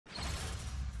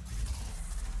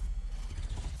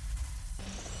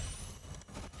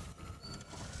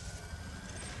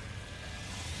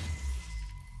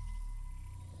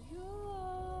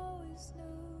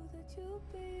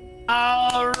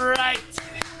All right.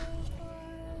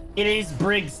 It is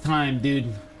Briggs time,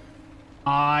 dude.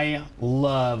 I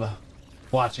love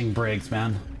watching Briggs,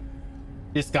 man.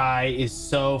 This guy is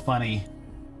so funny.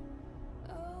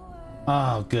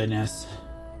 Oh, goodness.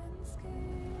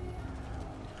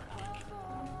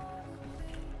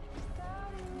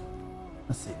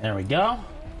 Let's see. There we go.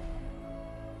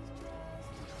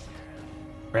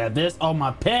 Grab this. Oh,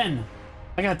 my pen.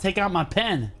 I gotta take out my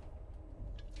pen.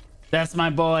 That's my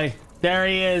boy. There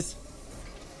he is.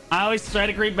 I always try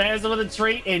to greet Basil with a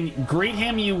treat, and greet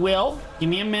him you will. Give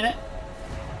me a minute.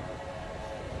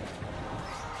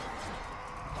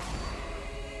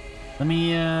 Let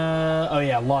me, oh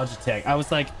yeah, Logitech. I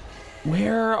was like,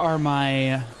 where are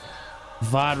my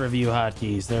VOD review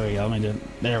hotkeys? There we go. Let me do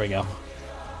it. There we go.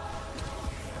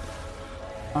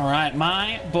 All right,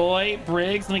 my boy,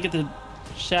 Briggs. Let me get the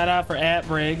shout out for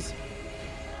 @Briggs.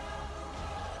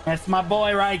 That's my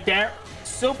boy right there.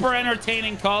 Super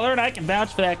entertaining caller, and I can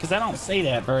vouch for that because I don't say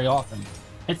that very often.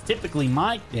 It's typically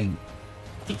my thing.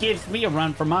 He gives me a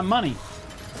run for my money.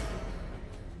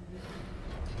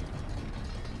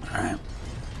 All right.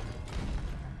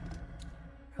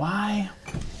 Why?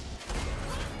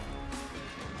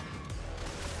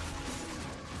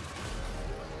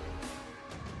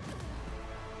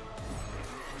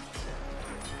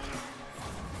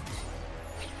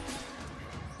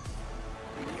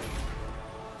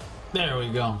 There we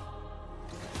go.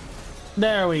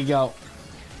 There we go.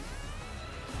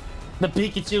 The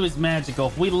Pikachu is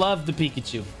magical. We love the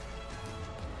Pikachu.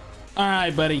 All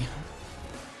right, buddy.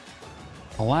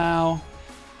 Allow.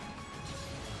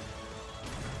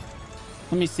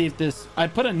 Let me see if this... I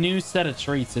put a new set of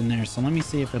treats in there, so let me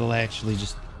see if it'll actually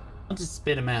just... I'll just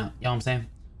spit them out. You know what I'm saying?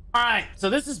 All right, so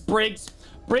this is Briggs.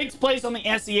 Briggs plays on the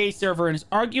SEA server and is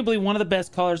arguably one of the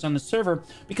best callers on the server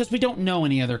because we don't know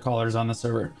any other callers on the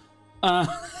server.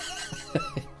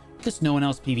 Because no one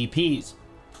else PvPs.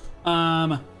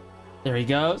 There he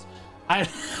goes. I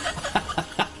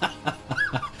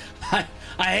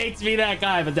hate to be that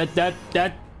guy, but that's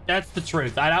the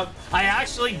truth. I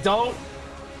actually don't.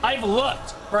 I've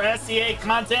looked for SEA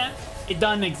content. It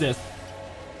doesn't exist.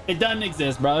 It doesn't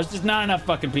exist, bro. There's just not enough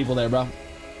fucking people there, bro.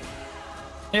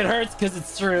 It hurts because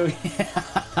it's true.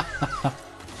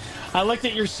 I looked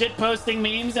at your shit posting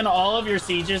memes and all of your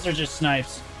sieges are just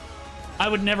snipes. I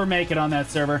would never make it on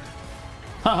that server.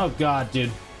 Oh god,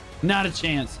 dude. Not a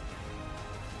chance.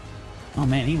 Oh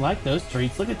man, he liked those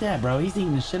treats. Look at that, bro. He's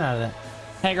eating the shit out of that.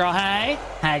 Hey girl, hey.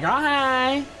 Hey girl,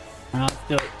 hey. All right, let's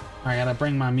do it. All right, I gotta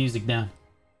bring my music down.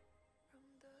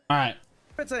 All right.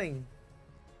 Everything.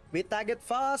 We target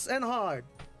fast and hard.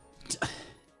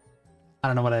 I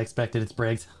don't know what I expected. It's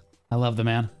Briggs. I love the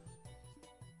man.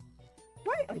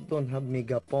 Why I don't have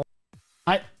megaphone?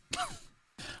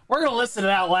 We're gonna listen to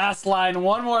that last line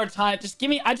one more time. Just give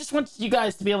me. I just want you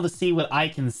guys to be able to see what I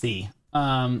can see.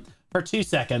 For 2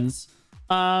 seconds.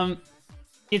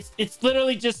 It's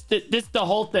literally just the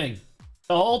whole thing.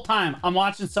 The whole time I'm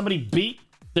watching somebody beat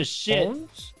the shit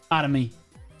out of me.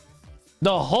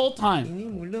 The whole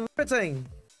time. Everything.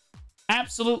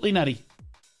 Absolutely nutty.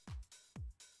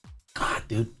 God,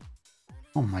 dude.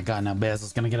 Oh my god, now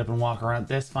Basil's gonna get up and walk around.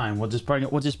 That's fine. We'll just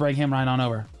bring him right on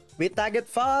over. We target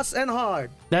fast and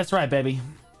hard. That's right, baby.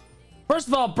 First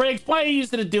of all, Briggs, why are you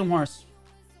using a Doom Horse?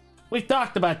 We've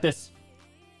talked about this.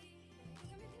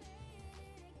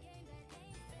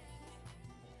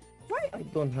 Why I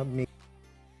don't have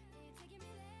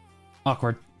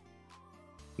Awkward.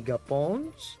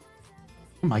 megaphones?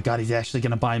 Oh my god, he's actually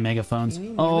gonna buy megaphones.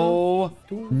 Oh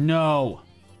no.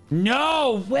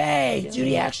 No way! Dude,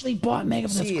 he actually bought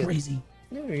megaphones. That's crazy.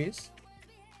 There is.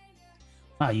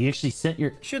 Wow, you actually sent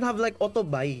your... Should have like auto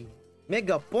buy.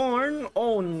 Mega porn?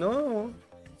 Oh no.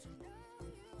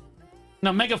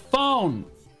 No, megaphone.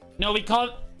 No, we call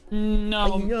it...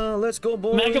 No. Yeah, let's go,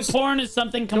 boys. Mega porn is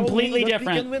something completely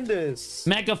different. We can win this.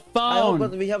 Megaphone.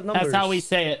 But we have numbers. That's how we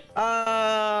say it.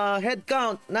 Head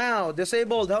count now.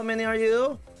 Disabled. How many are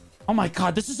you? Oh my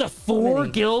god, this is a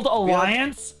 4-guild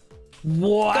alliance?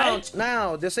 What? Count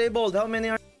now. Disabled. How many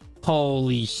are...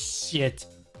 Holy shit.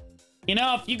 You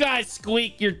know, if you guys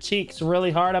squeak your cheeks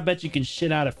really hard, I bet you can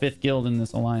shit out a 5th guild in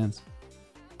this alliance.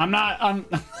 I'm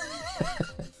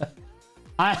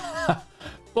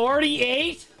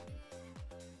 48,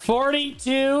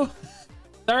 42,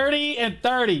 30, and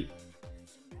 30. You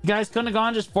guys couldn't have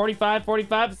gone just 45,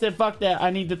 45 and said, fuck that.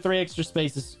 I need the 3 extra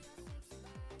spaces.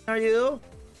 Are you?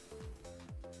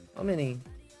 How many?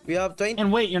 We have 20.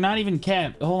 And wait, you're not even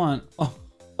capped. Hold on.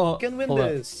 Oh, we can win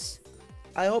this.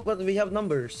 I hope that we have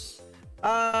numbers.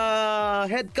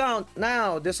 Head count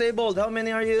now. Disabled. How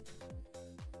many are you?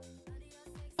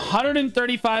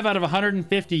 135 out of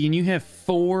 150, and you have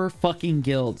 4 fucking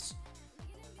guilds.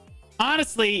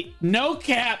 Honestly, no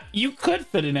cap, you could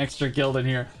fit an extra guild in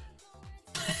here.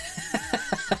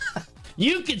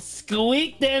 You could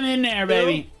squeak them in there,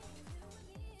 baby.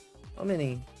 How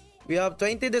many? We have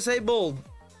 20 disabled.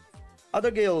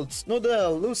 Other guilds.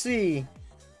 Noodle, Lucy.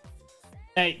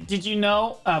 Hey, did you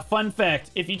know, fun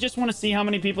fact, if you just want to see how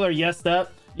many people are yesed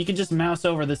up, you can just mouse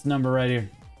over this number right here.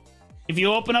 If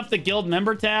you open up the guild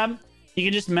member tab, you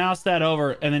can just mouse that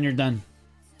over and then you're done.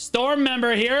 Storm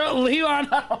member here, Leon.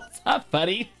 What's up,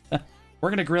 buddy? We're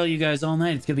going to grill you guys all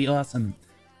night. It's going to be awesome.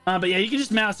 But yeah, you can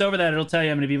just mouse over that. It'll tell you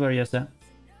how many people are yesed up.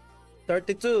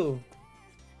 32.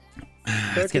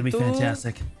 It's going to be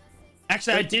fantastic.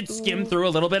 Actually, 32, I did skim through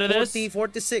a little bit of this.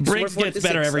 46. Briggs gets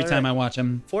better every time I watch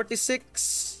him.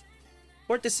 46.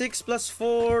 46 plus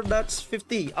 4, that's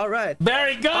 50. All right.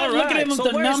 Very good. All Look at him with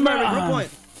the number.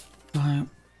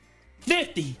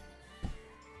 50.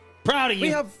 Proud of you. We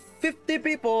have 50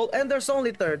 people and there's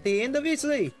only 30 in the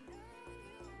VC.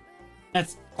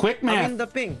 That's quick math. I'm in the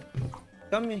ping.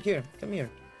 Come here. Come here.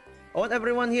 I want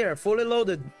everyone here, fully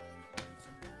loaded.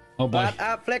 Oh boy.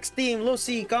 Flex team,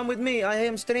 Lucy, come with me. I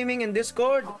am streaming in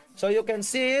Discord so you can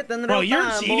see it in real time, your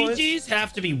GVGs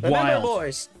have to be wild. Remember,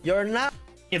 boys, you're not.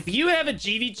 If you have a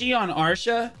GVG on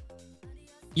Arsha,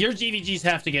 your GVGs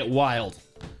have to get wild.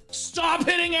 Stop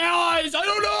hitting allies! I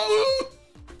don't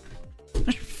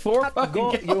know! 4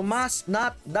 fucking You must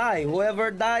not die. Whoever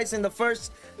dies in the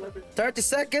first 30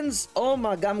 seconds, oh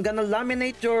my god, I'm gonna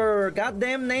laminate your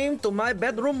goddamn name to my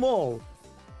bedroom wall.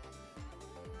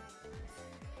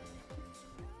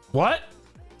 What?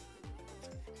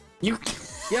 You?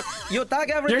 Yep, you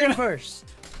tag everything first.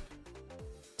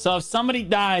 So if somebody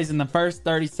dies in the first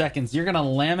 30 seconds, you're gonna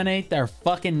laminate their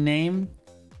fucking name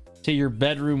to your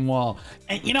bedroom wall.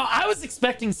 And you know, I was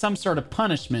expecting some sort of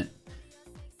punishment,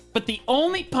 but the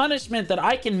only punishment that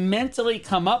I can mentally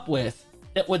come up with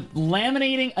that would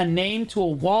laminating a name to a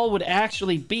wall would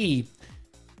actually be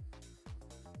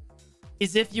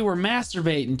is if you were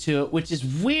masturbating to it, which is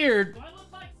weird.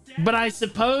 But I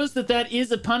suppose that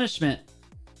is a punishment.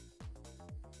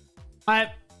 I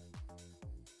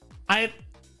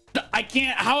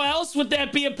can't. How else would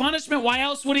that be a punishment? Why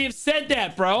else would he have said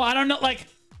that, bro? I don't know. Like,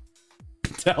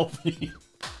 Delphi.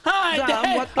 Hi,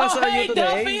 Sam, what class are you today?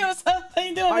 Delphi, what's up? How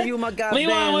you doing? Are you my goddamn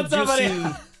Leon, what's up, buddy?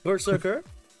 Berserker?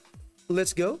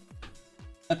 Let's go.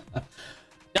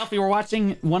 Delphi, we're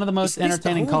watching one of the most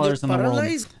entertaining colors in the world.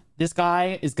 This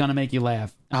guy is gonna make you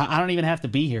laugh. I don't even have to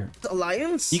be here.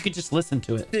 Alliance? You could just listen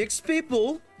to it. 6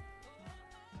 people.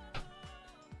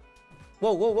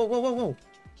 Whoa, whoa, whoa, whoa, whoa, whoa.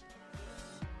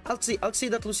 I'll see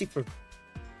that Lucifer.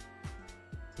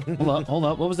 Hold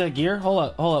up. What was that gear? Hold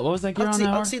up. What was that gear on that?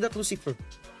 I'll see that Lucifer.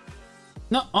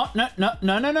 No, no.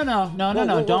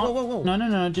 Don't.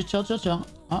 No. Just chill.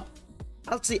 Oh.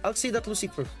 I'll see that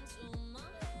Lucifer.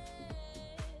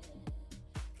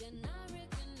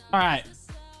 All right.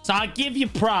 So I'll give you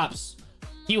props.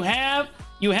 You have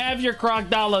your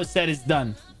Crocodilo set is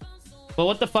done. But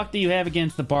what the fuck do you have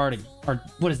against the barding? Or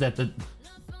what is that?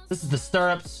 This is the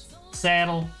stirrups,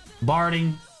 saddle,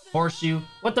 barding, horseshoe.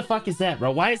 What the fuck is that,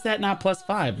 bro? Why is that not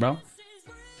 +5, bro?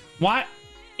 Why?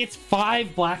 It's 5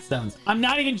 Blackstones. I'm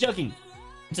not even joking.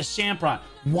 It's a Shamprot.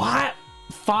 What?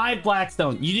 5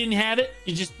 Blackstone. You didn't have it?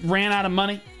 You just ran out of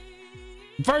money?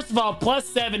 First of all,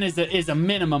 +7 is a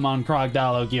minimum on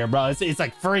Crocodilo gear, bro. It's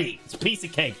like free. It's a piece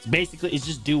of cake. It's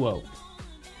just duo.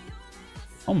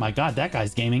 Oh my god, that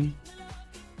guy's gaming.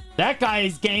 That guy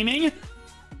is gaming.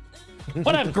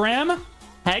 What up, Graham?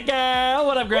 Hey, girl.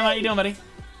 What up, Graham? How you doing, buddy?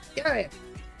 Yeah.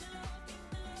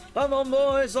 Come on,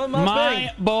 boys. On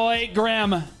my boy,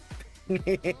 Graham.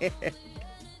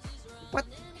 What?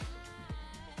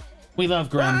 We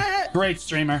love Graham. Great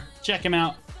streamer. Check him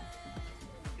out.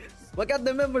 My god,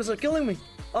 the members are killing me.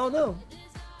 Oh no.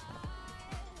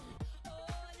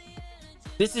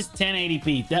 This is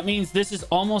 1080p. That means this is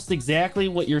almost exactly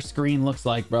what your screen looks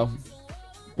like, bro.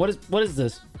 What is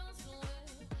this?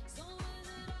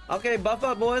 Okay, buff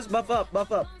up, boys. Buff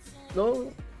up.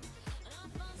 No.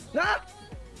 Ah!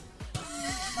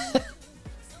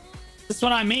 That's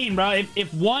what I mean, bro.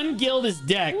 If one guild is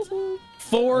decked,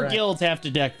 4 guilds have to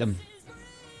deck them.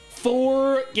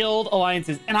 4 guild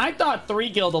alliances. And I thought 3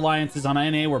 guild alliances on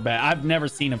NA were bad. I've never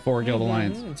seen a 4 guild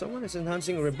alliance. Someone is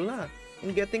enhancing Reblack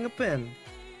and getting a pen.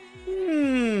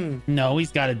 No,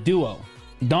 he's got a duo.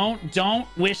 Don't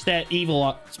wish that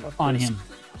evil on him.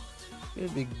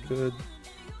 It'd be good.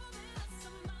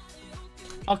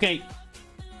 Okay.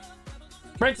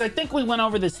 Briggs, I think we went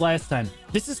over this last time.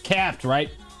 This is capped,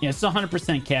 right? Yeah, it's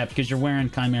 100% capped because you're wearing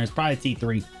Chimeras. Probably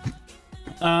T3.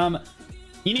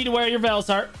 You need to wear your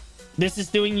Velsart. This is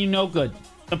doing you no good.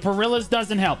 The Perillas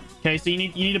doesn't help. Okay, so you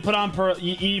need to put on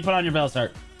you need to put on your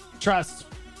Velsart. Trust.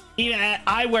 Even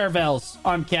I wear Vels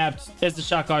on caps as the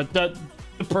shot card. The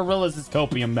Perillas is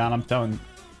copium bound. I'm telling you,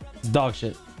 it's dog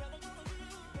shit.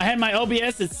 I had my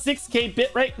OBS at 6K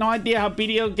bitrate. No idea how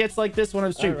BDO gets like this when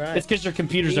I'm streaming. Right. It's because your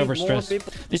computer's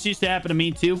overstressed. This used to happen to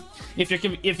me too. If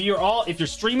you're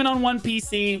streaming on one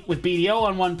PC with BDO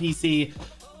on one PC,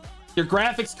 your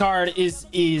graphics card is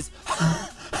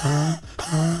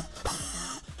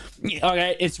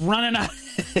okay. It's running out.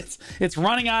 It's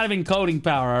running out of encoding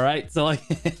power. All right. So like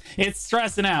it's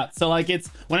stressing out. So like it's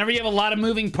whenever you have a lot of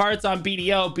moving parts on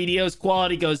BDO, BDO's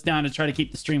quality goes down to try to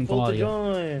keep the stream quality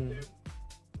up.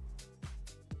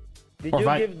 Did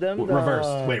you give them the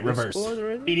reverse? Wait, reverse.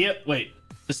 BDO. Wait,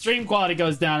 the stream quality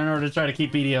goes down in order to try to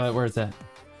keep BDO at where it's at.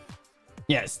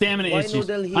 Yeah, stamina issues.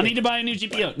 I need to buy a new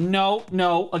GPU.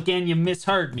 No. Again, you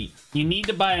misheard me. You need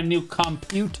to buy a new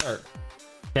computer.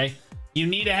 Okay. You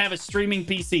need to have a streaming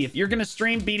PC. If you're gonna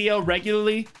stream BDO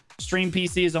regularly, stream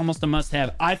PC is almost a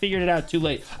must-have. I figured it out too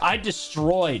late. I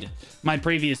destroyed my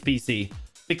previous PC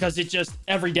because it just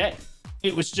every day.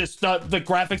 It was just the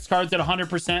graphics cards at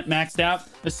 100% maxed out.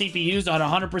 The CPUs at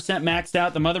 100% maxed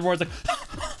out. The motherboard's like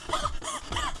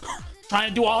trying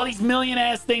to do all these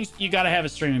million-ass things. You got to have a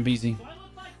streaming PC.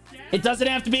 It doesn't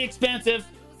have to be expensive.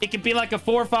 It could be like a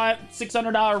 $400, $500,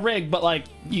 $600 rig, but like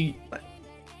you.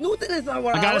 No, that is not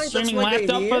what I got a streaming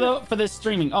laptop for this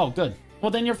streaming. Oh, good.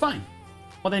 Well, then you're fine.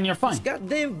 It's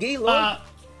goddamn gay lord.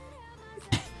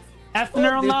 After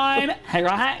Neural 9. Hey,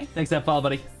 right. Thanks for that follow,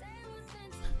 buddy.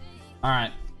 All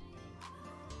right.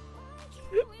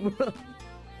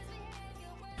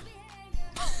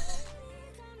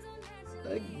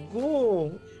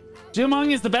 Go.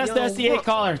 Jumong is the best SEA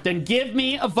caller. Then give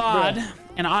me a VOD,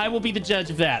 and I will be the judge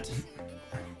of that.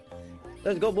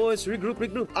 Let's go, boys.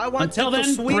 Regroup. I want Until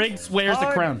then, Briggs wears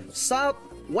the crown.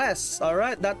 Southwest. All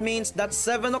right. That means that's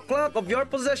 7 o'clock of your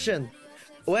position.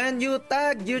 When you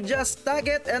tag, you just tag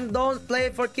it and don't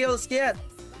play for kills yet.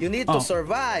 You need to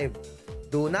survive.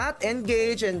 Do not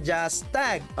engage and just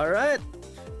tag, all right?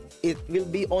 It will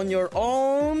be on your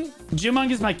own.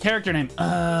 Jumong is my character name. All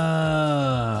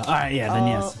right, yeah, then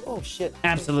yes. Oh, shit.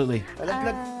 Absolutely.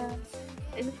 I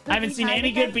haven't seen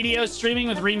any good videos streaming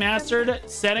with remastered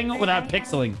setting without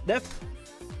pixeling.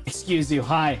 Excuse you.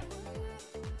 Hi.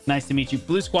 Nice to meet you.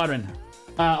 Blue Squadron.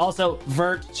 Also,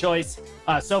 Vert, Choice,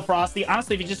 So Frosty.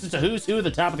 Honestly, if you just, it's a who's who at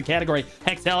the top of the category.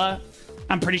 Hexella.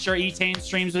 I'm pretty sure E-Tame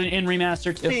streams in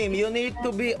remaster too. Team, you need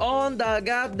to be on the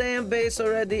goddamn base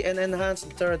already and enhance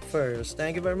the turret first.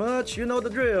 Thank you very much. You know the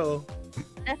drill.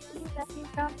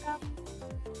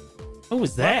 What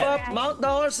was that? Up. Mount the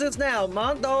horses now.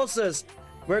 Mount the horses.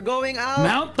 We're going out.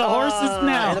 Mount the horses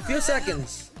now. In a few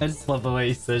seconds. I just love the way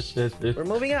he says shit, dude. We're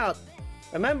moving out.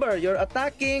 Remember, you're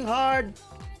attacking hard.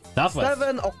 Southwest.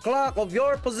 7 o'clock of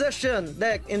your position.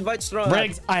 Deck, invite strong.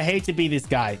 Briggs, I hate to be this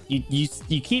guy. You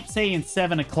keep saying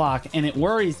 7 o'clock, and it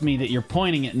worries me that you're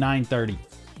pointing at 9:30.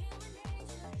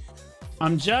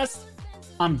 I'm just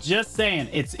saying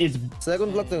it's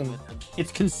second platoon.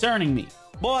 It's concerning me.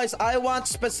 Boys, I want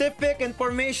specific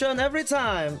information every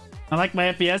time. I like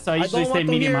my FPS, so I usually stay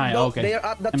medium high. Okay. They're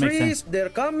at the trees. They're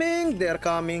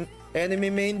coming. Enemy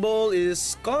main ball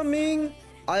is coming.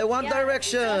 I want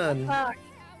direction.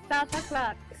 South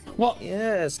o'clock. Well,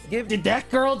 yes. Did that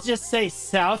girl just say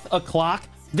south o'clock?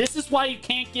 This is why you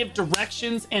can't give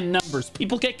directions and numbers.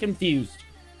 People get confused.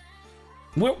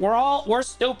 We're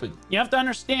stupid. You have to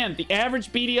understand, the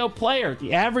average BDO player,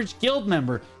 the average guild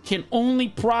member can only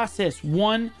process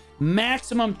one,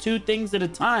 maximum 2 things at a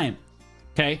time.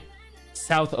 Okay?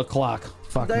 South o'clock.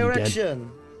 Fucking direction.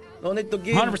 Dead. No need to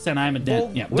give 100% I'm a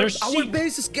dead. Yeah, there's our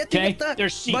base is getting attacked.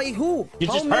 There's sheep. By who?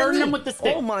 You're just hurting them with the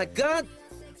stick. Oh my god.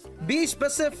 Be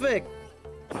specific.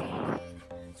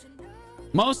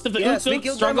 Most of the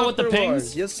Ukuks struggle with the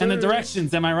pings and the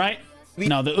directions, am I right?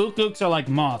 No, the Ukuks are like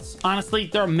moths. Honestly,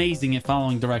 they're amazing at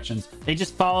following directions. They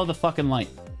just follow the fucking light.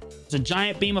 There's a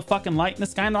giant beam of fucking light in the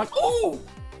sky and they're like, oh,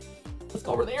 let's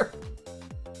go over there.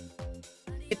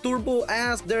 A turbo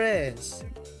ass there is.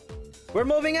 We're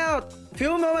moving out.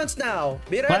 Few moments now.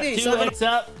 Be ready. What's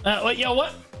up?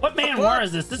 What man war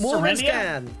is this? This is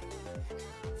Serendia?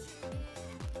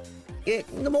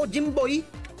 Jimboy.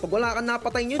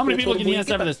 How many people can you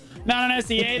answer for this? Not an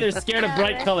SEA, they're scared of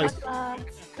bright colors.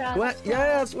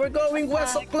 Yes, we're going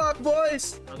west o'clock,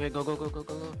 boys. Okay, go.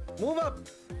 Move up.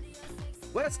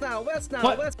 West now, west.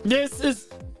 This is,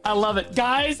 I love it.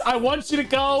 Guys, I want you to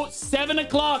go 7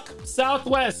 o'clock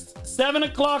southwest. 7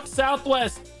 o'clock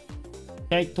southwest.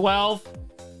 Okay, 12,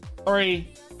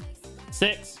 3,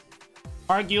 6.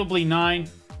 arguably 9,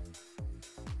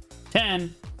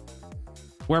 10,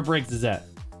 where Briggs is at.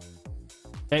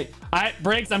 Okay,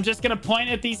 Briggs, I'm just gonna point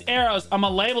at these arrows. I'm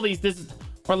gonna label these.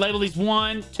 Or label these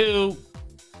 1, 2,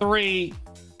 3,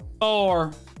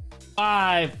 4,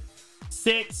 5,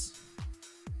 6,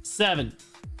 7.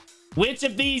 Which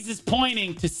of these is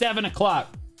pointing to 7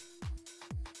 o'clock?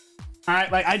 All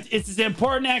right, like it's an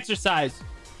important exercise.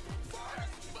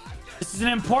 This is an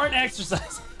important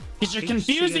exercise because you're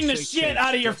confusing the shit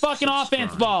out of your fucking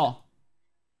offense ball.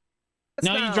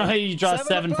 No, you draw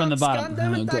 7 from the bottom.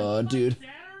 Oh god, dude.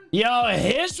 Yo, a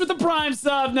Hish with the Prime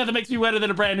sub. Nothing makes me wetter than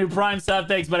a brand new Prime sub.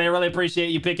 Thanks, buddy. I really appreciate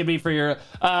you picking me for your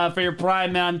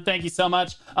Prime, man. Thank you so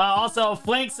much. Also,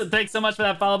 Flinks, thanks so much for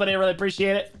that follow, buddy. I really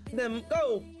appreciate it. Them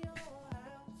go.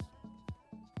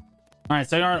 All right,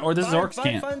 so this is Orcs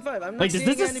camp. Wait, is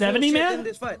this a 70 man?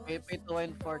 Tag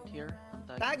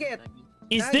it.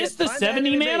 Is this the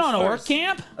 70 man on Orc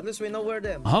camp? At least we know where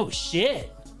them. Oh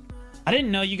shit! I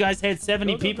didn't know you guys had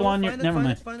 70 people on your. Never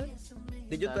mind.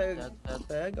 Did you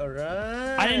tag? All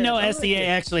right. I didn't know SEA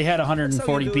actually had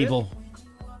 140 people.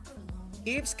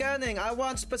 Keep scanning. I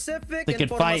want specific. They could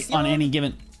fight on any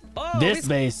given. Oh, this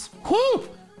base. Whoo!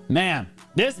 Man,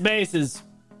 this base is.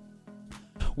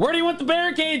 Where do you want the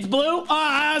barricades, Blue?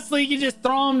 Honestly, you just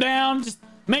throw them down. Just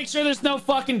make sure there's no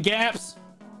fucking gaps.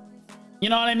 You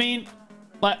know what I mean?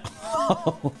 Like,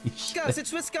 holy shit.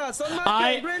 It's Viscas on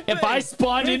my if I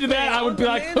spawned into that, I would be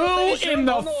like, who in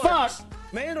the fuck?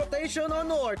 Main rotation on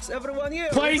Orcs. Everyone here.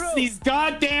 Place these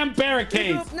goddamn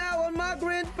barricades. Now on my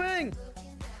green ping.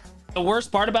 The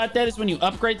worst part about that is when you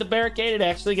upgrade the barricade, it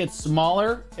actually gets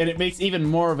smaller and it makes even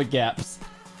more of a gaps.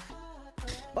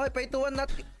 I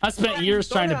spent years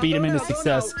trying to beat him into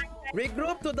success.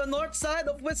 Regroup to the north side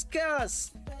of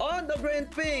Viscas on the green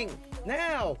ping.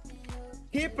 Now.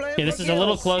 Keep playing. Okay, this is a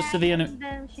little close to the enemy.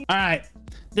 All right.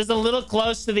 This is a little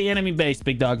close to the enemy base,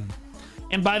 big dog.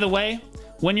 And by the way,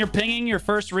 when you're pinging your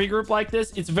first regroup like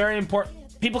this, it's very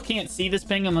important. People can't see this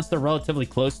ping unless they're relatively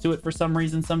close to it for some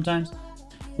reason sometimes.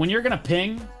 When you're going to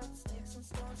ping,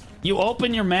 you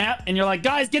open your map and you're like,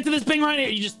 guys, get to this ping right here.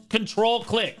 You just control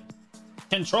click.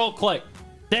 Control click.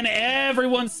 Then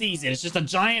everyone sees it. It's just a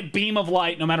giant beam of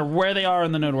light no matter where they are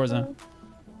in the node war zone.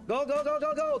 Go, go, go,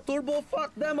 go, go. Turbo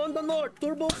fuck them on the north.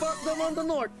 Turbo fuck them on the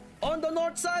north. On the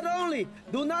north side only.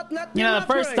 Do not let me. You know, the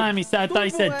first time he said, I thought he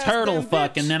said turtle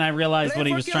fuck, and then I realized what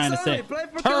he was trying to say.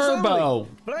 Turbo.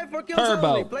 Play for kills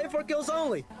only. Play for kills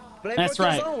only. That's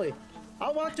right.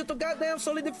 I want you to goddamn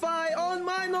solidify on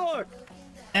my north.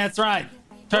 That's right.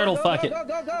 Turtle fuck it. Go,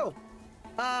 go, go.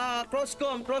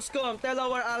 Crosscom. Tell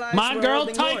our allies. My girl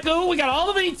Tycho, we got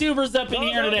all the VTubers up in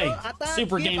here today.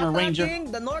 Super Gamer Ranger.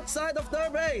 The north side of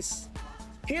their base.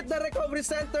 Hit the recovery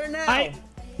center now.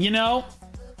 You know,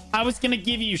 I was gonna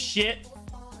give you shit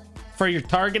for your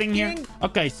targeting here.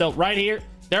 Okay, so right here,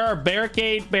 there are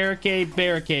barricade,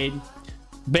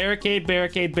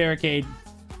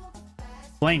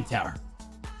 flame tower,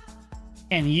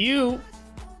 and you.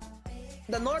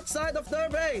 The north side of their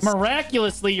base.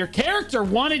 Miraculously, your character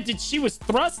wanted it. She was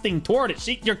thrusting toward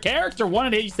it. Your character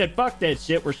wanted it. You said, fuck that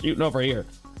shit. We're shooting over here.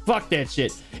 Fuck that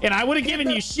shit. And I would have given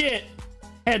you shit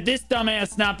had this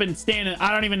dumbass not been standing.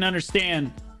 I don't even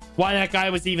understand why that guy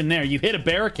was even there. You hit a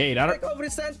barricade. Recovery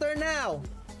center now.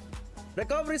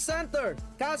 Recovery center.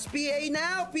 Cast PA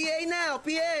now. PA now.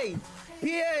 PA.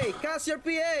 PA. Cast your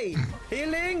PA.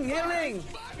 Healing.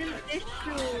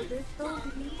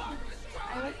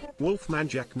 Wolfman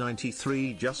Jack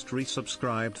 93 just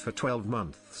resubscribed for 12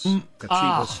 months.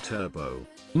 Kachibas Turbo.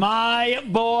 My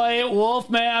boy,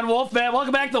 Wolfman,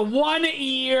 welcome back to 1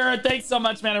 year. Thanks so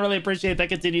much, man. I really appreciate that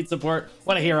continued support.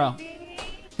 What a hero.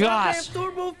 Gosh. Goddamn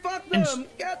Turbo, fuck them.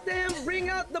 Goddamn, bring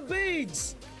out the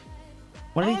beads.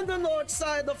 What are on the north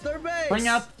side of their base. Bring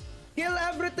out. Kill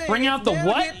everything. Bring out the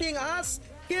what? Hitting us.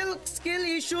 Kill skill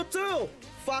issue too.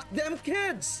 Fuck them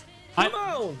kids. Come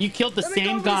on. You killed the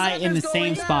same guy in the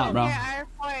same spot, bro.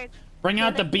 Bring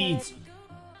out the beads.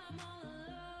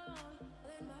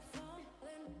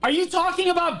 Are you talking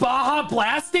about Baja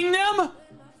blasting them?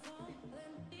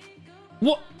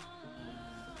 What?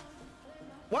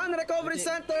 One recovery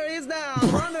center is down.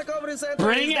 One recovery center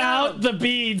Bring is out down. the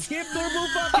beads. Keep turbo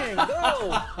fucking.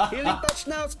 Go. Healing touch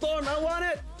now, Storm. I want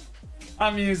it.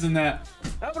 I'm using that.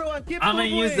 Everyone, keep I'm gonna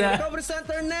use that. Recovery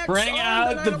center next. Bring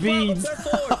out the beads.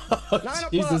 Oh,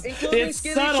 Jesus.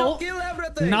 It's subtle.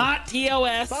 Not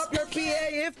TOS. Pop your PA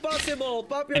if possible.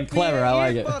 Pop your and clever. PA I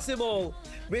like if it. possible.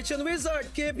 Witch and Wizard,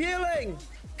 keep healing.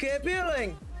 Keep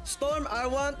healing. Storm, I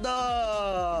want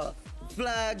the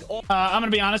flag. I'm gonna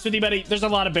be honest with you, buddy. There's a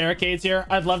lot of barricades here.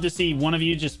 I'd love to see one of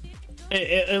you just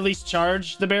at least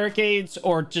charge the barricades,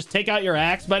 or just take out your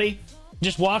axe, buddy.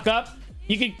 Just walk up.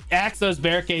 You can axe those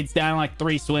barricades down in like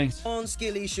 3 swings. On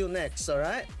skill issue next, all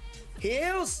right?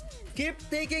 Heals, keep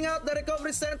taking out the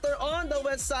recovery center on the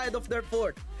west side of their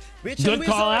fort. Witch Good and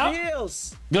call Wizard out.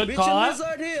 heals. Good Witch call and out.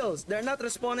 Wizard heals. They're not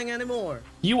responding anymore.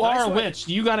 You Nice are a work. witch.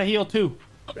 You gotta heal too.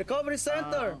 Recovery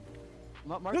center.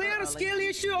 Clear skill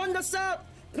issue on the south.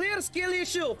 Clear skill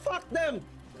issue. Fuck them.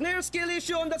 Clear skill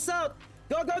issue on the south.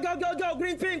 Go, go, go, go, go.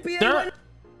 Green ping, PA.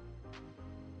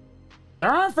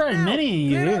 There aren't very many.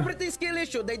 Clear everything skill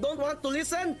issue. They don't want to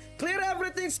listen. Clear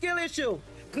everything skill issue.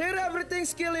 Clear everything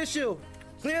skill issue.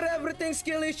 Clear everything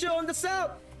skill issue on the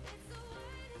south.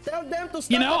 Tell them to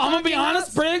stop. You know, I'm gonna be attacking honest,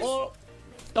 us, Briggs. or-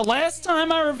 The last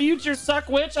time I reviewed your Suck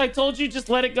Witch, I told you just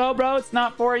let it go, bro. It's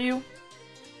not for you.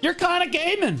 You're kind of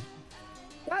gaming.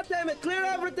 God damn it, clear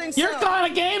everything. You're south. kind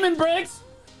of gaming, Briggs.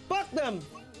 Fuck them.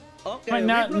 Okay, Wait,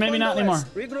 not- regroup maybe on not the anymore.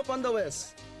 west. Regroup on the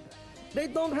west. They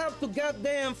don't have to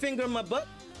goddamn finger my butt.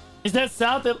 Is that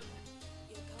south?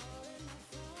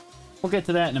 We'll get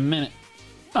to that in a minute.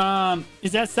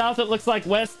 Is that south? It looks like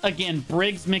west. Again,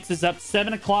 Briggs mixes up.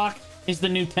 7 o'clock is the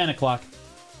new 10 o'clock.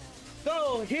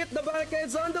 Go, hit the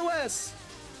barricades on the west.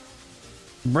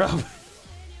 Bro.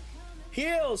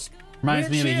 Heals. Reminds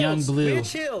me of a young blue.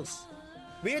 Witch heals.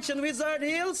 Witch and Wizard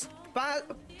heals.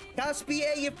 Cast PA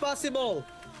if possible.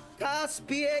 Cast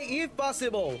PA if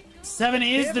possible. 7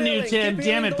 is Keep the new healing, 10. keep Damn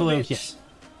healing it, the blue. witch. Yes.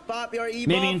 Pop your e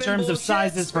Maybe in terms of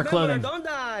sizes for Remember, clothing. Don't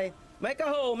die. Make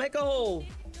a hole. Make a hole.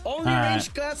 Only All right.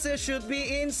 range classes should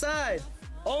be inside.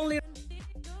 Only.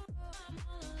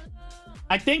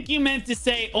 I think you meant to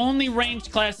say only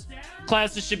ranged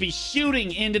classes should be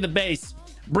shooting into the base.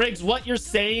 Briggs, what you're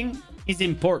saying is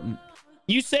important.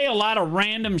 You say a lot of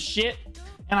random shit,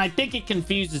 and I think it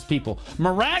confuses people.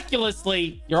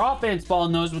 Miraculously, your offense ball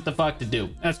knows what the fuck to do.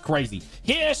 That's crazy.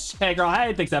 Hish! Hey girl,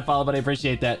 hey, thanks that follow, but I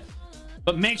appreciate that.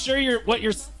 But make sure what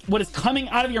is coming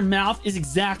out of your mouth is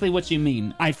exactly what you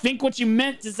mean. I think what you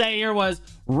meant to say here was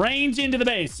range into the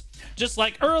base. Just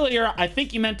like earlier, I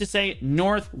think you meant to say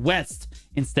northwest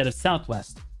instead of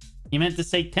southwest. You meant to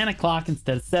say 10 o'clock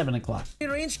instead of 7 o'clock.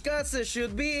 Range classes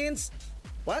should be in.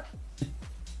 What?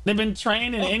 They've been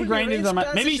trained and Only ingrained into range their mind.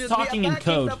 classes Maybe he's should be talking in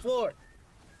attacking code. the fort.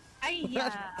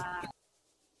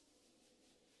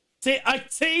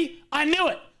 See, I knew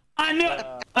it. I knew it.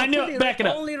 I knew it. Back it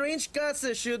up. Only range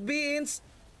classes should be in.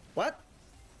 What?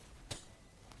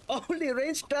 Only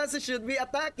range classes should be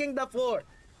attacking the fort.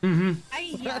 This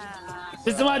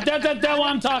is what that's what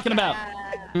I'm talking about.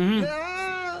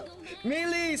 Ah,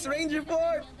 Melee's ranger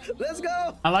fort. Let's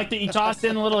go. I like that you tossed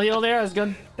in a little heal there. That's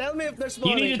good. Tell me if there's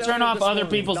You need to turn off other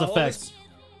people's effects.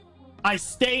 I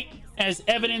state as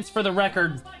evidence for the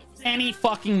record any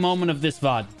fucking moment of this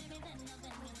VOD.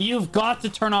 You've got to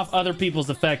turn off other people's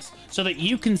effects so that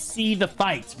you can see the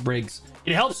fights, Briggs.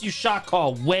 It helps you shot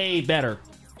call way better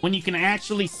when you can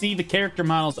actually see the character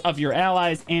models of your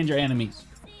allies and your enemies.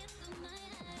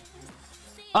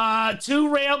 2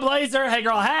 Railblazer. Hey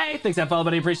girl, hey. Thanks that follow,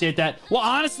 buddy. Appreciate that. Well,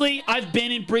 honestly, I've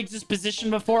been in Briggs' position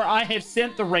before. I have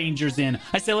sent the Rangers in.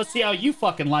 I said, let's see how you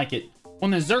fucking like it.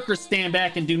 When the Zerkers stand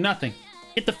back and do nothing.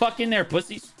 Get the fuck in there,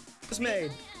 pussies. It's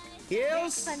made.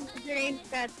 Heals. Considering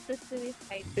that the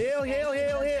suicide. Heal, heal,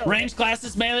 heal, heal. Range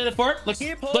classes, melee the fort. Looks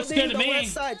good to the me.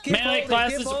 west side. Keep Melee holding,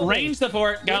 classes, keep holding. range the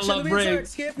fort. Gotta love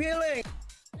Briggs. Keep healing.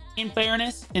 In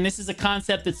fairness, and this is a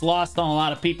concept that's lost on a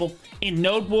lot of people, in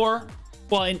Node War,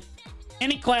 well, in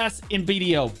any class in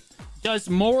BDO, does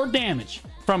more damage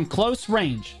from close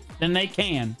range than they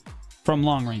can from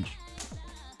long range.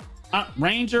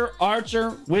 Ranger,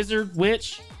 Archer, Wizard,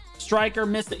 Witch, Striker,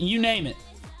 Mystic, you name it.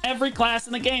 Every class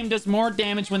in the game does more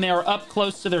damage when they are up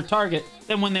close to their target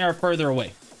than when they are further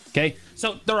away. Okay?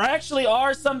 So there actually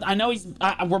are some... I know we're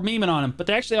memeing on him, but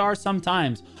there actually are some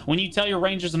times when you tell your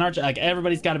Rangers and Archers, like,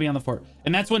 everybody's got to be on the fort.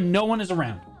 And that's when no one is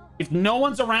around. If no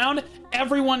one's around,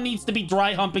 everyone needs to be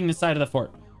dry humping the side of the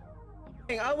fort.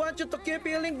 I want you to keep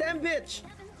healing them, bitch.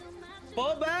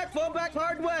 Fall back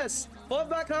hard west. Fall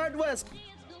back hard west.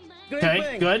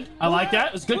 Okay, good. I like that.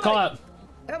 It was a good call out.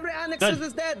 Every annexus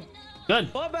is dead. Good.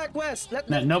 Fall back west. Let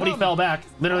them Nobody come. fell back.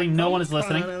 Literally, no one is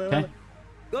listening. Okay.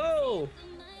 Go.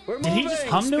 We're Did he moving. just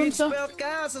hum to Speed himself? spell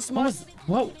cast is What was...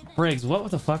 What? Briggs, what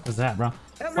the fuck was that, bro?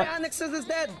 Every What? annexus is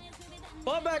dead.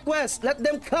 Fall back west. Let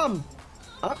them come.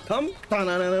 Come.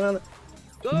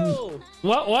 Go.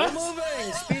 What? We're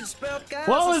moving. Speed spell cast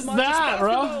What as was much that, as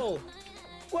bro? possible.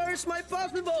 Where's my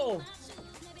possible?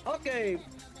 Okay.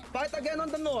 Fight again on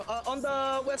the north, on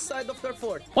the west side of their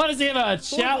fort. Why does he have a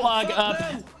chat log fuck up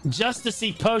them. just to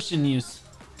see potion use?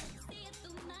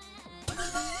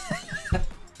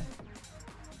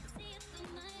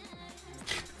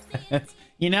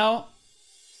 You know,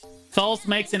 Thulse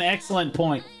makes an excellent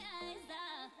point.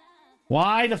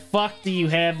 Why the fuck do you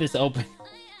have this open?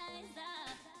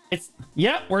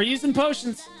 Yep, we're using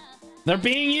potions. They're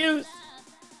being used.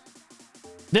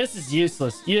 This is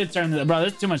useless. You didn't turn the, bro.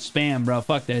 There's too much spam, bro.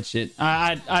 Fuck that shit.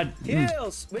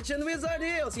 Heals, Witch and Wizard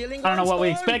heals. Healing. I don't know what we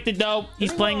expected though.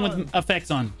 He's playing with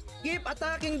effects on. Keep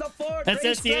attacking the fort.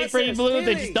 That's SCA for you, Blue.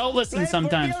 They just don't listen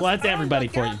sometimes. Well, that's everybody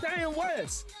for you.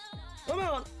 Come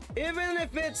on. Even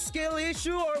if it's skill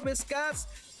issue or miscast,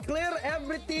 clear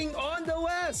everything on the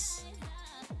west.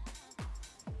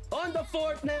 On the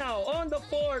fort now. On the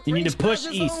fort. You need to push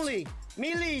east. Only.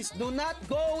 Melees, do not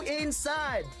go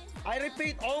inside. I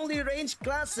repeat, only range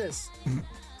classes.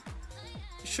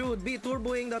 Should be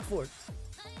turboing that fort.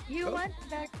 You want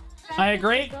that? I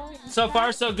agree. So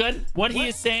far, so good. What he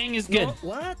is saying is good. No,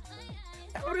 what?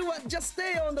 Everyone, just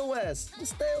stay on the west.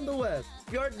 Just stay on the west.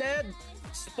 If you're dead,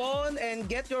 spawn and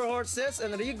get your horses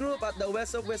and regroup at the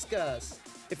west of Wescas.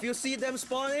 If you see them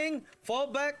spawning, fall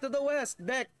back to the west.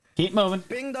 Deck. Keep moving.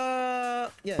 Ping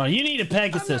the... Yeah. Well, you need a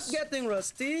Pegasus. I'm not getting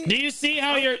rusty. Do you see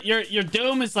how your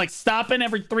Doom is like stopping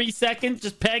every 3 seconds?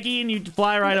 Just Peggy and you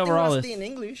fly right over all this. In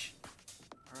English.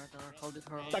 Alright, hold it.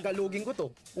 Tagalogin ko to.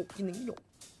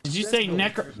 Did you say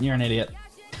necro? You're an idiot.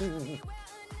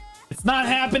 It's not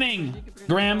happening,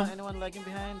 Grim. Anyone lagging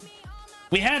behind?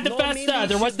 We had the Festa.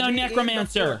 There was no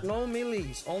Necromancer. No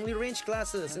melees. Only range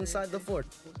classes inside the fort.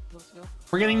 Let's go.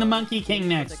 We're getting the Monkey King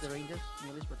next. Protect the ranges.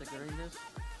 Melees, protect the ranges.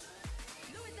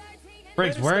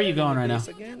 Briggs, where are you going right now?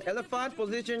 Again? Elephant,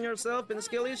 position yourself in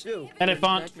skill issue.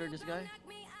 Elephant. You're this guy.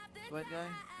 White guy.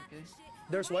 Okay.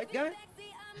 There's white guy?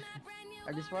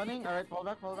 Are you spawning? Alright, fall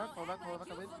back a bit.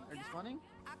 Are you spawning?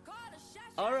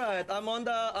 Alright, I'm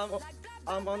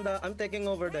taking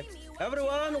over deck.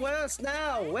 Everyone, west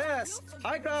now, west.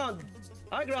 High ground.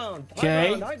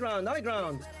 Okay. High ground.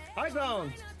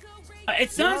 It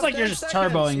sounds like you're just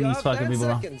turboing these fucking people,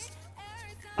 bro.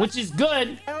 Which is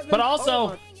good, but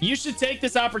also you should take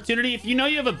this opportunity. If you know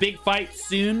you have a big fight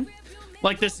soon,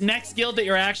 like this next guild that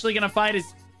you're actually gonna fight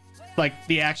is like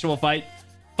the actual fight.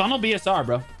 Funnel BSR,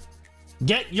 bro.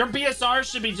 Get your BSR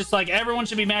should be just like everyone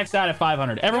should be maxed out at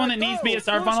 500. Everyone that needs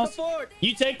BSR funnels,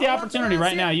 you take the opportunity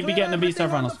right now. You be getting the BSR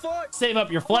funnels. Save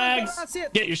up your flags.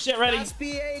 Get your shit ready.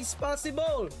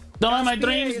 Don't let my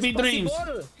dreams be dreams.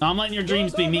 No, I'm letting your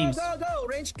dreams be memes.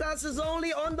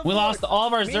 We lost all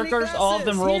of our Zerkers. All of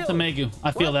them rolled to Megu.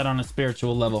 I feel that on a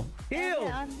spiritual level.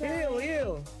 Heal.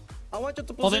 I want you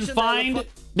to position. Well,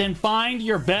 then find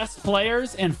your best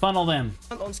players and funnel them.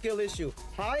 On skill issue,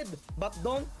 hide, but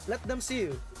don't let them see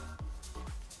you.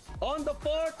 On the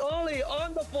fort only.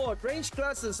 On the fort. Range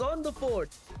classes on the fort.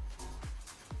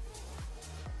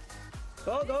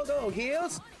 Go.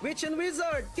 Heals. Witch and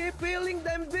Wizard. Keep healing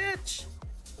them, bitch.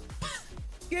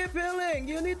 Keep healing.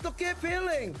 You need to keep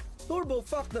healing. Turbo,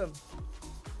 fuck them.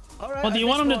 All right. Well, do you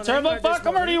want them to turbo fuck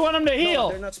them or do you want them to heal?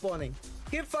 No, they're not spawning.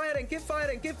 Keep fighting.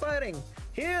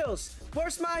 Heals.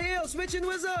 Where's my heals? Witch and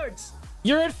Wizards.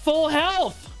 You're at full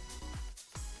health.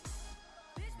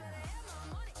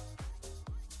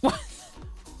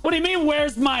 What do you mean,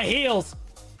 where's my heals?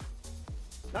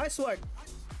 Nice work.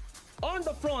 On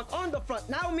the front.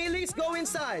 Now melees go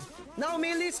inside.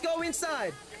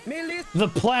 Melees. The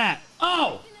plat.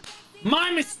 Oh,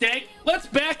 my mistake. Let's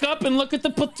back up and look at the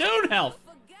platoon health.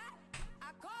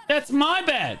 That's my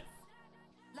bad.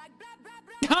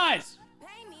 Guys,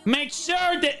 make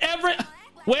sure that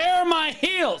where are my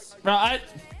heals? Bro,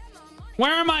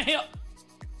 where are my heals?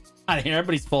 Out of here,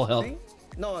 everybody's full health.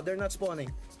 No, they're not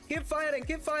spawning. Keep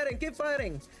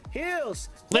fighting. Heals.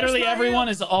 Literally everyone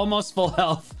is almost full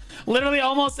health. Literally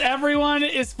almost everyone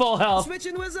is full health. Switch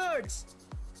in Wizards.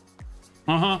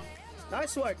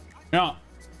 Nice work. Yeah.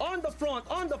 On the front.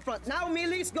 Now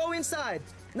melees go inside.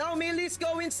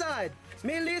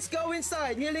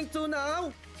 Healing 2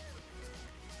 now.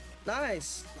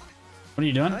 Nice. What are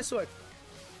you doing? Nice work.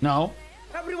 No.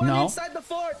 Everyone inside the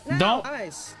fort. Now. Don't.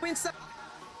 Nice. Inside.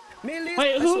 Melees.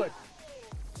 Wait, nice who? Work.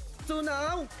 2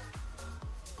 now.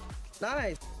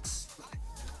 Nice.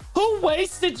 Who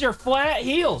wasted your flat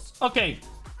heals? Okay,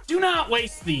 do not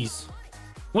waste these.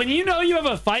 When you know you have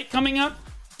a fight coming up,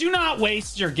 do not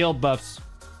waste your guild buffs.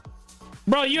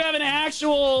 Bro, you have an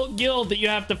actual guild that you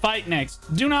have to fight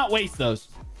next. Do not waste those.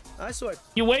 Nice work.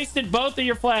 You wasted both of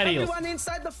your flat heals. Everyone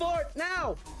inside the fort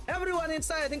now. Everyone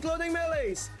inside, including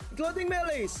melees. Go.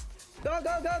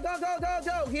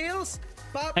 Heals.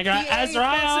 Pop PA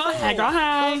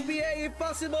if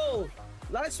possible.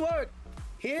 Nice work.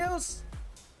 Heals.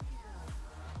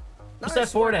 Where's that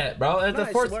fort at, bro? The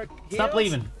fort. Stop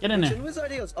leaving. Get in there.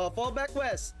 Wizard heals. Oh, fall back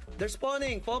west. They're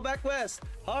spawning. Fall back west.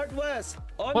 Hard west.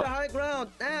 On the high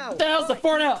ground now. What the hell's the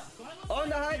fort out? On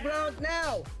the high ground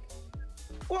now.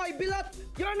 Why, Bilat?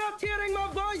 You're not hearing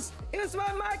my voice. Is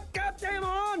my mic goddamn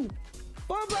on?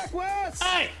 Fall back west.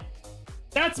 Hey,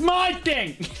 that's my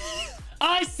thing.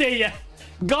 I see ya.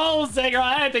 Goal singer.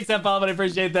 I think so, Paul, but I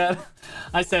appreciate that.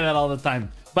 I say that all the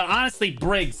time. But honestly,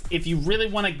 Briggs, if you really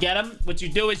want to get them, what you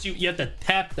do is you have to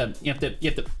tap them. You have to.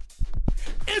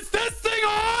 Is this thing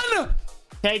on?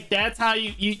 Okay, that's how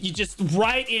you just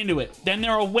right into it. Then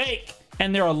they're awake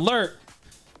and they're alert.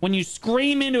 When you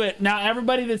scream into it, now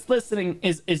everybody that's listening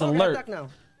is alert. Attack now.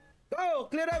 Go,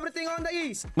 clear everything on the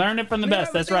east. Learn it from the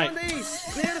best. That's right. On the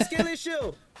east. Clear the skill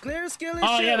issue. Clear skill issue.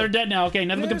 Oh yeah, they're dead now. Okay,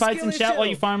 nothing but fights in chat while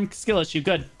you farm skill issue.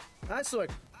 Good. Nice work.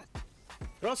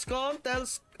 Roscom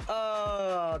tells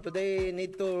do they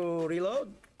need to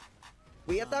reload?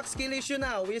 We attack skill issue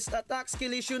now. We attack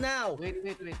skill issue now.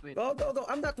 Wait. Go.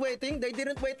 I'm not waiting. They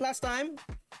didn't wait last time.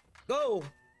 Go.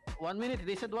 1 minute.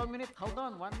 They said 1 minute. Hold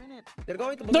on, 1 minute. They're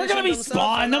going to. They're gonna be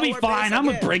spawned. They'll be fine. I'm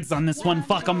with Briggs on this one.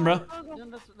 Fuck them, bro.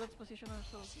 Let's position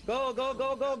ourselves.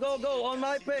 Go. On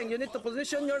my ping. You need to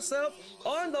position yourself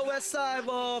on the west side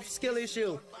of skill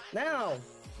issue now.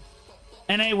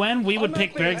 And when we would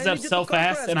pick Briggs up so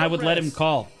fast, and I would let him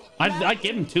call. I'd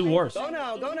give him 2 wars. Go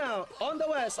now. On the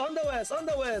west. Go,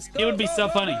 It would be so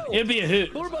funny. It'd be a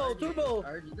hoot. Turbo.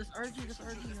 This RG. I didn't say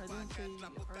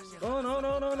RG. Oh,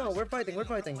 no. We're fighting. Go,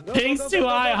 Ping's go, too go,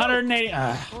 high, go, go. 180.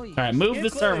 All right, move Keep the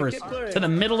clearing, servers keep clearing. to the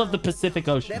middle of the Pacific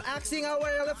Ocean. They're axing our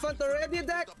elephant already,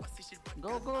 deck.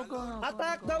 Go.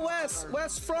 Attack the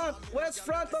west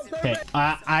front of the Okay,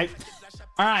 all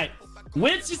right.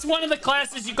 Which is one of the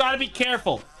classes you got to be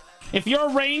careful. If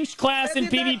you're a ranged class in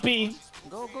PvP,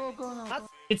 Go now.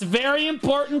 it's very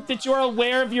important that you're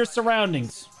aware of your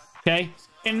surroundings. Okay?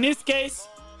 In this case,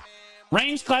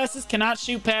 ranged classes cannot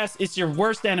shoot past. It's your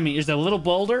worst enemy. There's a little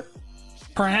boulder,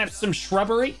 perhaps some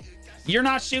shrubbery. You're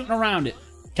not shooting around it.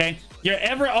 Okay?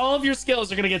 All of your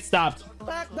skills are gonna get stopped.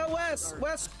 Attack the west.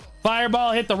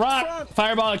 Fireball hit the rock.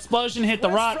 Fireball explosion hit the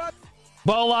rock.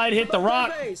 Bolide hit the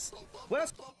rock.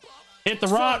 West Hit the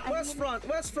rock. West front.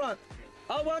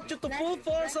 I want you to full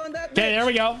force on that. Okay, there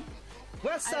we go.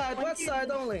 West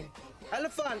side only.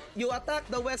 Elephant, you attack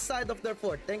the west side of their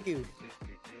fort. Thank you.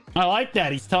 I like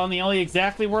that. He's telling the Ellie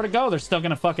exactly where to go. They're still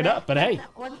gonna fuck it up, but hey,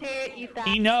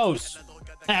 he knows.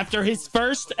 After his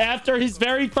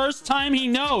very first time, he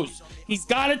knows. He's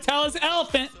got to tell his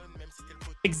elephant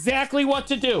exactly what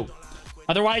to do.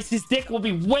 Otherwise, his dick will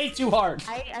be way too hard.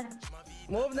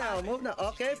 Move now.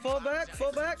 Okay, fall back.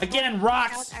 Again,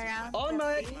 rocks. On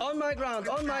my ground.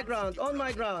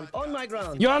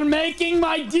 You're making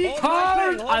my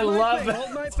decard. I love it.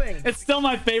 Hold my ping. It's still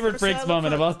my favorite Briggs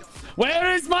moment of all.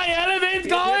 Where is my elephant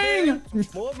going?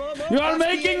 Move. You're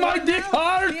making my dick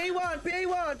hard.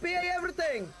 PA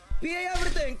everything.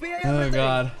 Oh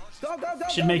God. Go.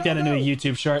 Should make that into a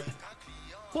YouTube short.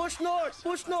 Push north.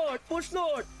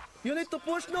 You need to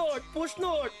push north.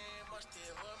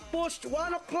 Push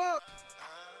 1 o'clock.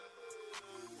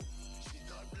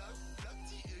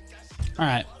 All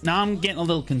right, now I'm getting a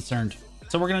little concerned.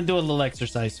 So we're gonna do a little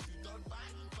exercise.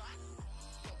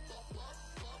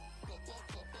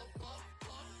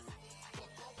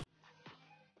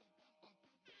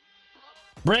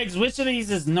 Briggs, which of these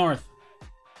is north?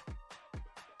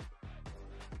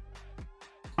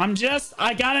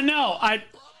 I gotta know.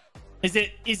 Is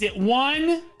it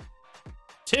 1,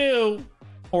 2,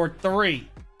 or 3?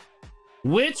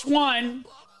 Which one?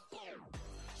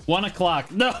 1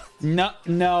 o'clock. No.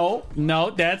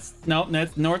 That's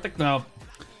north. No.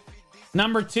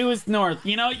 Number 2 is north.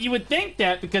 You know, you would think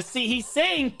that because see, he's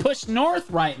saying push north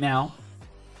right now.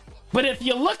 But if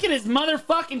you look at his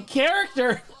motherfucking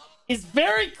character, he's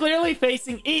very clearly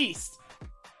facing east.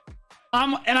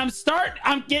 I'm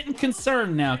getting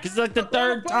concerned now because like the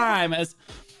third time as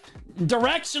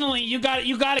directionally you got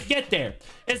to get there.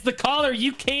 As the caller,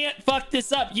 you can't fuck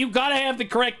this up. You got to have the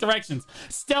correct directions.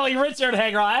 Stelly Richard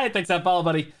Hager, I think so, follow,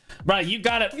 buddy. Right, you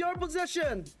got it. Your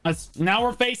position. Now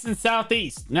we're facing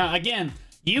southeast. Now again,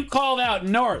 you called out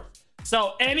north,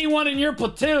 so anyone in your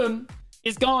platoon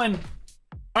is going.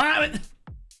 All right.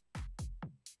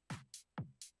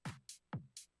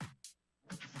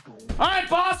 All right,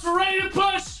 boss, we're ready to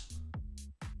push.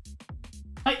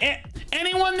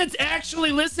 Anyone that's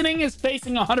actually listening is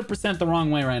facing 100% the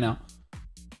wrong way right now.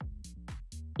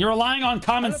 You're relying on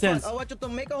common sense. I want you to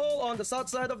make a hole on the south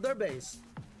side of their base.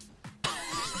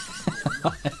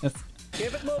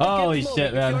 Keep it moving. Holy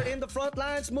shit, man. If you're in the front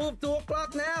lines, move 2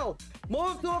 o'clock now.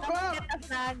 Move 2 o'clock.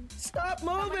 Stop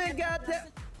moving, goddamn.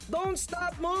 don't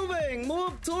stop moving.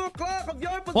 Move 2 o'clock of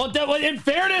your position. Well, in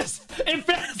fairness,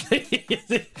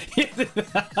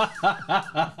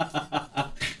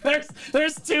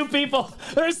 there's two people.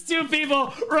 There's two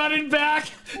people running back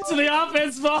to the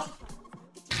offense ball.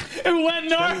 It went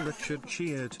north. Richard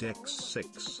cheered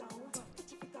X6.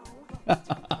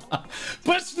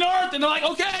 Push north, and they're like,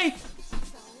 okay,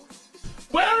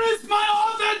 where is my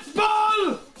offense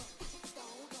ball?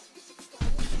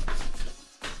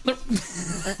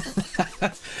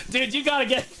 Dude, you gotta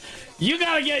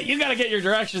get your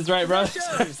directions right, bro.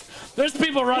 There's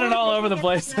people running all over the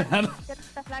place, man.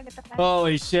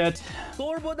 Holy shit.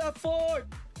 Turbo the fort.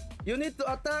 You need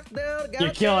to attack there. You're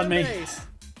killing me.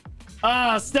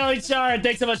 Ah, Snelly Chard,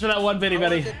 thanks so much for that one bitty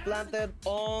bitty. Planted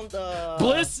on the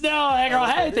Blue Snow, hey girl,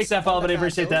 hey, thanks that follow, buddy.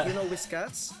 Appreciate that. You know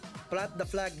Wiscats? Plant the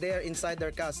flag there inside their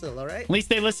castle, alright? At least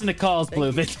they listen to calls,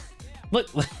 Blue.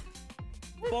 But look.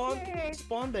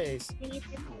 Spawn base.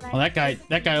 Well, that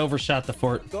guy overshot the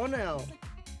fort. Go now.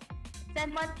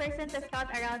 Send one person to scout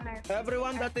around our...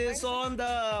 Everyone that is on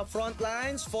the front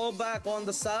lines, fall back on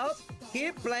the south.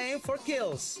 Keep playing for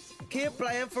kills. Keep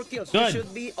playing for kills. Good. You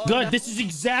should be on Good. This is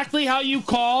exactly how you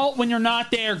call when you're not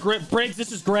there, Briggs.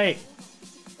 This is great.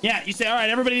 Yeah, you say, all right,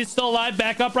 everybody is still alive.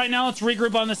 Back up right now. Let's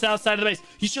regroup on the south side of the base.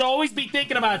 You should always be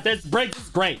thinking about this. Briggs is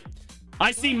great.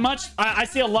 I see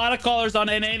a lot of callers on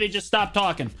NA. They just stop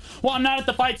talking. Well, I'm not at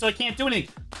the fight, so I can't do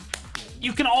anything.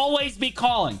 You can always be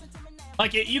calling.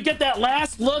 Like, you get that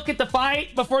last look at the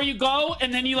fight before you go,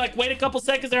 and then you, like, wait a couple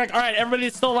seconds. They're like, all right, everybody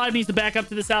that's still alive needs to back up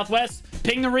to the southwest.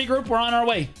 Ping the regroup. We're on our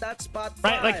way. That's spot 5.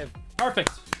 Right? Like, perfect.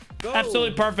 Go.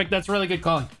 Absolutely perfect. That's really good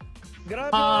calling.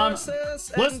 Grab your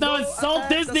horses and let's know insult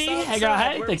Disney. Hey, girl,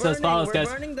 hey. Thanks for those follows, guys.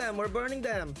 We're burning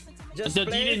them. Just So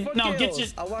play you didn't, for no,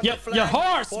 kills. get your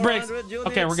horse, Briggs.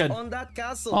 Okay, we're good. On that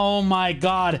castle. Oh my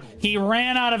god. He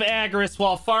ran out of Agris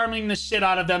while farming the shit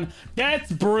out of them.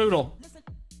 That's brutal.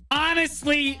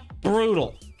 Honestly,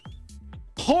 brutal.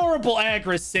 Horrible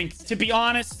Agris sync, to be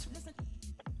honest.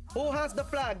 Who has the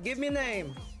flag? Give me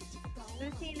name.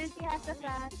 Lucy has the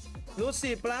flag.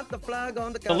 Lucy, plant the flag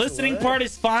on the The castle. listening part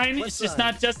is fine. It's just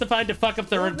not justified to fuck up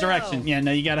the direction. Yeah,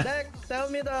 no, you gotta... Tell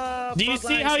me the... Do you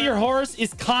see how your horse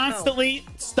is constantly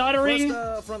stuttering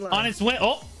on its way?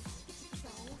 Oh.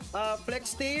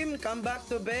 Flex team, come back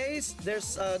to base.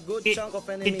 There's a good chunk of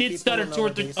enemy. It did stutter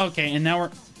toward the... Okay, and now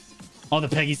we're... Oh, the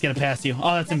Peggy's gonna pass you.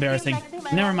 Oh, that's embarrassing.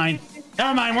 Never mind.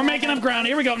 Never mind. We're making up ground.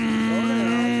 Here we go.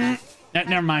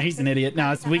 Never mind. He's an idiot.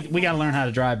 No, we gotta learn how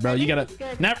to drive, bro. You gotta...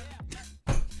 Never...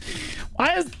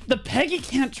 Why is the Peggy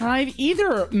can't drive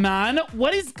either, man?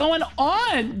 What is going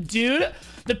on, dude?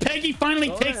 The Peggy finally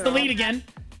takes the lead again.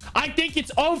 I think it's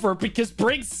over because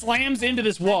Briggs slams into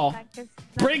this wall.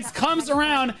 Briggs comes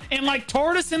around and, like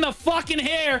tortoise in the fucking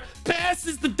hair,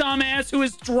 passes the dumbass who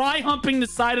is dry humping the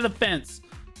side of the fence.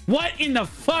 What in the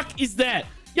fuck is that?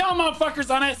 Y'all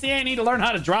motherfuckers on SCA need to learn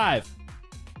how to drive.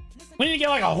 We need to get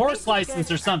like a horse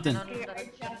license or something.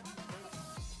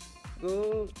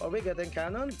 Ooh, are we getting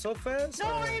cannon so fast?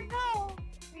 No,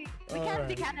 we can't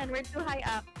see cannon. We're too high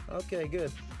up. Okay,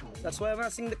 good. That's why I'm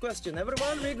asking the question.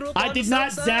 Everyone regroup. I did not,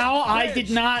 Zao. I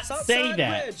did not say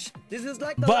that. This is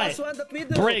like the last one that we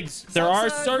do. Briggs, there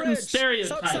are certain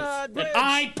stereotypes that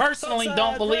I personally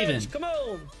don't believe in. Come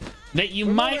on. That you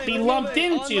might be lumped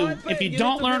into if you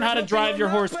don't learn how to drive your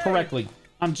horse correctly.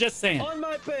 I'm just saying. On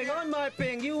my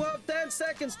ping. You have 10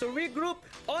 seconds to regroup.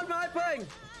 On my ping.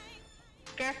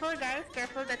 Careful, guys.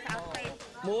 Careful, that's outside.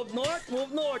 Move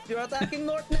north. You're attacking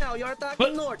north now. You're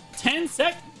attacking north. 10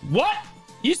 seconds? What?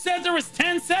 You said there was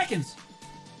 10 seconds.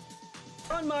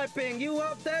 On my ping. You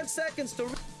have 10 seconds to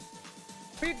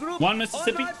regroup. 1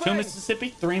 Mississippi, 2 Mississippi,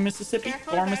 3 Mississippi,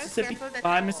 4 Mississippi,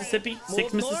 5 Mississippi,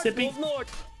 6 Mississippi.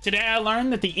 Today I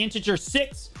learned that the integer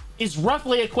 6 is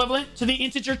roughly equivalent to the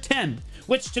integer 10,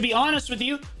 which, to be honest with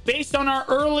you, based on our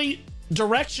early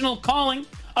directional calling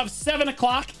of 7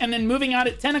 o'clock and then moving out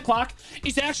at 10 o'clock,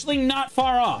 is actually not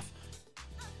far off.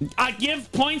 I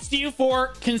give points to you for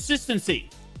consistency,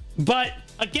 but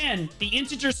again, the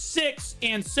integer 6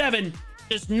 and 7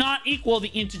 does not equal the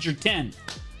integer 10.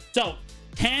 So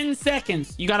 10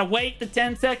 seconds. You gotta wait the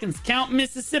 10 seconds. Count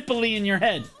Mississippi in your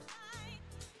head,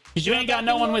 because you ain't got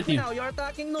no one with you. You're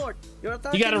attacking north. You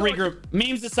gotta regroup.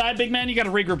 Memes aside, big man, you gotta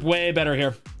regroup way better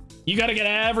here. You gotta get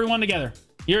everyone together.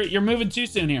 You're moving too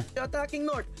soon here. You're attacking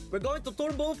north. We're going to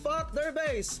turbo fuck their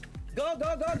base. Go.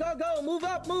 Move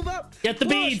up. Get the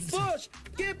beads. Push.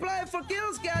 Keep playing for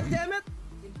kills, goddammit.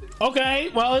 Okay,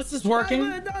 well, this is working.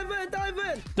 Dive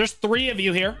in. There's 3 of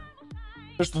you here.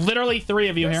 There's literally 3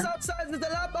 of you here. Outside is the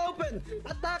lap open.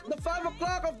 Attack the 5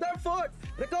 o'clock of their fort.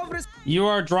 Recovery. You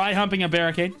are dry humping a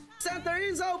barricade. Center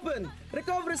is open.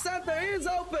 Recovery center is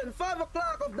open. 5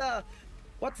 o'clock of the...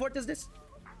 What fort is this?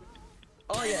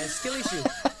 Oh yeah, skill issue.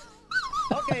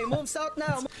 Okay, move south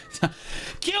now.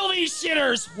 Kill these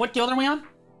shitters. What guild are we on?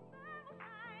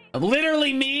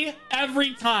 Literally me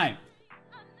every time.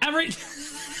 Every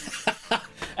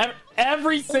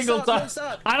single time.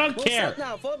 I don't care.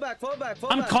 Fall back.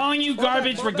 I'm calling you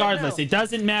garbage regardless. It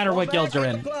doesn't matter what guild you're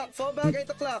in. Fall back 8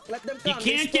 o'clock. Let them come. You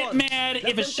can't get mad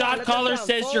if a shot caller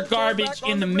says you're garbage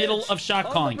in the middle of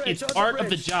shot calling. It's part of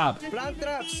the job. Plant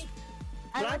traps.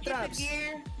 Plant traps.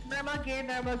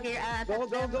 Normal gear.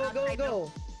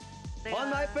 Go.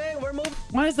 On my ping, we're moving.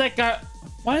 Why is that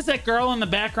girl in the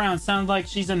background sound like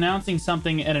she's announcing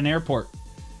something at an airport?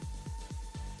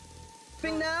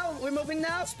 We're moving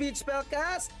now. Speed spell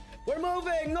cast. We're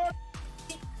moving north.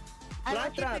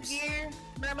 Plant traps.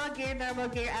 Normal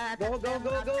gear.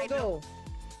 Go.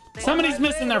 Somebody's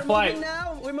missing their flight.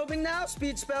 We're moving now.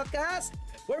 Speed spell cast.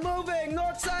 We're moving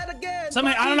north side again.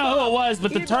 Somebody, I don't know who it was,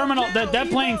 but the terminal, that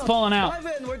plane's pulling out.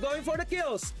 Dive in. We're going for the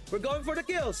kills. Go.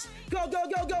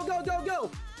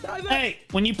 Dive in. Hey,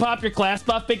 when you pop your class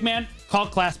buff, big man, call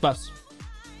class buffs.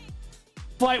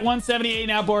 Flight 178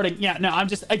 now boarding. Yeah, no, I'm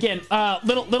just, again,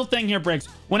 little thing here, Briggs.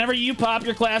 Whenever you pop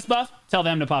your class buff, tell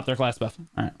them to pop their class buff.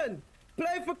 All right.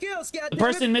 Play for kills, the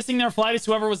person missing their flight is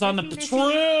whoever was on the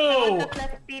true.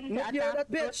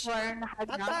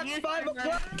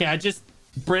 Okay,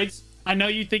 Briggs, I know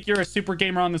you think you're a super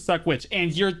gamer on the Suck Witch,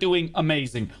 and you're doing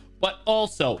amazing. But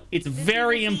also, it's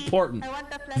very important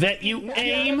that you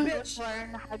aim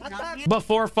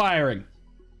before firing.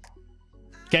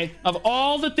 Okay? Of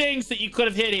all the things that you could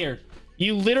have hit here,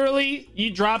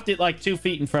 you dropped it like 2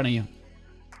 feet in front of you.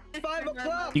 5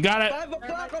 o'clock. You got it. 5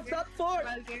 o'clock of that fort.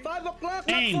 5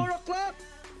 o'clock, aim. not 4 o'clock.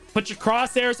 Put your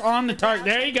crosshairs on the target.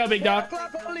 There you go, big dog. 4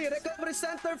 o'clock only. Recovery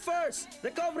center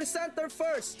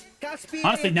first.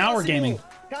 Honestly, now we're gaming.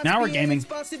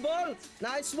 Possible.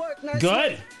 Nice work.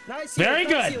 Good. Nice Very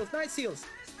good. Nice heals.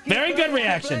 Very good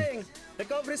reaction.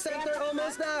 Recovery center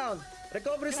almost down.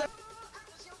 Recovery center.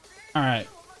 All right.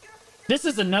 This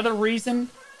is another reason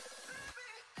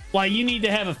why you need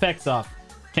to have effects off.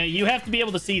 Okay, you have to be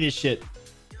able to see this shit.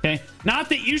 Okay, not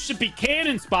that you should be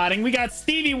cannon spotting. We got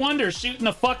Stevie Wonder shooting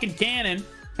the fucking cannon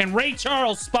and Ray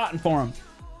Charles spotting for him.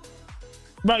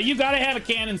 Bro, you gotta have a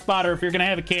cannon spotter if you're gonna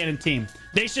have a cannon team.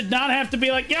 They should not have to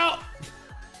be like, yo,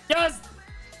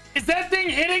 is that thing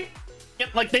hitting?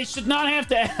 Like, they should not have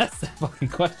to ask that fucking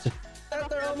question.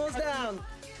 Center almost down.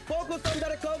 Focus on the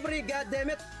recovery,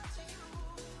 goddammit.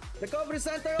 Recovery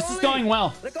center only. This is going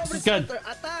well. This is good.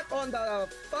 Attack on the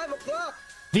 5 o'clock.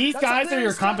 These guys are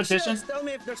your competition. Tell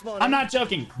me if there's more. I'm not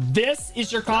joking. This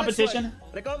is your competition.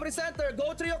 Recovery center,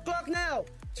 go 3 o'clock now.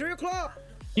 3 o'clock.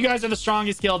 You guys are the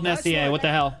strongest guild in SCA. What the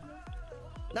hell?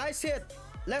 Nice hit.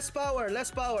 Less power.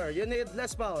 You need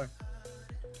less power.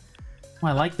 Oh,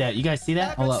 I like that. You guys see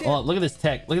that? Hold up. Look at this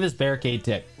tech. Look at this barricade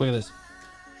tech. Look at this.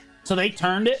 So they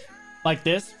turned it like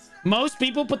this. Most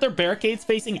people put their barricades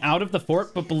facing out of the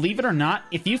fort, but believe it or not,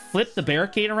 if you flip the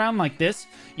barricade around like this,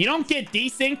 you don't get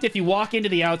desynced if you walk into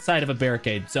the outside of a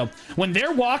barricade. So when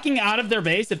they're walking out of their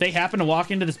base, if they happen to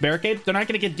walk into this barricade, they're not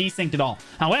going to get desynced at all.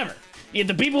 However, if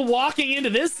the people walking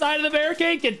into this side of the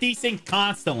barricade get desynced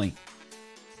constantly.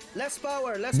 Less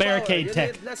power. Barricade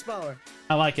tech. Less power.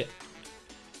 I like it.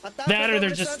 That or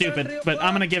they're just stupid, but I'm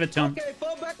going to give it to them. Okay,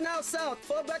 fall back now, south.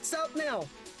 Fall back south now.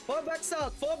 Fall back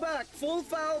south. Fall back. Full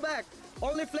foul back.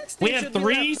 Only flex. We have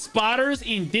 3 spotters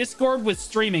in Discord with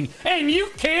streaming, and you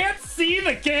can't see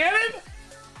the cannon?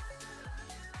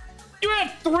 You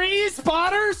have 3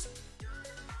 spotters?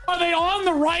 Are they on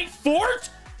the right fort?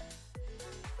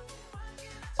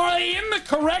 Are they in the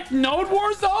correct node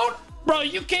war zone? Bro,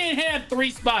 you can't have 3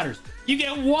 spotters. You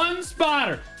get 1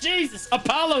 spotter. Jesus,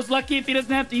 Apollo's lucky if he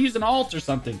doesn't have to use an ult or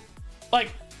something.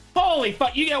 Like, holy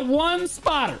fuck, you get 1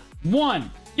 spotter.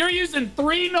 1. You're using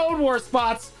 3 node war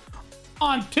spots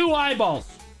on 2 eyeballs.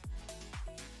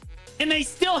 And they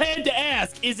still had to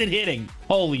ask, is it hitting?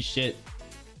 Holy shit.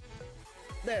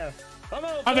 There. Come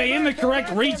on, are they in the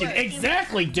correct region?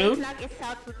 Exactly, dude.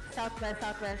 Southwest.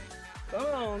 Come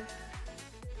on.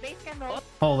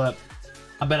 Hold up.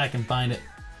 I bet I can find it.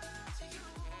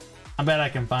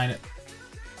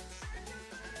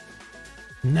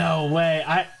 No way.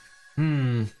 I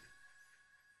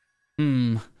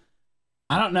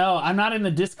don't know. I'm not in the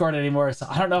Discord anymore, so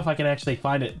I don't know if I can actually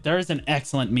find it. There is an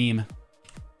excellent meme.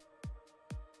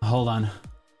 Hold on.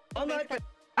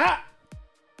 Ah!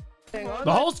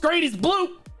 The whole screen is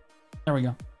blue. There we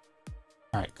go.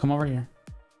 All right, come over here.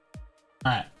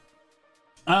 All right.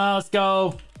 Let's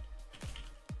go.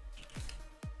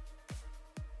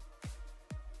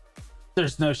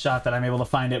 There's no shot that I'm able to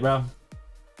find it, bro.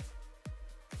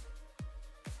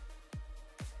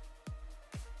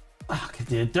 Okay,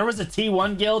 dude. There was a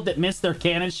T1 guild that missed their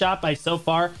cannon shot by so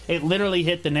far. It literally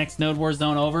hit the next Node War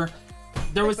zone over.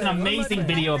 There was an amazing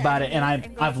video about it, and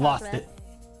I've lost it.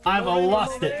 I've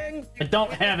lost it. I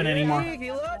don't have it anymore.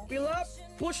 Heal up.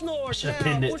 Push north. I should have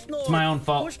pinned it. It's my own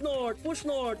fault. Push north. Push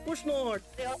north. Push north.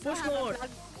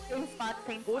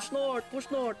 Push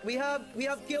north. We have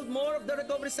killed more of the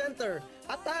recovery center.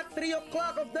 Attack 3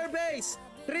 o'clock of their base.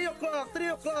 3 o'clock.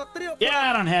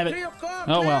 Yeah, I don't have it. 3 o'clock.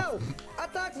 Oh well.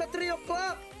 Attack the 3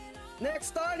 o'clock.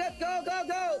 Next target. Go.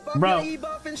 Pop Bro. the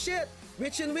e-buff and shit.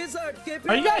 Witchin' Wizard, keep healing.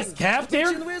 Are you guys capped here?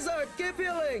 Witchin' Wizard, keep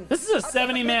healing. This is a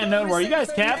 70-man node war. Are you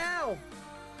guys capped?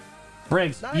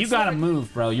 Briggs, you gotta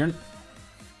move, bro. You're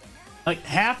like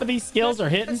half of these skills are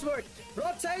hitting.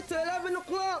 Rotate to 11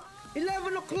 o'clock.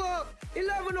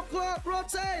 11 o'clock.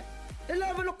 Rotate.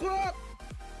 11 o'clock.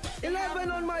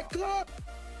 11 on my clock.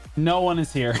 No one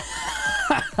is here.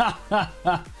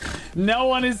 No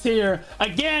one is here.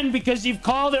 Again, because you've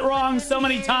called it wrong so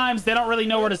many times, they don't really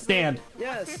know where to stand.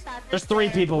 Yes. There's 3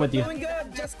 people with you. Doing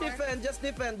good. Just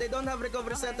defend. They don't have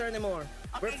recovery center anymore.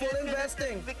 We're full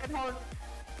investing.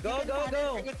 Go.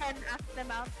 You can ask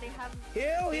them out. They have...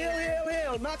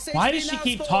 Heal. Max HP. Why does she now,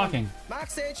 keep Storm. talking?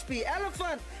 Max HP.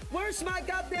 Elephant. Where's my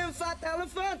goddamn fat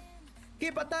elephant?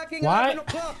 Keep attacking. Why? 11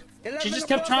 o'clock. She just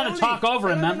kept trying to talk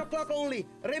over him, man. 11 o'clock only.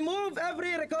 Remove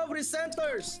every recovery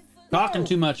centers. Talking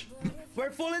too much. We're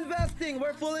full investing.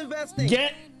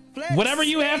 Get whatever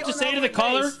you have to say to the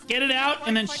caller, get it out,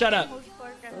 and then shut up.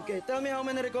 Okay, tell me how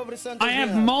many recovery centers I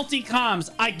have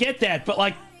multi-comms. I get that, but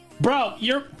like, bro,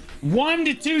 you're 1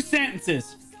 to 2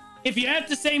 sentences. If you have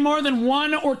to say more than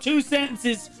 1 or 2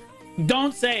 sentences,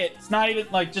 don't say it. It's not even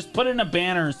like, just put it in a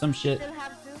banner or some shit.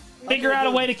 Figure out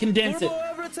a way to condense it.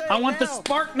 I want the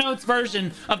Spark Notes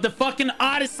version of the fucking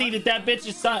Odyssey that bitch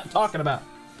is talking about.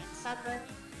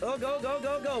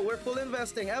 Go. We're full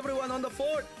investing. Everyone on the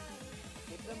fort.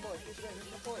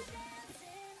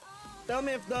 Tell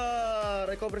me if the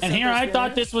recovery center. And here I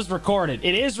thought this was recorded.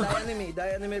 It is recorded.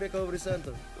 The enemy recovery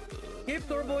center. Keep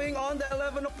turboing on the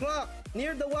 11 o'clock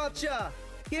near the Watcha.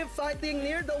 Keep fighting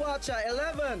near the Watcha.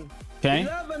 11. Okay.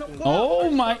 11 o'clock. Oh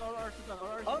my.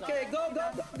 Okay, go.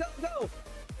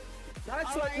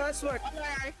 Nice work.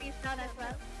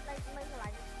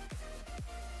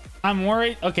 I'm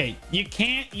worried. Okay, you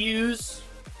can't use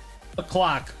a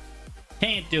clock.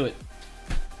 Can't do it.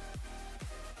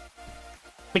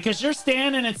 Because you're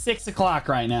standing at 6 o'clock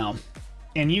right now.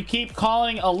 And you keep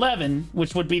calling 11,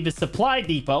 which would be the supply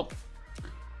depot.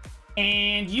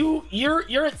 And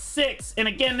you're at 6. And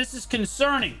again, this is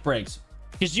concerning, Briggs.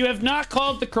 Because you have not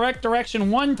called the correct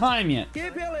direction one time yet.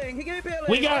 Keep healing.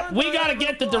 We gotta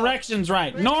get the directions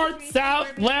right. North,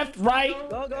 south, left, right.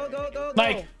 Go.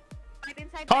 Like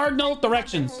cardinal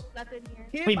directions.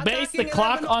 We base the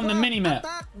clock on the mini-map.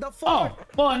 Oh,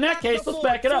 well, in that case, let's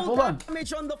back it up. Hold on.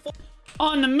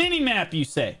 On the mini-map, you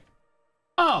say?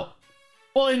 Oh,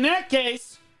 well, in that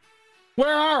case,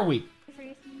 where are we?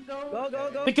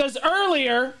 Go. Because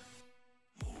earlier,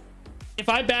 if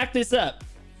I back this up,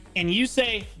 and you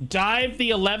say dive the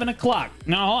 11 o'clock.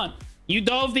 Now, hold on. You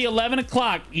dove the 11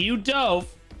 o'clock. You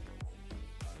dove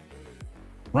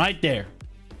right there.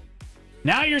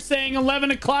 Now you're saying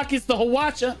 11 o'clock is the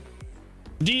Hawacha.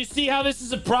 Do you see how this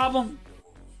is a problem?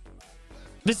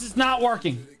 This is not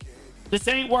working. This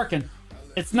ain't working.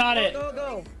 It's not it.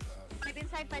 Go. Fight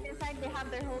inside. They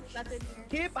have their whole button here.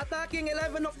 Keep attacking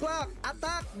 11 o'clock.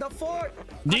 Attack the fort.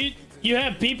 Do you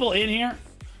have people in here?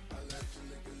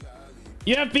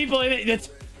 You have people in it.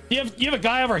 You have a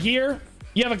guy over here.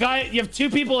 You have 2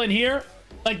 people in here.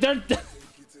 Like they're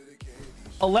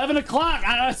 11 o'clock.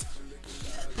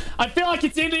 I feel like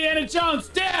it's Indiana Jones.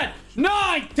 10,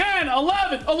 9, 10,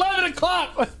 11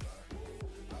 o'clock.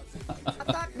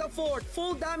 Attack the fort.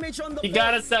 Full damage on the fort. You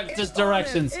gotta set just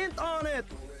directions. Int on it.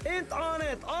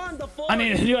 On the fort. I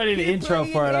need to do an intro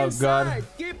for it. Oh god.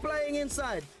 Keep playing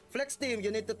inside. Flex team,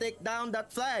 you need to take down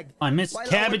that flag. I missed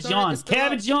Cabbage Yawn.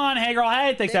 Cabbage Yawn. Hey girl.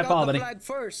 Hey, thanks that follow, buddy. Flag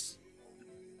first.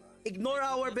 Ignore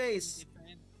our base.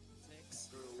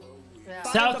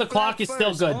 South the clock is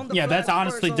still good. Yeah, that's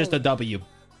honestly just a W.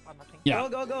 Yeah.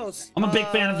 Go. I'm a big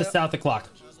fan of the South the clock.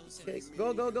 Okay,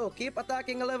 go. Keep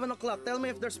attacking 11 o'clock. Tell me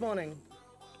if they're spawning.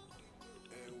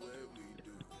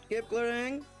 Keep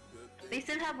clearing. They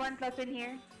still have 1 plus in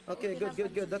here. Okay,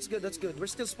 good. That's good. We're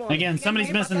still spawning. Again,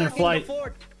 somebody's missing their flight.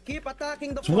 Keep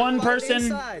attacking the fort. It's one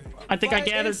person. I think I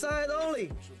gathered.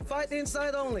 Fight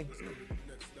inside only.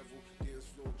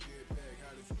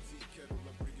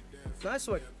 Nice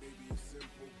work.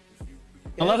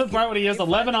 I love the part when he has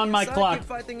 11 on my clock.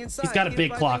 He's got a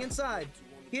big clock.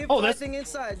 Keep Oh, that's fighting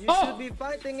inside. You Oh! should be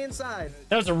fighting inside.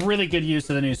 That was a really good use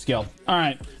of the new skill. All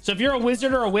right. So if you're a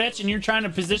wizard or a witch and you're trying to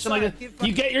position like this,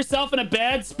 you get yourself in a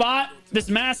bad spot, this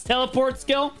mass teleport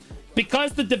skill,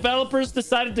 because the developers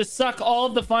decided to suck all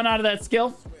of the fun out of that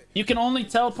skill, you can only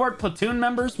teleport platoon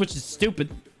members, which is stupid.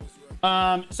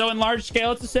 So in large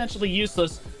scale, it's essentially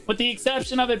useless, with the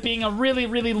exception of it being a really,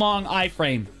 really long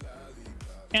iframe.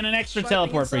 And an extra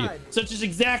teleport for you. So it's just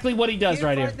exactly what he does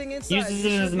right here. Uses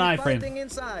it as an iframe.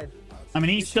 I mean,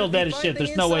 he's still dead as shit.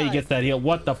 There's no way he gets that heal.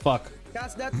 What the fuck?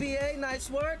 Catch that VA. Nice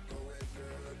work.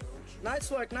 Nice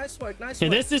work. Nice work. Nice Okay,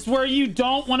 work. this is where you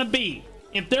don't want to be.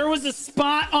 If there was a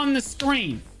spot on the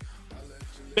screen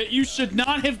that you should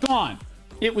not have gone,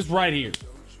 it was right here.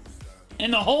 In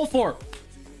the whole fort.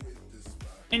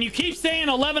 And you keep saying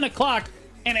 11 o'clock,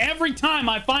 and every time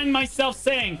I find myself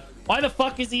saying, why the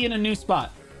fuck is he in a new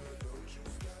spot?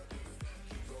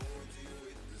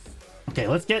 Okay,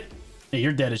 let's get... Hey,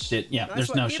 you're dead as shit. Yeah, Nice there's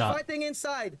work. no Keep shot. fighting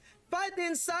inside. Fight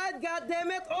inside,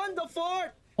 goddammit, on the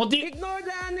fort. Well, Ignore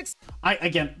the annex.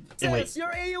 Again, wait.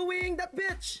 You're AoEing that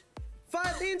bitch.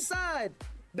 Fight inside.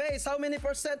 Base, how many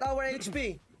percent our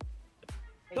HP?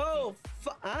 Go.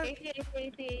 Huh?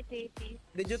 80.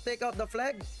 Did you take out the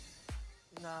flag?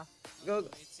 Nah. Go.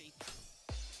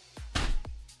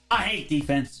 I hate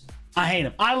defense. I hate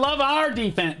him. I love our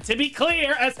defense. To be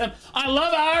clear, SM, I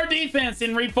love our defense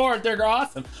in report. They're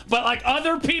awesome. But like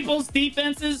other people's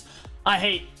defenses, I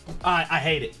hate. I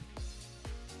hate it.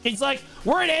 He's like,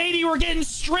 we're at 80, we're getting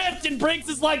stripped, and Briggs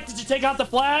is like, did you take out the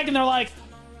flag? And they're like,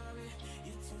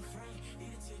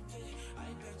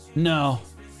 no.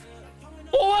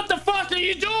 Well, what the fuck are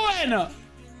you doing?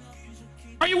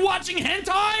 Are you watching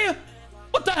hentai?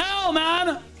 What the hell,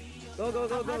 man? Go.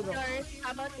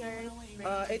 How about yours?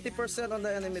 80% on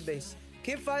the enemy base.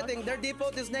 Keep fighting. Their depot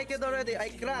is naked already. I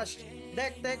crashed.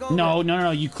 Deck, take over.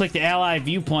 No. You clicked the ally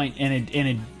viewpoint and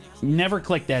it never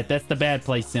clicked that. That's the bad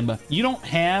place, Simba. You don't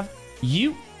have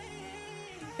you.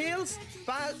 Heals.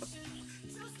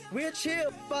 Weird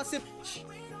shield. Passive.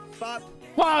 Pop.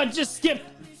 Wow, it just skipped.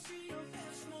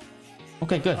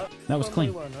 Okay, good. That was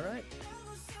clean. All right.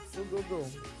 Go.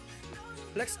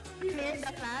 Flex. Clear the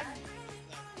flag.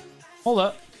 Hold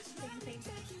up.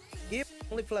 Keep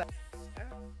only flag.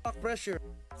 Block pressure.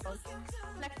 Flex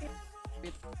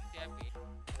it.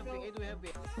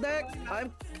 Deck.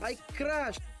 I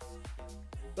crashed.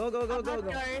 Go.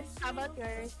 How about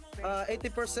yours?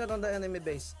 80% on the enemy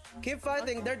base. Keep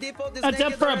fighting. Their depot is That's up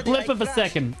naked for a already. blip I of a crashed.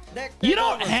 second. Deck, You take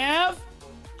don't over. have,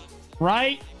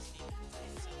 right?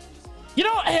 You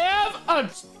don't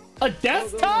have a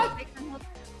desktop?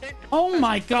 Oh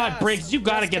my god, Briggs, you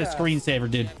gotta get a screensaver,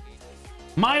 dude.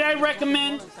 Might I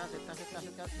recommend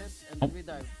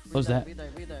What's that?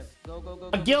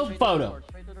 A guild photo.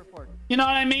 You know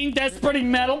what I mean? That's pretty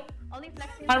metal. Only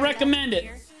flexing I the recommend left it.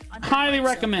 here on the Highly right.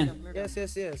 recommend. Yes.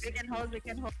 We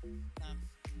can hold.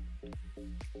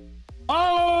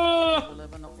 Oh!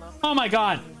 11 o'clock. Oh my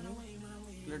god.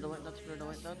 Clear the white dots, clear the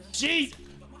white dots. Jeez.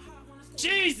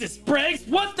 Jesus, Briggs,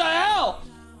 what the hell?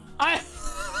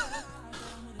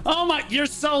 Oh my, you're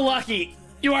so lucky.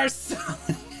 You are so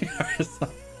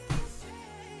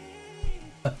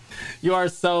you are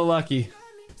so lucky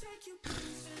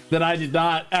that I did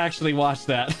not actually watch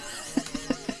that.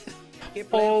 Keep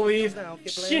playing Holy games now.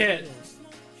 Keep playing shit. games.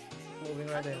 Moving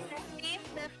right in.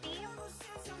 Left team.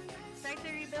 Try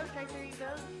to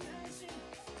rebuild.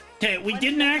 Okay, we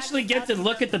didn't actually get to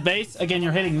look at the base. Again,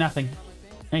 you're hitting nothing.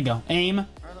 There you go. Aim.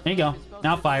 There you go.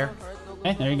 Now fire.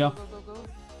 Okay, there you go.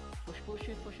 Push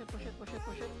it.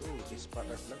 Ooh, this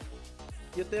partner flag.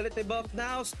 Utility buff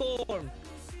now, Storm.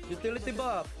 Utility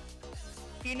buff.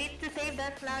 You need to save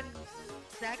that flag,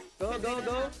 Zach. Go.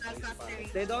 Flag factory.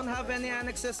 They don't have any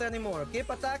annexes anymore. Keep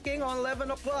attacking on 11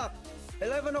 o'clock.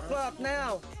 11 o'clock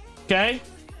now. Okay,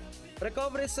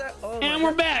 Recovery set. Oh and my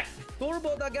we're God. back.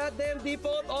 Turbo the goddamn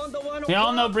default on the 1 We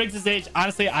all know o'clock. Briggs' age.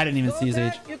 Honestly, I didn't even Go see his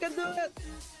age. back. You can do it.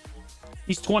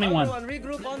 He's 21. Everyone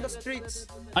regroup on the streets.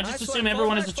 I just Nice assume one.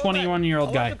 everyone Fall is a back, fall back. 21-year-old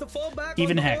I guy. want you to fall back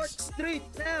Even on the Hex. Orc street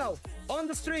now. On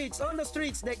the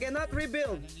streets. They cannot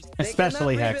rebuild.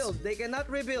 Especially Hex. They cannot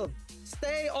rebuild.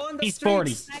 Stay on the He's streets.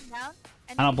 40. Flag down.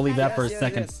 And I don't believe that for a Yes.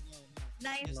 second.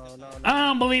 Nice. No. I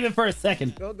don't believe it for a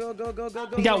second. Go.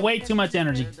 He got way too much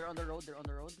energy. They're on the road.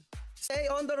 Stay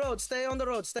on the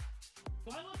road. Stay.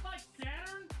 Do I look like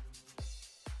Saturn?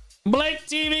 Blake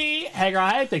TV. Hey, girl,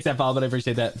 I take that follow, but I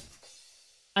appreciate that.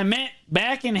 I meant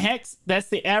back in Hex, that's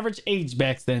the average age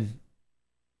back then.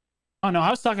 Oh, no, I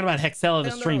was talking about Hexella, the Stay on the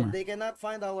road. streamer. They cannot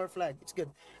find our flag. It's good.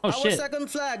 Oh, Our shit. second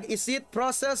flag, is it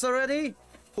processed already?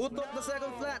 Who took the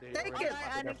second flag? Take it.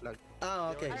 Spotted our flag. Ah,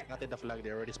 okay. They spotted the flag. They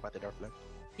already spotted our flag.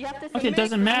 You have to Okay, it say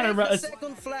doesn't matter, bro. The It's-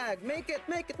 second flag. Make it.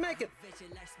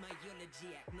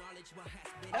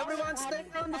 Everyone stay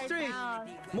on the street.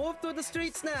 Move to the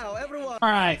streets now, everyone. All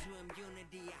right.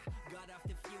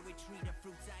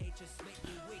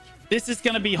 This is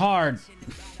gonna be hard.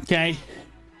 Okay.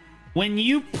 When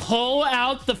you pull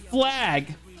out the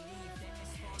flag,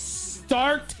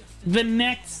 start the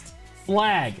next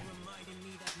flag.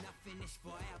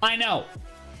 I know.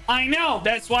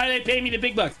 That's why they pay me the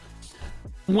big bucks.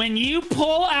 When you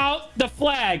pull out the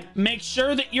flag, make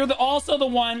sure that you're also the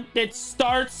one that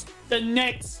starts the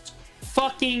next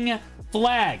fucking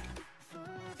flag.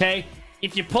 Okay?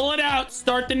 If you pull it out,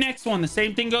 start the next one. The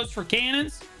same thing goes for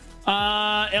cannons.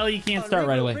 Ellie, you can't start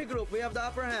right away. Regroup. We have the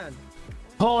upper hand.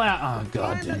 Pull out. Oh,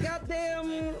 God. Find the Dude.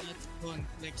 goddamn...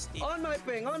 On my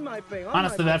ping.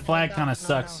 Honestly, that flag kind of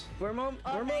sucks. We're moving.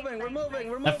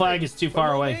 That flag is too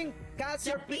far away. Cast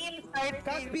your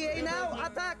cast PA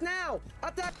now.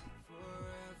 Attack.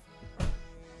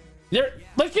 There,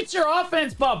 look at your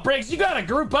offense, Bob Briggs. You gotta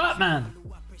group up, man.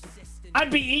 I'd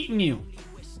be eating you.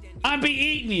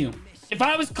 If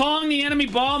I was calling the enemy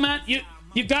ball, man,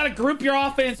 you gotta group your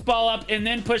offense ball up and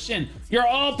then push in. You're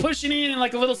all pushing in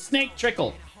like a little snake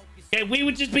trickle. Okay, we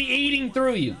would just be eating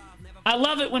through you. I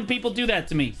love it when people do that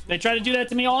to me. They try to do that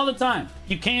to me all the time.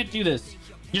 You can't do this.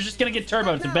 You're just gonna get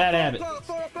turbo. It's a bad habit.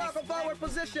 4 o'clock of our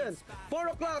position. 4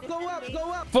 o'clock. Go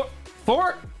up.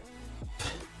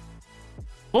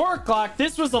 4 o'clock.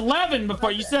 This was 11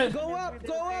 before you said. Go up.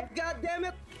 God damn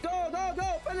it. Go.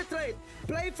 Penetrate.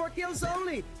 Play for kills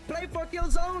only.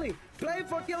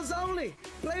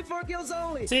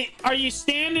 See, are you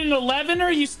standing at 11 or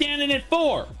are you standing at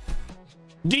 4?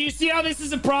 Do you see how this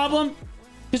is a problem?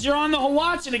 Because you're on the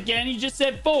watch it again. You just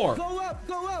said 4. Go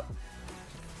up.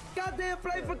 Goddamn,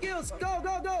 play for kills.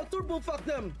 Go. Turbo fuck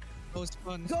them.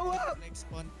 Go up.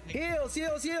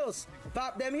 Heals.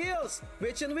 Pop them heals.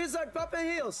 Witch and wizard, pop and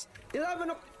heals.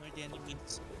 11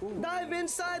 Dive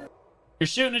inside You're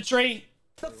shooting a tree.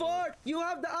 the fort. You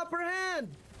have the upper hand.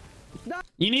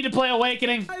 You need to play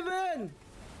Awakening. Dive in.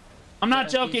 I'm not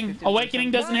joking.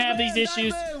 Awakening doesn't have these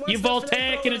issues. You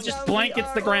Voltaic and it just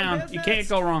blankets the ground. You can't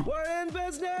go wrong. We're in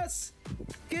business.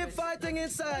 Keep fighting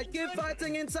inside.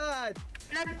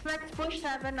 let's push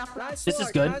 7 o'clock. Nice This is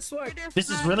work, good. Nice work. This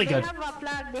is really good.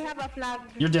 They have a flag.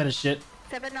 You're dead as shit.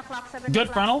 7 o'clock. Good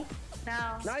frontal.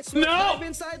 Now. Nice work. No! Dive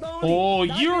inside only. Oh,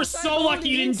 Dive you were inside so lucky only.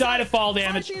 you didn't die to Inside. fall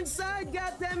damage. Fight inside,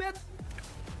 goddammit.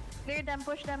 Clear them,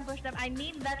 push them. I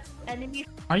need that enemy.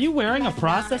 Are you wearing a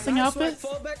processing Nice work. outfit?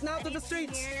 Fall back now to the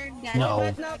streets. No. Fall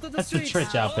back now to the That's the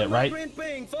streets. Trich outfit, On my right? green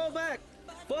ping. Fall back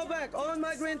on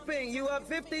my green ping. You have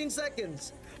 15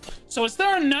 seconds. So is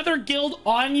there another guild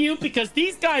on you? Because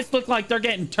these guys look like they're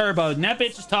getting turboed, and that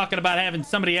bitch is talking about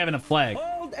somebody having a flag.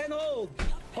 Hold and hold.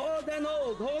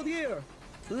 Hold here.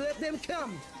 Let them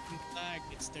come. Flag,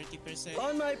 it's 30%.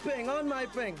 On my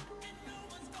ping.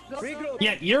 Regroup.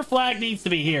 Yeah, your flag needs to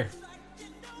be here.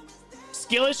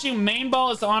 Skill issue, main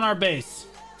ball is on our base.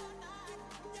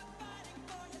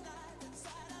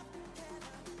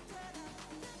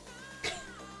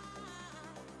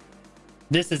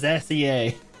 This is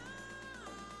SEA.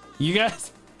 You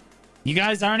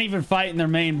guys aren't even fighting their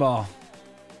main ball.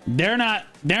 They're not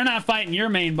fighting your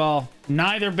main ball.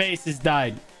 Neither base has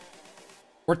died.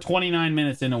 We're 29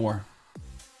 minutes into war.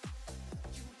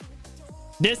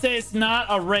 This is not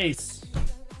a race.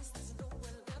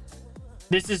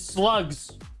 This is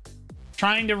slugs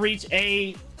trying to reach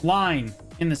a line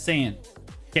in the sand.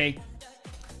 Okay.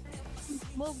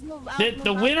 Move out,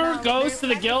 The winner goes to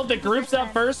the guild that groups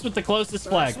up first with the closest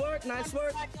flag. Nice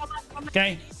work.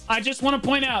 Okay. I just want to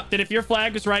point out that if your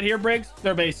flag is right here, Briggs,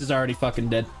 their base is already fucking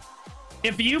dead.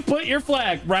 If you put your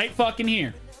flag right fucking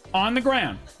here on the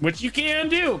ground, which you can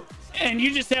do, and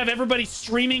you just have everybody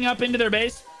streaming up into their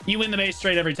base, you win the base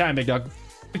straight every time, big dog.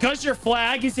 Because your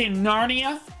flag is in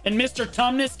Narnia and Mr.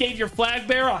 Tumnus gave your flag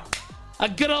bearer a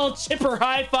good old chipper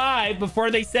high five before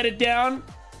they set it down,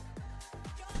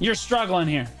 you're struggling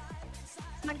here.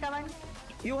 Come on.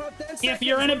 You have 10 seconds. If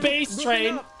you're in a base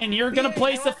trade and you're gonna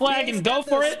place a flag and go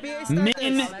for it,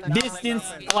 min distance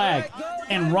flag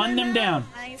and run them down.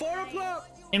 4 o'clock.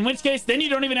 In which case, then you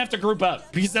don't even have to group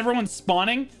up because everyone's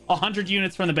spawning 100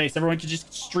 units from the base. Everyone can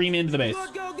just stream into the base.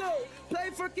 Go. Play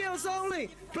for kills only.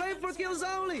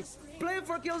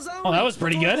 Oh, that was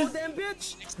pretty good. Oh, damn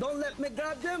bitch. Don't let me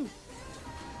grab them.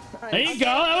 There you go.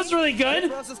 That was really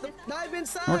good. Dive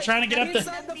inside. We're trying to get up the...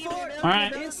 Inside the fort. All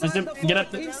right, Inside let's the get up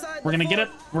fort. the... Inside We're the gonna get fort.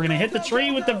 up. We're gonna hit the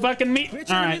tree with the fucking meat. All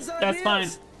right, that's fine.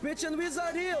 Bitch and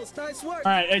Wizard heals. Nice work.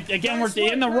 All right, again, Nice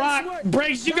we're in the work, nice rock. work.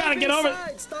 Briggs, you gotta Dive get over.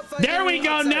 inside. Stop fighting There we go.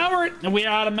 outside. Now we're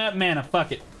out of mana.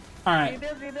 Fuck it. All right.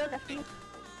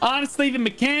 Honestly, the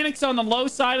mechanics on the low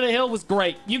side of the hill was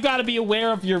great. You got to be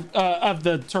aware of your of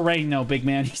the terrain, though, big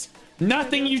man.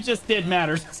 Nothing you just did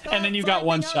matters. And then you got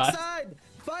one shot. Outside.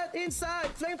 Fight inside.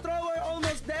 Flamethrower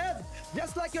almost dead.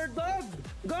 Just like your dog.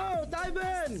 Go, dive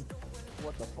in.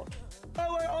 What the fuck?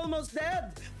 Flamethrower almost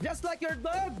dead. Just like your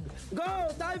dog. Go,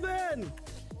 dive in.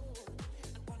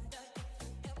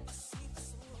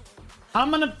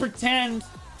 I'm gonna pretend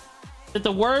that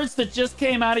the words that just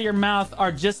came out of your mouth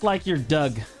are just like your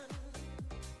Doug.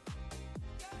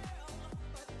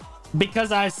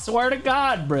 Because I swear to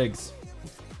God, Briggs,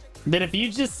 that if you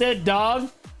just said dog,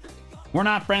 we're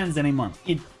not friends anymore.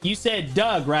 You said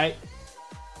Doug, right?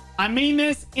 I mean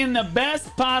this in the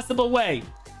best possible way.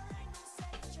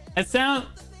 It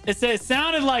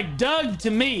sounded like Doug to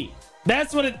me.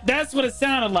 That's what it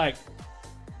sounded like.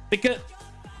 Because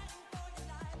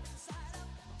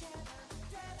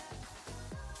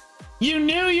you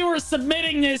knew you were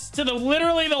submitting this to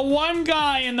literally the one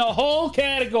guy in the whole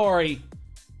category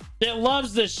that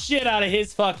loves the shit out of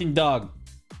his fucking dog.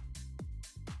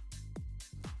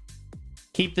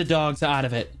 Keep the dogs out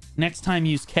of it. Next time,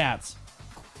 use cats.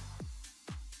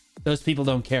 Those people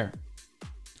don't care.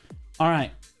 All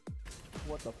right.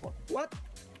 What the fuck? What?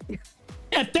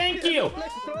 Yeah, thank you.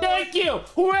 Thank you.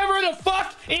 Whoever the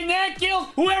fuck in that guild,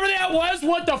 whoever that was,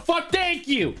 what the fuck, thank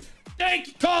you. Thank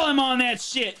you. Call him on that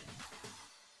shit.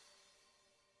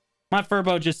 My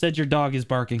Furbo just said your dog is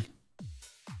barking.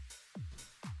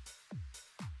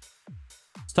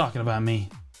 It's talking about me.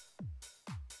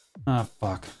 Oh,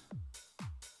 fuck.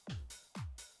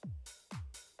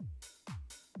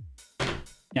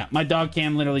 Yeah, my dog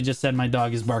cam literally just said my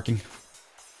dog is barking.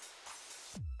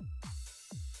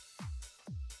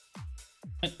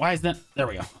 Why is that? There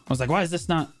we go. I was like, why is this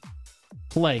not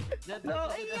play? No,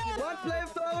 one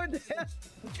flamethrower dead.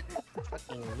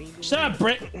 Shut up,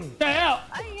 Britt. What the hell?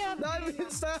 Dive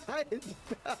inside.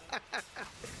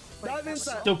 Dive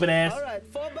inside. Stupid ass. All right,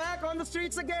 fall back on the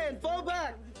streets again. Fall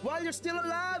back. While you're still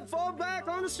alive, fall back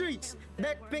on the streets.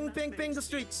 Back, ping, ping, ping the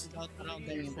streets. All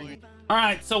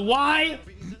right, so why?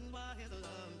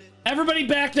 Everybody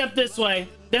backed up this way.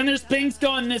 Then there's pings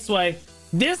going this way.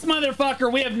 This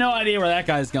motherfucker, we have no idea where that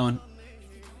guy's going.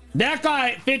 That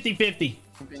guy, 50-50.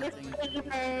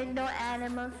 No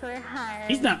animals were harmed.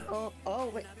 He's not.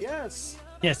 Oh, wait, yes.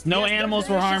 Yes, no Yes, animals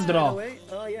were harmed at all.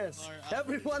 Oh, yes.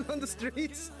 Everyone on the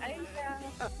streets.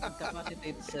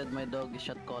 Incapacitated said my dog is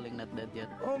shot calling, not dead yet.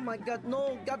 Oh my god,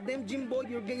 no. Goddamn Jimbo,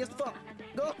 you're gay as fuck.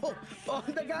 Go on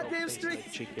the goddamn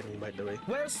street. Chicken, by the way.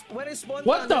 Where is Spawn?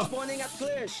 What the? Spawning at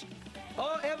Clish.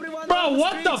 Oh, everyone. Bro, on the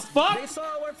what the streets. fuck? They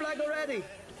saw our flag already.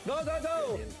 Go, go,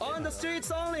 go. On the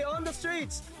streets only. On the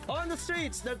streets. On the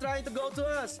streets. They're trying to go to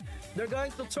us. They're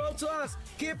going to throw to us.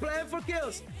 Keep playing for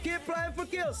kills. Keep playing for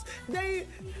kills. They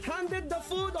handed the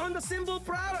food on the symbol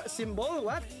prior. Symbol?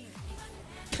 What?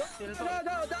 Go, go,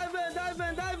 dive in, dive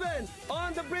in, dive in.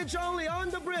 On the bridge only, on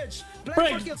the bridge. Play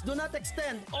Bridge. for kills, do not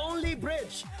extend. Only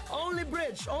bridge, only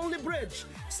bridge, only bridge.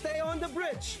 Stay on the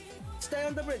bridge. Stay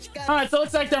on the bridge. All right, so it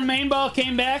looks like their main ball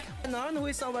came back. Cannon, who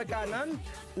is our cannon?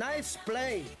 Nice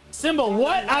play. Symbol,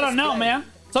 what? I don't know, play. man.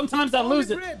 Sometimes I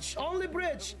lose it. Only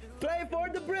bridge. Play for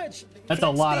the bridge. That's a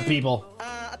lot of people.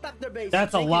 Attack their base.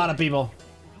 That's a lot of people.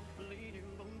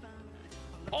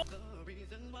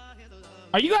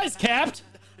 Are you guys capped?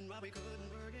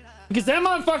 Because that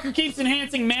motherfucker keeps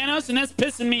enhancing Manos, and that's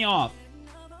pissing me off.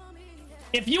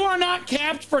 If you are not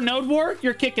capped for Node War,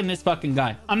 you're kicking this fucking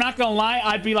guy. I'm not gonna lie,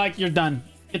 I'd be like, you're done.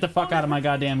 Get the fuck out of my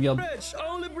goddamn guild. Bridge,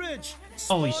 only bridge.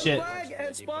 Holy Spawn shit. Flag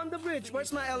and spawn the bridge.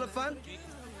 Where's my elephant?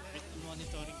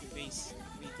 Monitoring the base.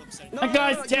 That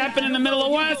guy's tapping in the middle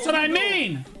of West, what I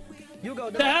mean. You go.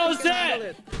 The hell is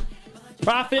that?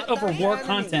 Profit over war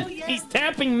content. He's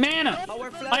tapping mana.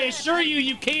 I assure you,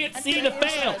 you can't see the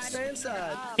fails.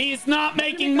 He's not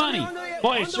making money.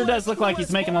 Boy, it sure does look like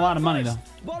he's making a lot of money, though.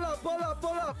 Ball up, ball up,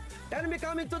 ball up. Enemy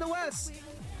coming to the west.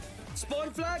 Spawn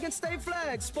flag and stay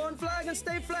flag. Spawn flag and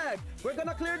stay flag. We're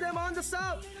gonna clear them on the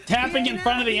south. Tapping in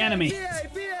front of the enemy.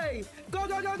 BA. Go,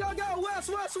 go, go, go, go. West,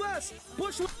 west, west.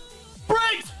 Push.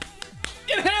 Briggs!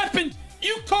 It happened!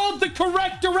 You called the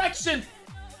correct direction!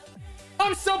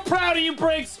 I'm so proud of you,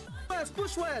 Briggs! West,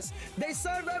 push west. They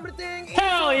serve everything.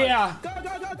 Hell yeah! Go,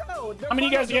 go, go, go. I mean,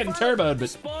 you guys are getting turboed, but...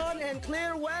 Spawn and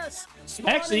clear west. Spawn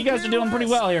Actually, you and guys are clear doing pretty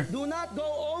west. well here. Do not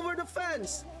go over the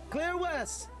fence. Clear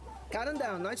west. Cannon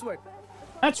down. Nice work.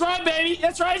 That's right, baby.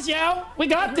 That's right, Yao. We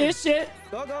got this shit.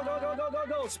 Go, go, go, go, go, go,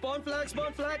 go. Spawn flag,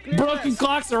 spawn flag. Clear Broken west.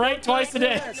 clocks are right twice a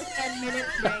day. 10 minutes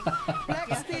break.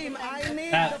 Flex team, I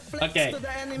need That- the flex okay, to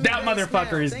the enemy that base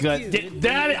motherfucker now. is Thank good. you.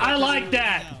 That I like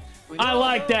that. I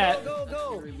like that. Go,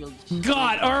 go, go.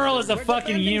 God, Earl is a We're fucking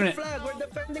defending unit. The flag. We're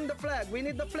defending the flag. We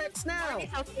need the flex now.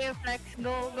 It's okay, Flex.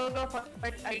 Go, go, go. Go,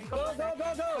 go, go,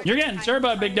 go. You're getting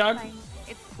turbo, big dog.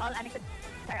 It's all adequate.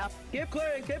 Up. Keep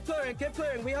clearing, keep clearing, keep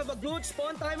clearing. We have a good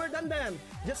spawn timer than them.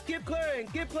 Just keep clearing,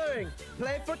 keep clearing.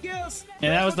 Play for kills. Yeah,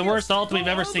 that Play was for the kills. worst ult we've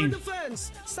Go ever over seen. the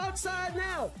fence. South side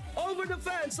now. Over the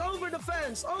fence, over the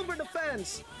fence, over the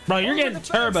fence. Bro, you're Over getting the fence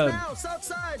turboed. now, south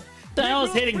side. What the hell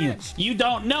is Regroup hitting you? bridge. You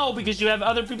don't know because you have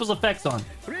other people's effects on.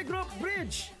 Regroup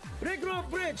bridge. Regroup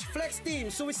bridge. Flex team.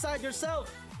 Suicide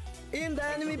yourself. In the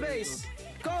enemy base.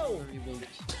 Go.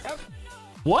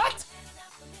 What?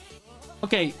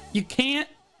 Okay, you can't.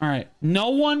 All right. No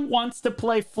one wants to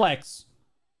play flex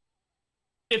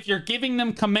if you're giving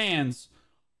them commands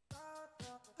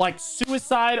like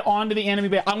suicide onto the enemy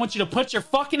base. I want you to put your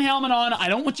fucking helmet on. I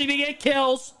don't want you to get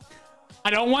kills. I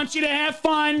don't want you to have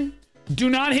fun. Do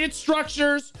not hit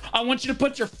structures. I want you to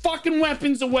put your fucking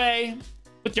weapons away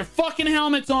with your fucking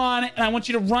helmets on, and I want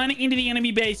you to run into the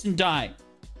enemy base and die.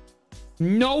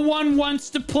 No one wants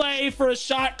to play for a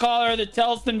shot caller that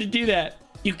tells them to do that.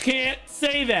 You can't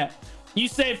say that. You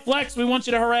say, Flex, we want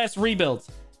you to harass rebuilds.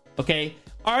 Okay.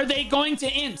 Are they going to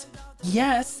int?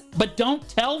 Yes, but don't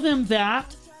tell them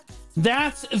that.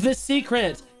 That's the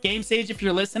secret. Game Sage, if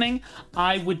you're listening,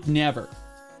 I would never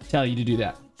tell you to do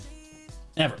that.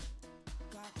 Ever.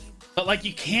 But like,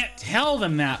 you can't tell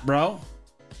them that, bro.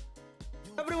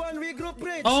 Everyone regroup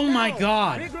bridge. Oh now. my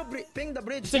God. Regroup bridge. Ping the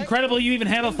bridge. It's incredible you even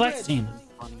have a flex team.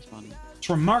 It's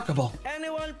remarkable.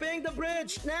 Anyone ping the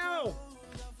bridge now.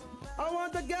 I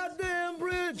want the goddamn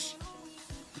bridge.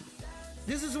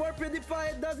 This is where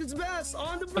PewDiePie does its best,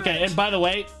 on the bridge. Okay, and by the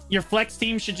way, your flex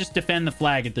team should just defend the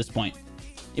flag at this point.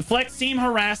 If flex team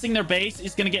harassing their base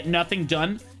is going to get nothing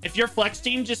done, if your flex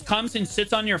team just comes and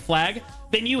sits on your flag,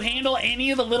 then you handle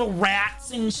any of the little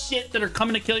rats and shit that are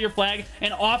coming to kill your flag,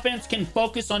 and offense can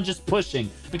focus on just pushing.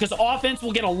 Because offense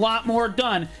will get a lot more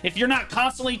done. If you're not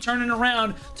constantly turning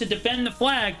around to defend the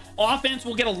flag, offense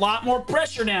will get a lot more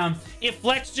pressure down if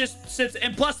flex just sits,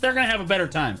 and plus they're going to have a better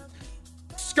time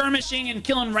skirmishing and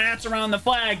killing rats around the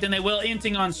flag than they will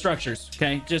inting on structures.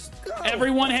 Okay, just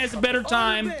everyone has a better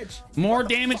time. More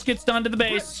damage gets done to the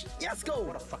base. Yes,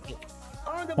 go.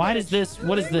 Why does this?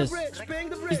 What is this?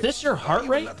 Is this your heart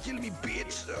rate? Kill me,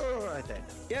 bitch. Oh, I died.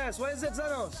 Yes, what is it,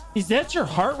 Zanos? Is that your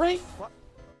heart rate?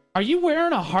 Are you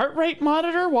wearing a heart rate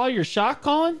monitor while you're shot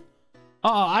calling?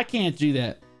 Oh, I can't do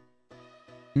that.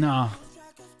 No.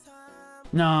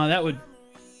 No, that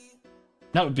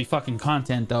would be fucking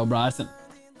content though, bro.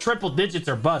 Triple digits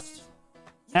or bust.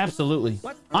 Absolutely.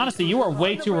 Honestly, you are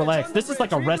way too relaxed. This is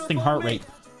like a resting heart rate.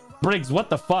 Briggs, what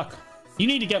the fuck? You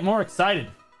need to get more excited.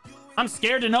 I'm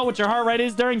scared to know what your heart rate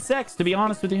is during sex, to be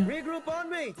honest with you. Regroup on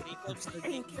me.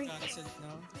 Cancelled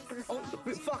now. On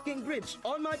the fucking bridge.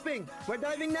 On my ping. We're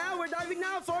diving now. We're diving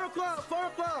now. 4 o'clock. 4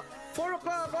 o'clock. 4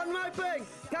 o'clock on my ping.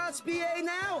 Cast PA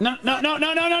now.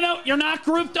 No. You're not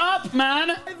grouped up,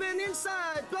 man. Even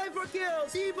inside. Play for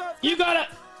kills. Eva.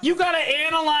 You gotta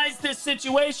analyze this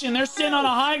situation. They're sitting on a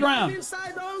high ground. Dive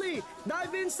inside only.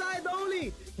 Dive inside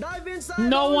only. Dive inside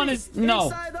No only. one is. No.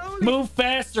 Inside only. Move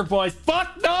faster, boys.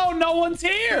 Fuck no. No one's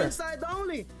here. Inside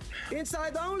only.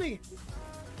 Inside only.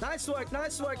 Nice work.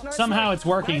 Nice work. Nice Somehow work. it's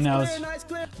working nice now. Clear, nice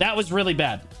clear. That was really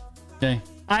bad. Okay.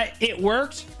 It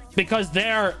worked because they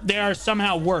are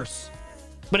somehow worse.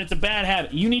 But it's a bad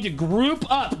habit. You need to group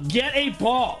up. Get a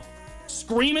ball.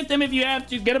 Scream at them if you have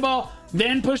to. Get a ball.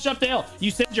 Then push up the hill.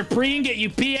 You send your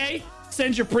PA,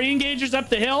 send your pre-engagers up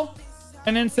the hill,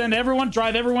 and then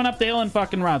drive everyone up the hill and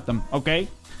fucking route them, okay?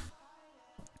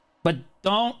 But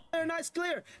don't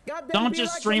don't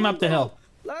just stream up the hill.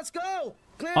 Let's go.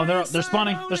 Clear Oh, they're inside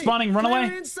spawning. only. They're spawning. Run Clear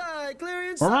away. Inside. Clear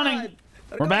inside. We're running.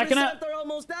 We're backing up. Center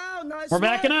almost down. Nice We're work.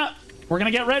 backing up. We're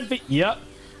gonna get red feet. Yep.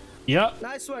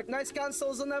 Nice work. Nice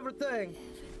cancels and everything.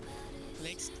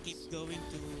 Flex keep going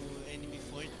to enemy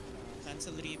fort.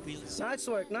 Cancel rebuilds. Nice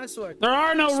work. Nice work. There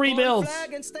are no rebuilds. Spawn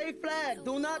flag and stay flag.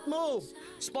 Do not move.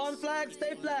 Spawn flag,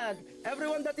 stay flag.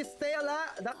 Everyone that is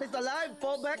alive,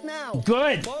 fall back now.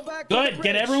 Good. Fall back to the Good. Get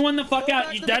bridge. everyone the fuck Fall out.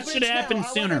 back to the That should bridge happen now. I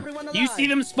want sooner. everyone You alive. see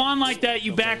them spawn like that,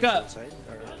 you back up. Outside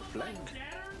or flank?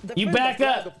 Defend You the back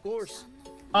flag, up. Of course.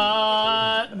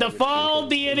 The fall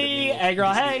deity. Hey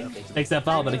girl, hey. Takes that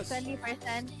fall, buddy. 20%.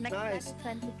 Next Nice.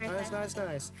 20%.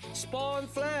 Nice. Spawn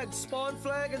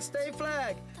flag and stay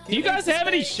flag. Do you guys need to have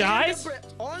any stay in the shies?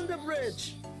 on the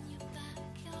bridge.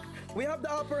 We have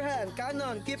the upper hand.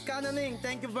 Cannon, keep cannoning.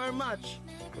 Thank you very much.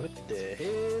 What the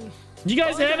hell? Do you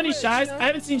guys have any shies? I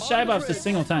haven't seen shy buffs a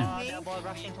single time.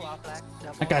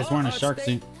 That guy's wearing a shark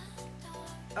suit.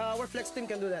 Our flex team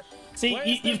can do that. See,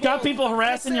 you've got people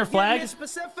harassing your flag.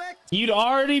 You'd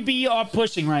already be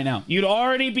pushing right now. You'd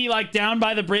already be like down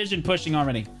by the bridge and pushing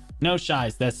already. No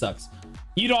shies. That sucks.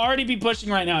 You'd already be pushing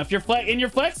right now. If your flex and your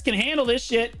flex can handle this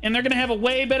shit, and they're gonna have a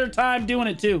way better time doing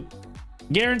it too.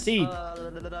 Guaranteed.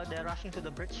 They're rushing to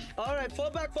the bridge. All right, fall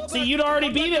back. See, you'd already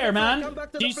be there, man.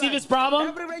 Do you see this problem?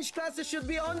 Every range classes should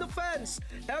be on the fence.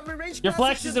 Every range your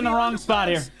flex is in the wrong spot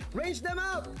here. Range them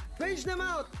out. Range them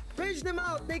out. Range them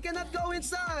out. They cannot go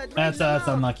inside. That's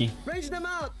unlucky. Range them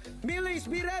out. Melees,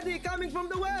 be ready. Coming from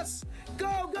the west.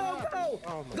 Go, go,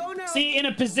 go. Go now. See, in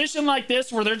a position like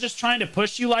this where they're just trying to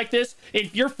push you like this,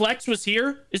 if your flex was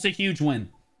here, it's a huge win.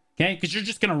 Okay? Because you're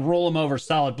just going to roll them over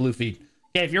solid blue feed.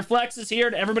 Okay, if your flex is here,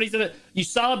 everybody's in it, you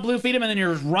solid blue feed him, and then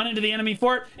you're just running to the enemy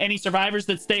fort. Any survivors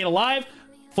that stayed alive,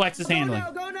 flex is handling.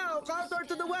 Go now. Counter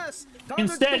to the west.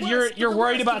 Instead, you're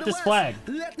worried about this flag.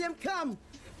 Let them come.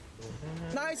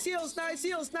 Nice heals, nice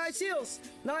heals, nice heals,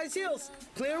 nice heals.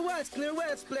 Clear west, clear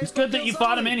west. It's good that you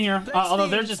fought him in here, although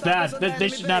they're just bad. They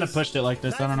should not have pushed it like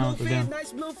this. I don't know what they're doing.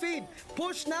 Nice blue feed.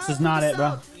 Push now. This is not it,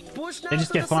 bro. They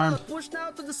just get farmed. Push now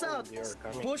to the south.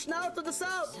 Push now to the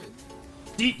south.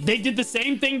 They did the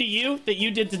same thing to you that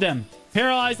you did to them.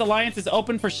 Paralyzed Alliance is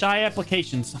open for shy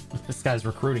applications. This guy's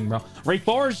recruiting, bro.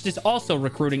 Reforged is also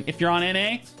recruiting. If you're on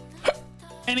NA,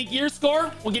 any gear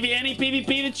score will give you any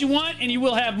PvP that you want, and you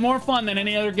will have more fun than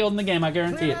any other guild in the game. I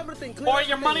guarantee it. Or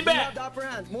your money back.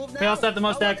 We also have the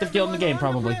most active guild in the game,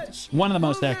 probably. One of the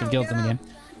most active guilds in the game.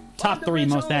 Top 3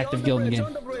 most active guild in the game.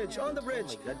 On the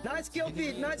bridge. Nice kill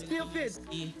feed. Nice kill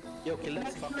feed.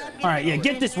 All right, yeah,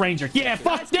 get this ranger. Yeah,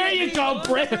 fuck, there you go.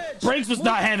 Briggs was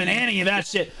not having any of that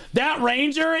shit. That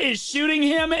ranger is shooting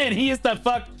him, and he is the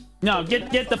fuck. No,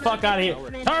 get the fuck out of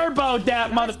here. Turbo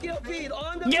that mother.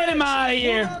 Get him out of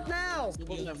here.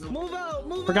 Move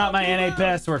out. Forgot my NA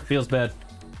password. Feels bad.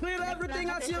 Clear everything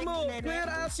as you move. Clear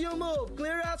as you move.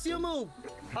 Clear as you move.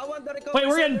 Wait,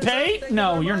 we're getting paid?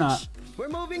 No, you're not. We're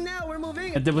moving now. We're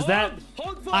moving. Was that?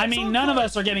 I mean, none of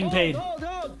us are getting paid.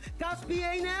 Hold. Cast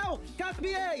PA now. Cast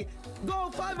PA.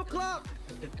 Go 5 o'clock.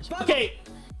 Okay,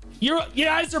 you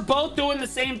guys are both doing the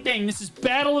same thing. This is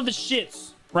battle of the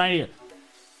shits right here.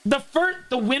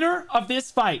 The winner of this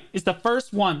fight is the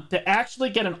first one to actually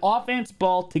get an offense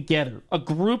ball together, a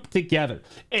group together,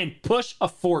 and push a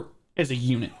fort as a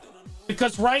unit.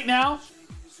 Because right now,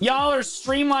 y'all are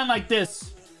streamlined like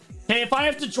this. Hey, if I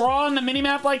have to draw on the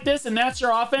minimap like this and that's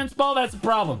your offense ball, that's a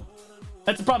problem.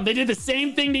 That's a problem. They did the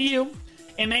same thing to you,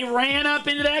 and they ran up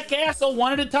into that castle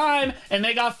one at a time, and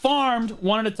they got farmed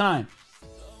one at a time.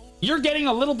 You're getting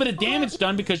a little bit of damage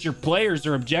done because your players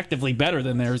are objectively better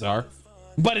than theirs are,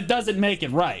 but it doesn't make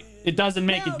it right. It doesn't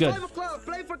make it good. 5 o'clock.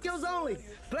 Play for kills only.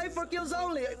 Play for kills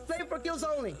only. Play for kills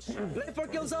only. Play for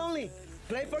kills only.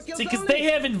 Play for kills only. See, because they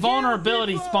have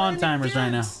invulnerability spawn timers right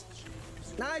now.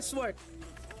 Nice work.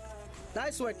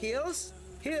 Nice work, heals.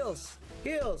 Heals.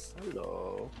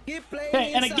 Hello. Keep playing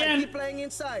Okay, inside. and again, Keep playing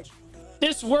inside.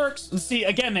 This works. See,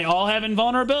 again, they all have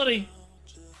invulnerability.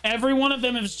 Every one of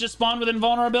them is just spawned with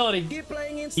invulnerability. Keep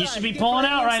playing inside. You should be pulling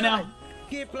out right now.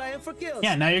 Keep playing for kills.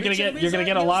 Yeah, now you're gonna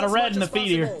get a lot of red in the feed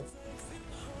here.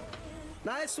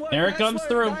 Nice work. There it comes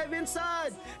through. Dive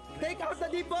inside. Take out the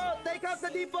depot. Take out the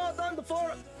depot on the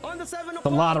 4, on the 7 o'clock. A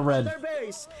lot of red.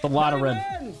 It's a lot of red.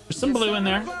 There's some blue in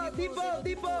there. Depot.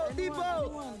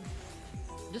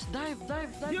 Just dive.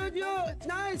 You.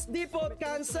 Nice. Depot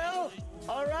cancel.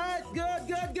 All right.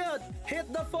 Good.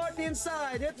 Hit the fort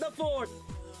inside. Hit the fort.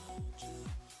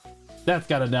 That's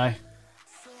gotta die.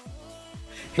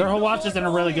 Their whole watch is in a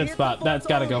really good spot. That's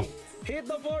gotta go. Hit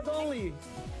the fort only.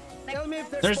 Tell me if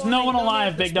There's no one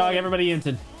alive, big dog. Everybody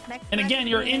inted. And again,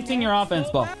 you're inting your offense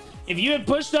ball. If you had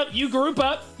pushed up, you group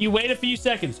up, you wait a few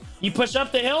seconds. You push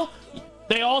up the hill,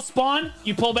 they all spawn,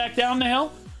 you pull back down the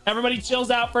hill, everybody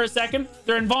chills out for a second,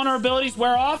 their invulnerabilities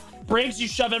wear off, Briggs, you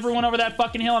shove everyone over that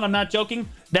fucking hill, and I'm not joking,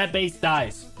 that base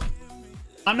dies.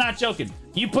 I'm not joking.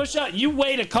 You push up, you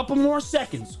wait a couple more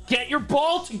seconds, get your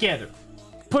ball together,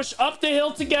 push up the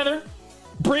hill together,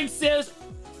 Briggs says,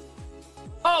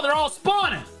 oh, they're all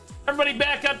spawning. Everybody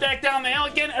back down the hill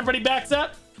again, everybody backs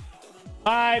up.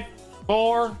 5,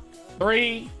 4,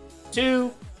 3,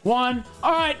 2, 1.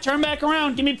 All right, turn back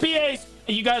around. Give me PAs.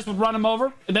 And you guys would run them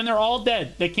over, and then they're all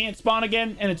dead. They can't spawn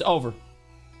again, and it's over.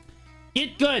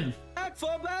 Get good.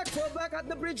 Fall back at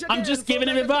the bridge again. I'm just giving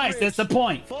him advice. That's the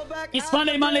point. Is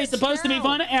Funday Monday supposed to be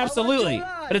fun? Absolutely.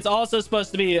 But it's also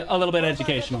supposed to be a little bit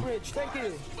educational. Thank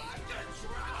you.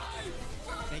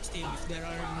 team if there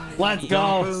are. Let's go.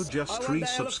 Darbo just I want the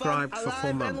resubscribed for 4 elephant alive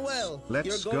and months. well. Let's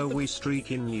You're go, going to- we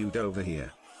streaking nude over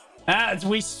here. It's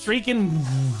we streaking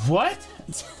what?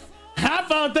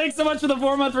 Halfo, thanks so much for the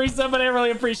 4-month resub, but I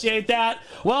really appreciate that.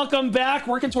 Welcome back.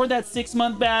 Working toward that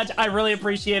 6-month badge. I really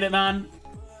appreciate it, man.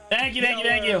 Thank you, thank you,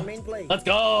 thank Main you. play. Let's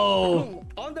go.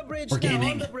 On the bridge We're now,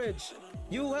 gaming. on the bridge.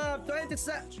 You have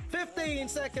 15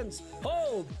 seconds.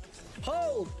 Hold.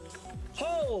 Hold.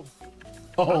 Hold.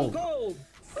 Oh, Gold.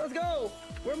 Let's go.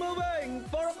 We're moving.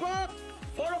 4 o'clock.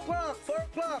 4 o'clock. 4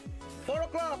 o'clock. 4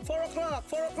 o'clock. 4 o'clock.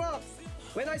 4 o'clock.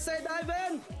 When I say dive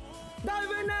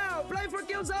in now. Play for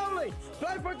kills only.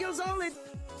 Play for kills only.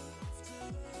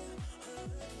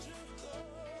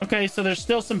 okay. So there's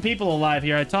still some people alive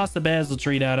here. I tossed the basil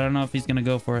treat out. I don't know if he's gonna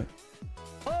go for it.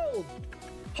 Hold.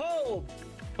 Hold.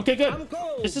 Okay, I'm good.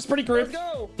 cold. This is pretty Let's grouped.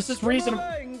 go. This is We're reasonable.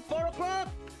 moving. 4 o'clock.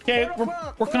 Okay, 4 we're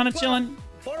o'clock, we're 4 kind of o'clock. chilling.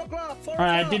 4 o'clock. 4 All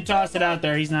right, I o'clock, did toss 4 it out o'clock.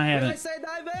 there. He's not having When I it. say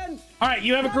dive in. All right,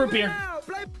 you have a group dive in here. now.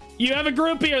 Play You have a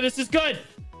group here. This is good.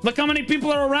 Look how many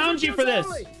people are around you for this.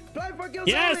 Play for kills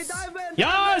Yes. only. Dive in.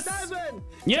 Yes. Dive in.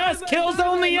 Yes, Dive in, kills dive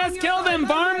in, only. Yes, dive kill in, them. dive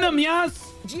Farm in. them. Yes.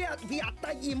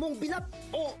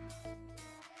 Oh.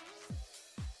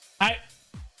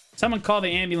 Someone call the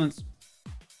ambulance.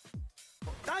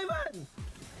 Dive in.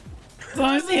 As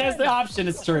long as he has the option,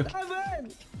 it's true. Dive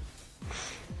in.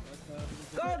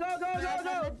 Go, go, go,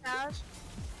 go, go.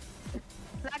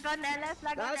 Flag on LS,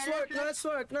 flag on Nice LS. work, nice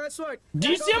work, nice work. Do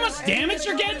you see how much damage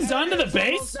you're getting done to the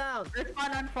base?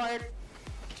 Respawn on fort.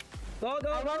 Go,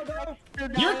 go, go,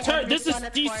 go. Your turn. This is.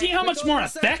 Do you see how much more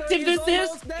effective this is?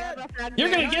 You're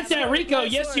gonna get that Rico.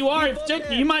 Yes, you are.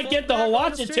 You might get the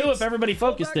Hawacha too if everybody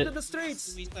focused it.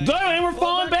 Good, and we're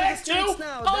falling back too.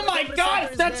 Oh my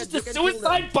God! Is that just a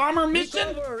suicide bomber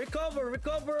mission? Recover.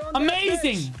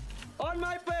 Amazing. On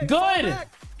my page. Good.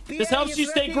 This helps you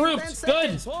stay grouped.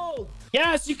 Good.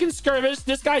 Yes, you can skirmish.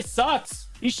 This guy sucks.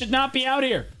 He should not be out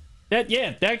here.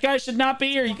 That guy should not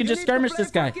be here. You can just skirmish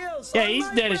this guy. Yeah, he's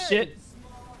dead as shit.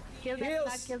 Kill that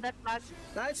flag, kill that flag.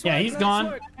 Nice Yeah, work, he's nice gone.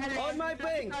 work. On my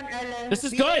ping. On LS. This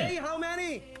is PA, good. how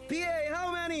many? PA,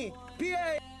 how many?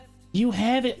 PA. You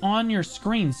have it on your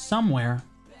screen somewhere.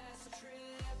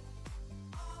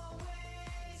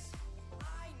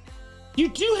 You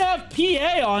do have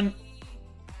PA on.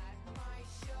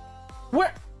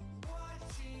 Where?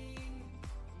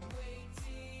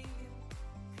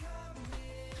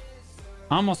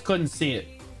 I almost couldn't see it.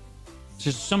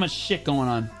 There's just so much shit going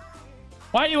on.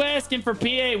 Why are you asking for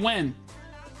PA when?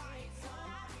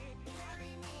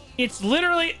 It's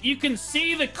literally, you can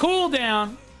see the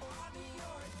cooldown.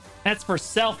 That's for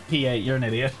self PA. You're an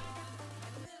idiot.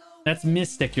 That's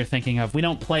Mystic you're thinking of. We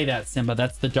don't play that, Simba.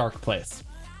 That's the dark place.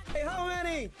 Hey, how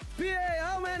many? PA,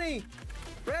 how many?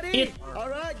 Ready? All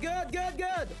right, good.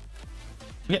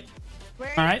 Yeah.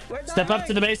 All right, We're step up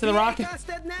to the base of the PA rocket.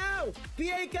 casted now.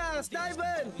 PA cast, dive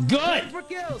in. Good. Play for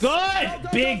kills. Good. Go, go,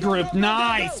 Big go, go, group. go, go, go,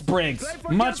 Nice, go. Briggs. Play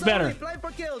for Much kills better. only. Play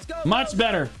for kills. Go, Much go,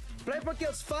 better. go. Play for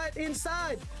kills. Fight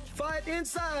inside. Fight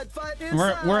inside.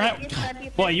 We're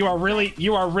boy, you are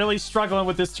really struggling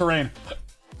with this terrain.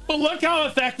 But look how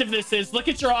effective this is. Look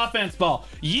at your offense ball.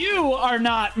 You are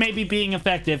not maybe being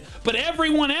effective, but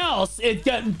everyone else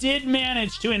did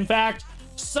manage to, in fact,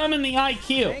 summon the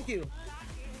IQ. Thank you.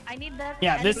 I need that.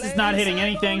 Yeah, this is not hitting inside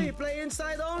anything. Only. Play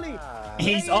inside only.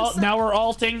 He's Play all inside. now we're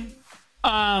alting.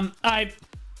 Oh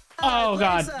play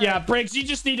God, inside. yeah, Briggs, you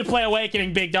just need to play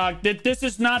Awakening, big dog. This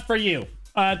is not for you.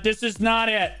 This is not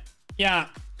it. Yeah,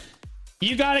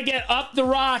 you got to get up the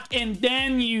rock and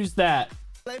then use that.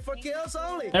 Play for kills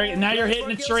only. There you go. Now you're Play hitting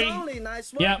for a kills tree. only.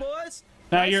 Nice work, Yep. boys.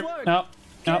 Now Nice you're work. nope,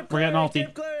 Keep we're getting clearing, ulti.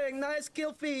 keep clearing. Nice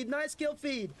kill feed. Nice kill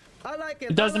feed. I like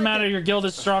it. It doesn't matter. Your guild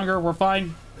is stronger. We're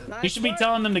fine. You should be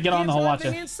telling them to get on the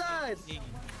Hawacha. Inside.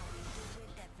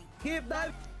 Keep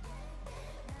diving.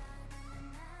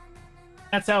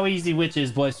 That's how easy Witch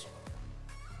is, boys.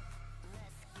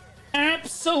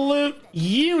 Absolute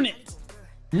unit.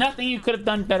 Nothing you could have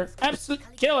done better. Absolute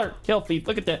killer. Kill feed.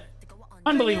 Look at that.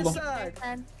 Unbelievable. Inside.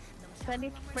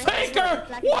 20%. Faker!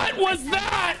 What was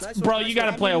that? Nice work, Bro, nice you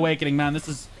gotta work. play Awakening, man. This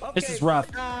is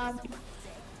rough.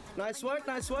 Nice work.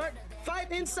 Nice work.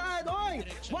 Fight inside. Oi!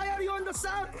 Why are you on the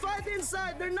south? Fight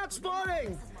inside. They're not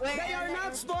spawning. They are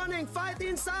not spawning. Fight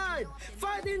inside.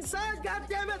 Fight inside. God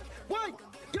damn it. Wait.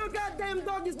 Your goddamn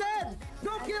dog is dead.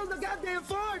 Go kill the goddamn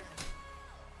fort.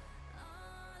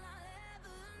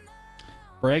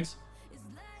 Briggs,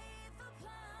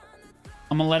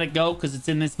 I'm gonna let it go because it's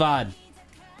in this VOD.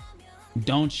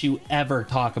 Don't you ever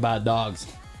talk about dogs.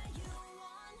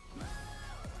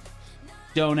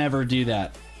 Don't ever do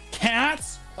that.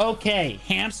 Cats, okay.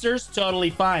 Hamsters, totally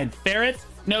fine. Ferrets,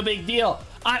 no big deal.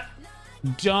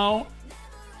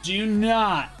 do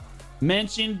not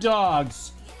mention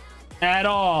dogs at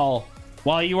all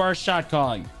while you are shot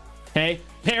calling. Okay?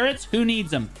 Parrots, who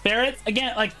needs them? Ferrets,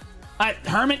 again, like,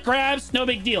 hermit crabs, no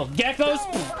big deal. Geckos,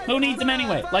 who needs them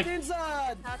anyway? Like,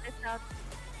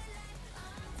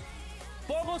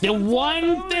 the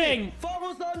one thing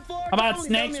about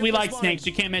snakes, we like snakes.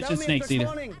 You can't mention snakes either.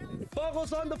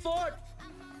 Focus on the fort.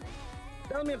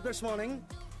 Tell me if they're spawning.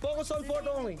 Focus on fort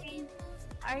only.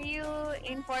 Are you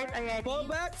in port already?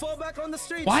 Fall back on the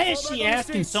streets. Why is she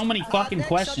asking so many fucking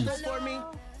questions?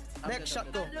 Next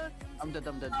shot go. I'm dead.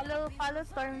 Follow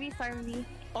Stormy.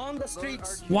 On the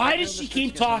streets. Why does she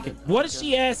keep talking? What is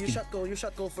she asking? You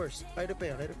shot go first. I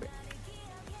repair.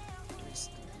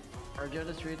 Sergeant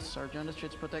on the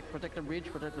streets, protect the bridge,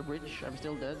 I'm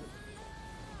still dead.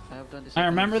 I have 20 seconds. I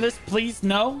remember this, please,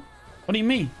 no? What do you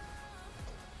mean?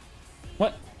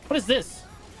 What is this?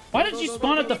 Why did you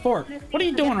spawn at the fort? What are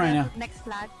you doing right now? Next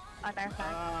flag on our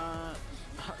flag.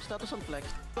 Status on flex.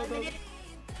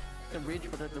 The bridge,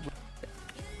 protect the bridge.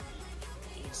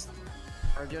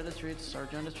 Sergeant on the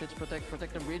streets, protect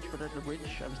the bridge,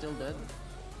 I'm still dead.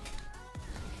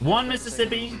 1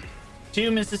 Mississippi,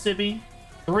 2 Mississippi,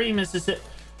 3 Mississippi.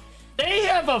 They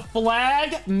have a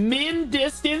flag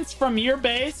min-distance from your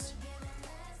base?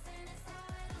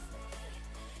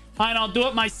 Fine, I'll do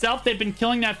it myself. They've been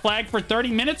killing that flag for 30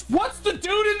 minutes. What's the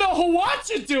dude in the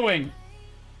Hawacha doing?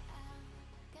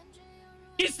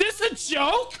 Is this a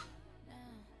joke?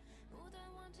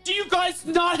 Do you guys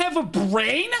not have a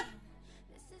brain?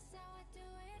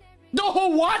 The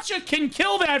Hawacha can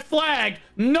kill that flag.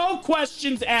 No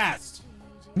questions asked.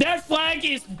 That flag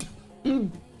is...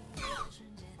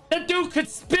 That dude could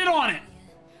spit on it.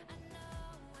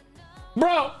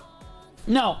 Bro.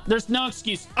 No, there's no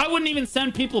excuse. I wouldn't even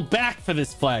send people back for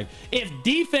this flag. If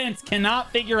defense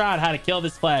cannot figure out how to kill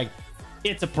this flag,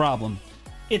 it's a problem.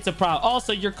 It's a problem.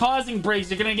 Also, you're causing Briggs.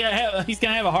 You're gonna get... He's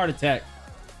gonna have a heart attack.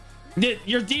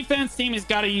 Your defense team has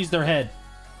got to use their head.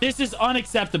 This is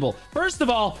unacceptable. First of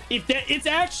all, it's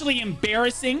actually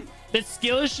embarrassing that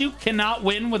Skill Issue cannot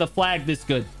win with a flag this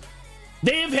good.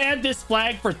 They have had this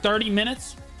flag for 30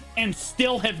 minutes and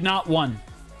still have not won.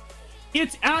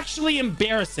 It's actually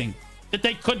embarrassing that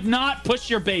they could not push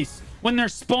your base when they're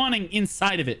spawning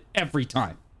inside of it every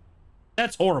time.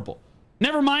 That's horrible.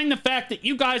 Never mind the fact that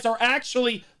you guys are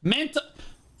actually mentally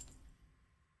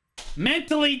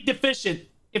deficient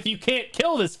if you can't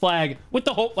kill this flag with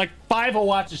the whole, like, 5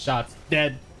 Hawacha shots.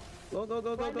 Dead. Go.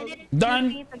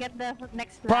 Done. To get the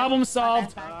next flag Problem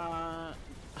solved.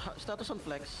 Status on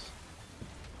flex.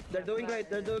 They're doing great.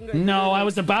 No, I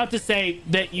was about to say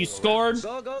that you scored.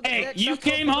 Go. Hey, you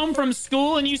came home from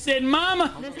school and you said,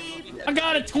 Mama, I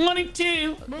got a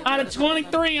 22 out of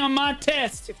 23 on my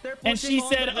test. And she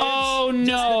said, oh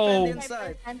no.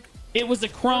 It was a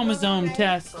chromosome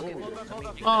test.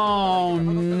 Oh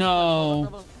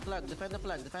no. Defend the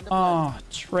flag. Oh,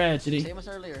 tragedy. Same as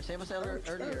earlier. Ouch.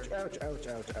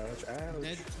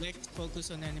 Dead flag,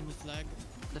 focus on enemy flag.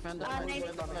 Defend the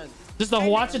flag. Does the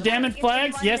Hawacha damage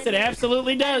flags? Yes, it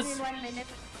absolutely does. 1 minute.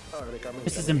 Oh, they're coming.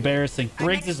 This is embarrassing.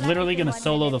 Briggs is literally going to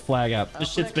solo the flag out.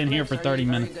 This shit's been here for 30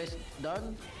 minutes. Guys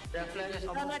done?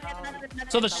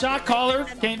 So the shot caller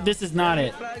came. This is not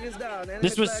it. Flag is down. Enemy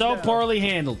This was flag so down. poorly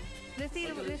handled. Lucy,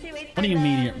 wait. What do you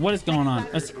mean here? What is going on?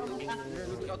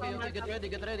 Okay,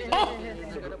 get ready. Oh!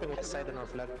 West side on our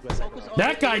flag. West side on our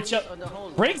That guy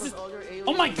Briggs is...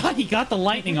 Oh my god, he got the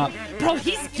lightning off. Bro,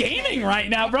 he's gaming right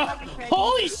now, bro.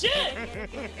 Holy shit.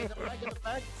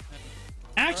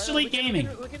 Actually gaming.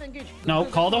 No,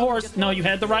 call the horse. No, you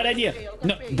had the right idea.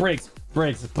 No, Briggs,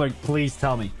 please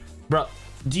tell me. Bro,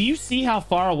 do you see how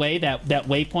far away that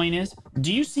waypoint is?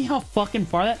 Do you see how fucking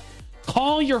far that...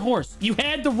 Call your horse. You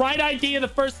had the right idea the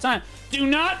first time. Do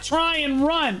not try and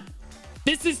run.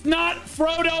 This is not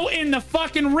Frodo in the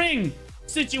fucking ring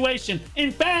situation.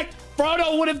 In fact,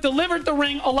 Frodo would have delivered the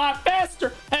ring a lot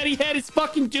faster had he had his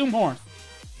fucking doom horse.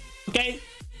 Okay?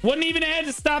 Wouldn't even have had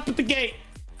to stop at the gate.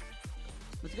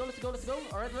 Let's go.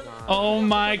 All right. Oh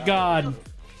my god.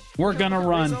 We're gonna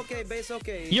run. Base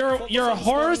okay. Your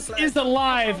horse is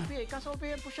alive. Castle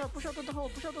PN, push out of the hole.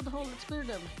 Let's clear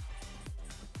them.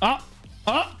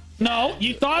 No,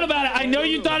 you thought about it. I know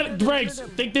you thought it. Briggs,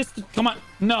 think this. Come on.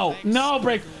 No,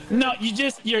 Briggs. No,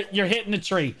 you're hitting the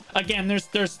tree. Again, there's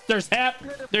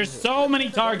so many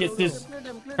targets. There's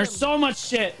so much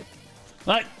shit.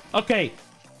 Like, okay,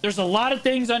 there's a lot of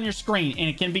things on your screen and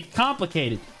it can be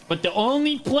complicated, but the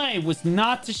only play was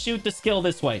not to shoot the skill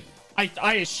this way.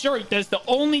 I assure you, that's the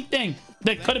only thing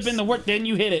that could have been the work. Then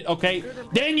you hit it, okay?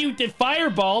 Then you did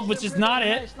fireball, which is not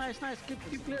it. Nice.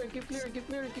 Keep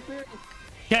clearing.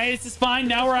 Okay, this is fine.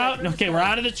 Now we're out. Okay, we're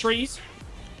out of the trees.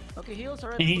 Okay, heals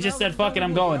already. And he just said, fuck it,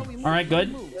 I'm going. All right,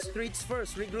 good. Streets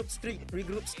first. Regroup street.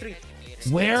 Regroup street.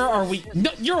 Where are we? No,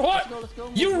 you're what?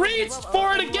 You reached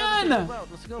for it again.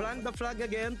 Plant the flag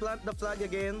again. Plant the flag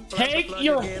again. Take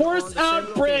your horse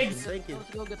out, Briggs. Thank you.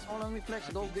 Let's go, get small on me, flex.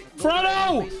 Go,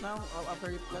 Frodo! base now.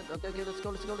 After you plant. Okay, let's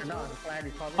go.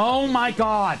 Oh my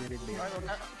God.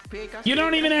 You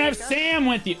don't even have Sam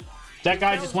with you. That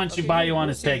guy just wants you by you on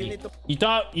his steak. You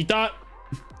thought we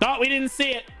didn't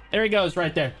see it. There he goes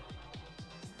right there.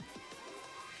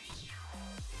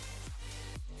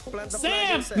 Plant the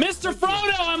Sam, flag, Mr.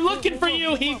 Frodo, I'm looking for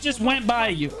you. He just went by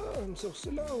you. I'm so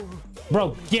slow.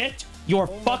 Bro, get your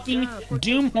fucking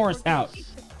Doom horse out.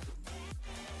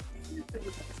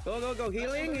 Go.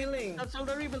 Healing. Cancel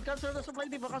the rebuild. Cancel the supply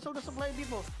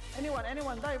depot.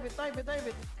 Anyone. Dive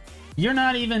it. You're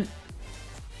not even...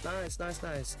 Nice.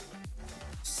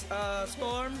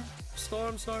 Storm.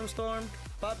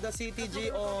 Pop the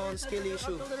CTG on skill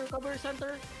issue. Cancel the recovery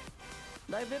center.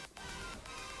 Dive it.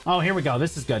 Oh, here we go.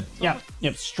 This is good. Yep.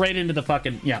 Straight into the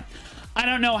fucking... Yeah. I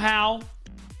don't know how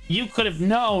you could have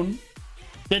known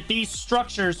that these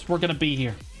structures were going to be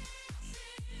here.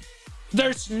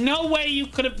 There's no way you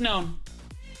could have known.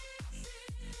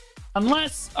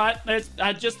 Unless...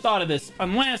 I just thought of this.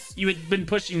 Unless you had been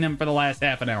pushing them for the last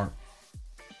half an hour.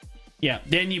 Yeah,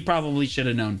 then you probably should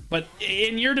have known. But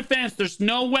in your defense, there's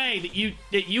no way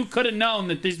that you could have known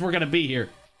that these were going to be here.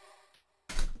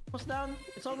 Almost down.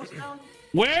 It's almost down.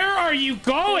 Where are you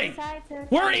going?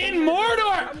 We're in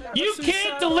Mordor! You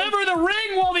can't deliver the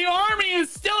ring while the army is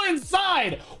still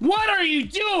inside! What are you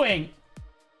doing?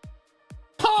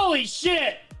 Holy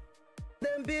shit!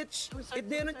 Damn bitch! It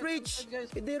didn't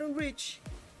reach.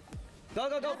 Go.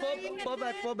 Fall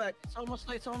back.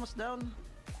 It's almost down.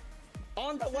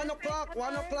 On the 1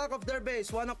 o'clock of their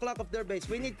base.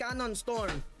 We need cannon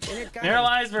storm.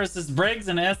 Paralyze versus Briggs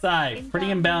and SI. Pretty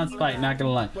imbalanced fight, not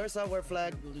gonna lie. Where's our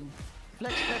flag?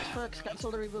 Flex.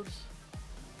 Cancel the rebuilds.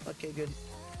 Okay, good.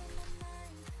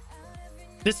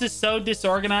 This is so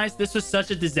disorganized. This was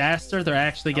such a disaster. They're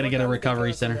actually gonna get a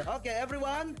recovery center. Okay,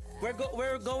 everyone.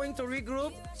 We're going to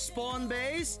regroup. Spawn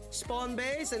base,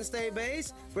 and stay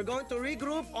base. We're going to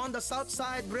regroup on the south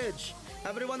side bridge.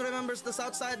 Everyone remembers the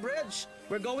south side bridge.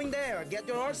 We're going there. Get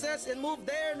your horses and move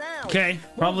there now. Okay,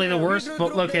 probably the worst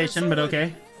location, but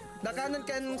okay. The cannon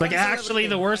can Like actually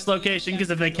the worst location, because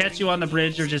if they catch you on the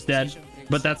bridge, you're just dead.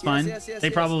 But that's fine.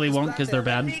 They probably won't because they're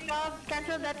bad.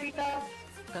 Cancel that recall.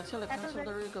 Cancel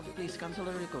the recall, please. Cancel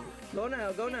the recall. Go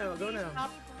now.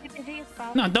 CTG is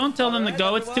gone. No, don't tell them to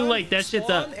go. It's too late. That shit's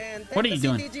up. What are you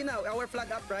doing? CTG now. Our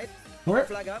flag up, right? Where? Our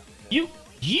flag up. You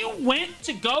went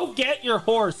to go get your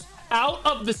horse out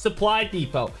of the supply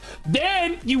depot.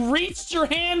 Then you reached your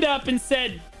hand up and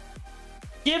said,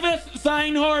 "Giveth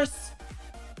thine horse,"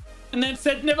 and then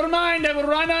said, "Never mind, I will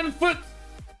run on foot."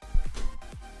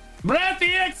 Breath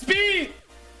EXP.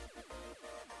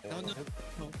 No.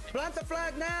 Plant the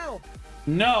flag now.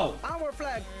 No. Our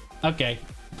flag. Okay.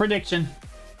 Prediction.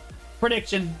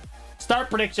 Start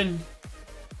prediction.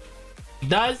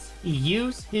 Does he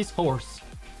use his horse?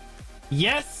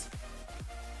 Yes.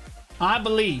 I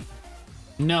believe.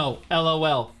 No.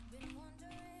 LOL.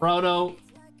 Frodo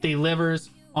delivers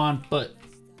on foot.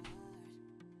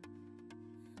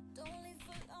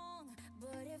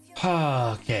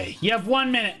 Okay. You have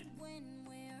 1 minute.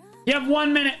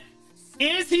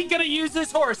 Is he gonna use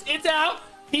his horse? It's out.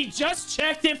 He just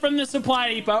checked it from the supply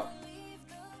depot.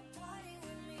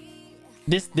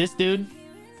 This dude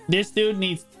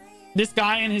needs... This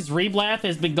guy in his Reblath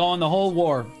has been going the whole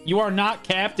war. You are not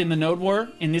capped in the node war,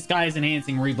 and this guy is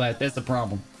enhancing Reblath. That's a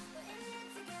problem.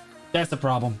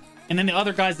 And then the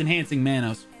other guy's enhancing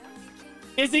Manos.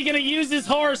 Is he gonna use his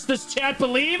horse? Does chat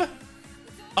believe?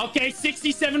 Okay,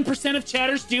 67% of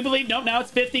chatters do believe. Nope, now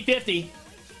it's 50-50.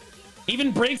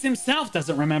 Even Briggs himself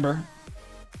doesn't remember.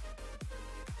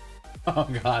 Oh,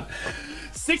 God.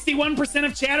 61%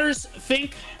 of chatters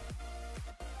think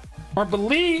or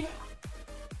believe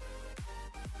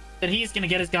that he's going to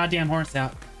get his goddamn horse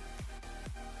out.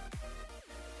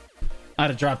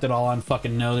 I'd have dropped it all on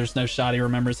fucking no. There's no shot he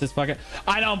remembers his fucking...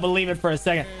 I don't believe it for a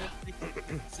second.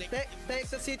 Take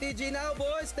the CTG now,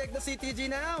 boys. Take the CTG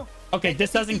now. Okay,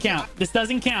 this doesn't count. This does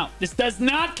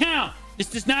not count. This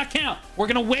does not count. We're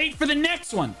going to wait for the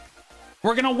next one.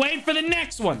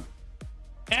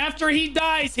 After he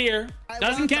dies here.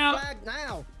 Doesn't count.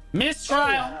 Now.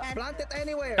 Mistrial. Plant it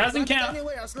anywhere. Doesn't count.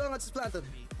 Anywhere, as long as it's planted.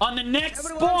 On the next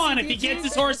spawn, if he gets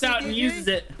his horse out and uses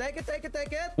it. Take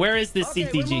it. Where is this Okay,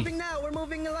 CTG? We're moving now. We're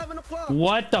moving 11 o'clock.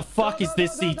 What the fuck is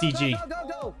this CTG?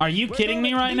 Go. Are you kidding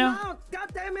me right now?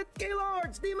 God damn it,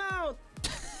 Keylords, demount.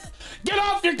 Get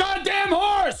off your goddamn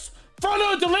horse!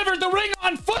 Frodo delivered the ring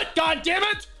on foot,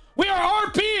 goddammit! We are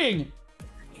RPing!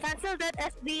 Cancel that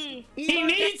SD. He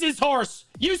needs his horse!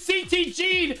 You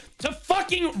CTG'd to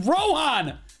fucking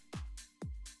Rohan!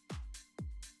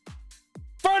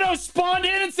 Frodo spawned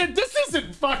in and said, this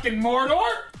isn't fucking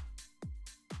Mordor!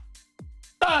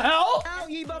 The hell? Now,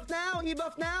 e-buff now,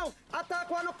 e-buff now. Attack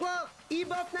 1 o'clock.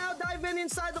 E-buff now, dive in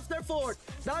inside of their fort.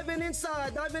 Dive in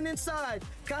inside, dive in inside.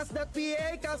 Cast that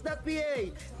PA, cast that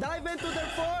PA. Dive into their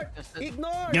fort.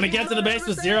 Ignore. Gonna get to the base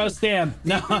with zero stam.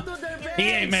 No, he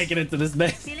ain't making it to this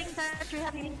base. Healing touch, we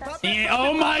have healing touch.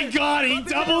 Oh my god, he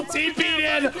double TP'd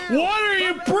in. What are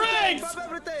you bricks? Pop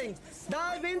everything.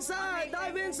 Dive inside,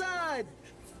 dive inside.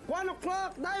 1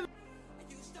 o'clock, dive.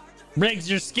 Briggs,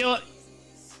 your skill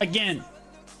again.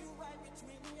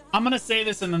 I'm gonna say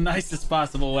this in the nicest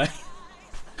possible way.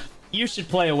 You should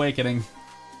play Awakening.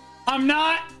 I'm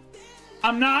not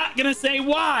gonna say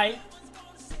why.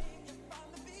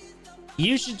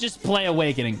 You should just play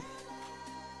Awakening.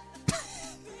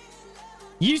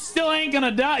 You still ain't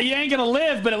gonna die. You ain't gonna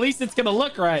live, but at least it's gonna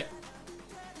look right.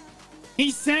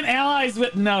 He sent allies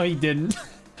with... No, he didn't.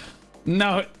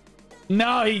 No,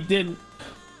 he didn't.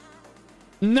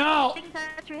 No.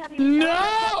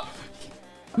 No.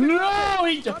 No,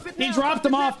 he dropped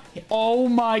them off. Oh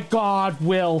my god,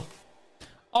 Will.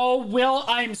 Oh, Will,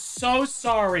 I'm so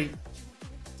sorry.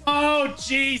 Oh,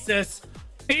 Jesus.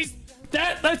 He's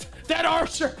that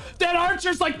archer. That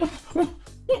archer's like,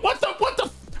 what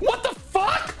the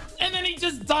fuck? And then he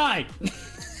just died.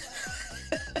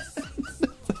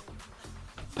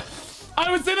 I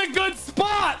was in a good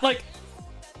spot. Like,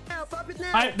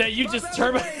 that you just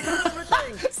turbo.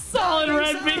 Solid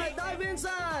red beam. Dive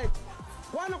inside.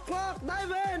 1 o'clock,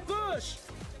 dive in, push.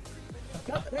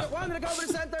 One recovery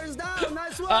center is down.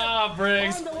 Nice work. Ah,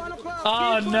 Briggs. On the 1 o'clock.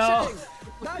 Oh, no.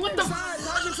 Dive inside,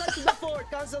 dive inside to the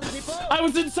fort. Cancel the depot. I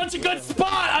was in such a good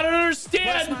spot. I don't Where's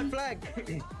understand. my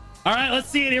flag? All right, let's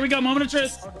see it. Here we go. Moment of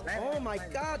truth. Oh my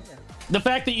god. The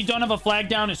fact that you don't have a flag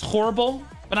down is horrible,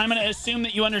 but I'm going to assume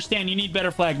that you understand you need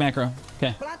better flag macro.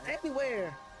 Okay. Flat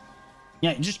everywhere.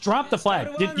 Yeah, just drop the flag.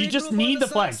 You just need the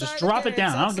flag. Just drop it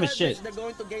down. I don't give a shit. They're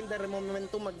going to gain their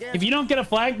momentum again. If you don't get a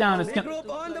flag down, it's gonna... Regroup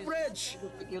on the bridge.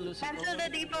 Cancel the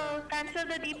depot. Cancel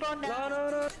the depot now.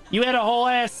 No. You had a whole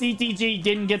ass CTG,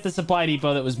 didn't get the supply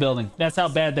depot that was building. That's how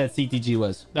bad that CTG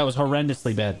was. That was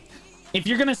horrendously bad. If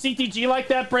you're gonna CTG like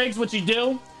that, Briggs, what you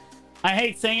do, I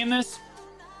hate saying this,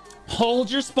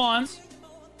 hold your spawns.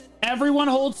 Everyone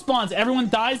holds spawns. Everyone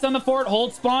dies on the fort,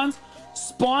 hold spawns.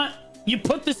 Spawn... You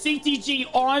put the CTG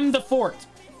on the fort.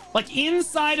 Like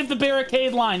inside of the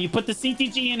barricade line. You put the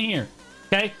CTG in here.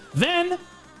 Okay? Then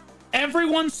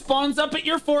everyone spawns up at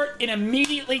your fort and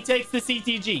immediately takes the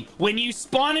CTG. When you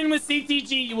spawn in with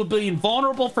CTG, you will be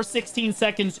invulnerable for 16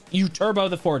 seconds. You turbo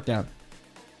the fort down.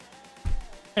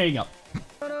 There you go.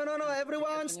 No.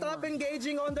 Everyone stop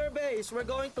engaging on their base. We're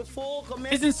going to full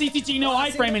commit. Isn't CTG no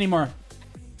iframe anymore?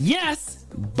 Yes,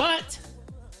 but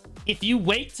if you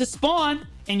wait to spawn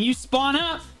and you spawn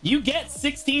up, you get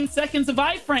 16 seconds of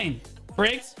iframe,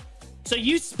 Briggs. So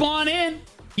you spawn in,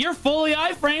 you're fully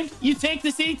iframed, you take the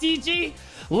CTG,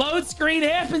 load screen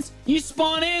happens, you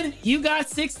spawn in, you got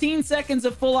 16 seconds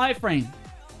of full iframe.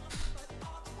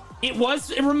 It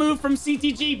was removed from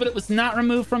CTG, but it was not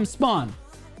removed from spawn.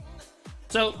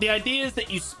 So the idea is that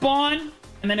you spawn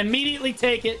and then immediately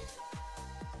take it,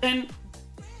 then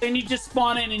you just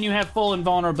spawn in and you have full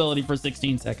invulnerability for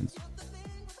 16 seconds.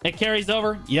 It carries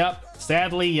over? Yep.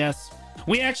 Sadly, yes.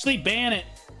 We actually ban it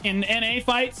in NA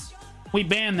fights. We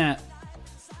ban that.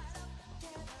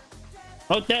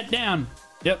 Vote that down.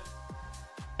 Yep.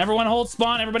 Everyone holds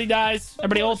spawn. Everybody dies.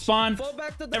 Everybody holds spawn.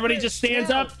 Everybody just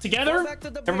stands up together.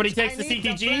 Everybody takes the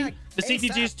CTG. The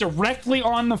CTG is directly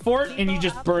on the fort, and you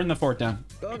just burn the fort down.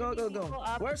 Go.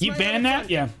 You ban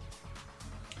that? Yeah.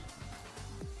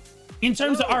 In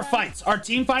terms of our fights, our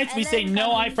team fights, we say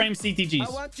no iframe CTGs. I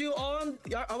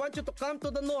want you to come to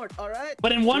the north, all right?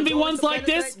 But in 1v1s like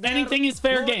this, anything is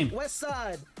fair game. West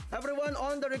side. Everyone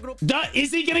on the regroup.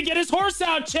 Is he gonna get his horse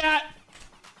out, chat?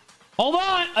 Hold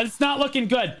on. It's not looking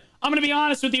good. I'm gonna be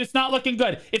honest with you. It's not looking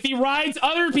good. If he rides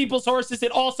other people's horses,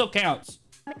 it also counts.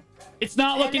 It's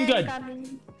not looking good.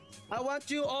 I want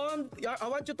you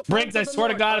to Briggs, I swear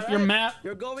to God, if your map...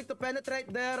 You're going to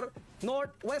penetrate their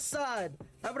northwest side.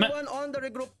 Everyone on the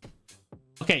regroup.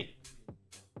 Okay.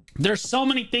 There's so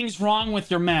many things wrong with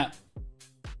your map.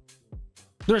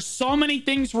 There's so many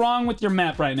things wrong with your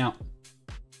map right now.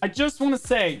 I just want to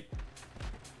say...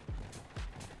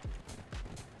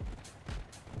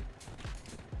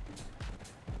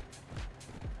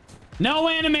 No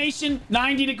animation,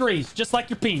 90 degrees, just like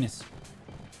your penis.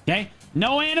 Okay?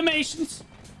 No animations.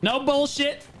 No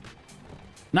bullshit.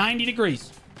 90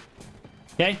 degrees.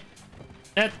 Okay?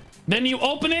 Then you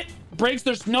open it. Briggs,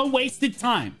 there's no wasted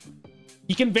time.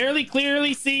 You can very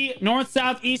clearly see north,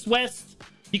 south, east, west.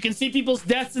 You can see people's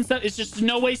deaths and stuff. It's just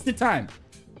no wasted time.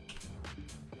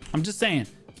 I'm just saying.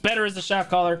 It's better as a shot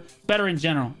caller. It's better in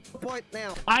general. Point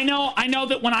now. I know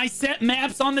that when I set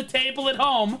maps on the table at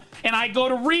home and I go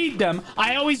to read them,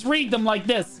 I always read them like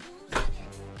this.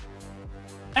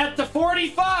 At the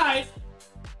 45,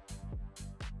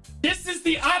 this is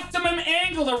the optimum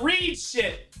angle to read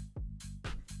shit.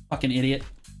 Fucking idiot.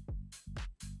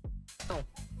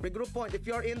 Regroup point. If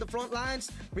you're in the front lines,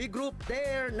 regroup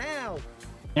there now.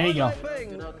 There you go.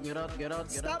 Get out.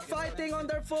 Stop fighting on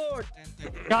their fort.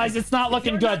 Guys, it's not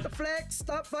looking good.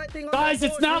 Stop fighting on Guys, their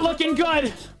it's fort. not looking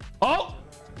good. Oh,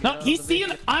 no, he's seeing,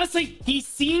 honestly, he's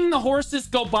seeing the horses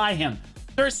go by him.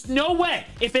 There's no way.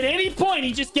 If at any point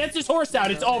he just gets his horse out,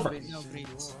 it's over. No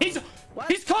BRIGGS.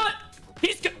 He's caught.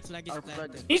 Flag is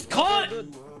planted. He's caught.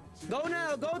 Go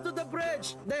now. Go to the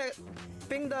bridge. There.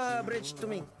 Ping the bridge to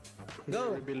me.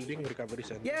 Go. Rebuilding recovery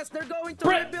center. Yes, they're going to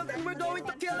Bri- rebuild and we're going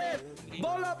to kill it.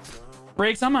 Ball up.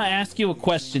 Briggs, I'm gonna ask you a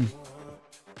question,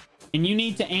 and you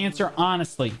need to answer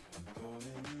honestly.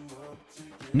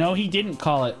 No, he didn't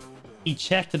call it. He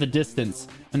checked the distance,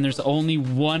 and there's only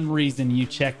one reason you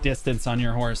check distance on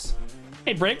your horse.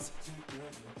 Hey, Briggs,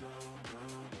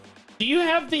 do you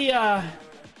have the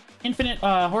infinite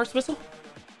horse whistle?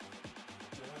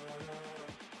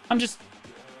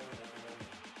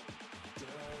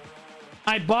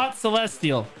 I bought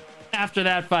Celestial after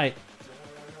that fight.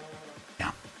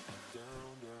 Yeah.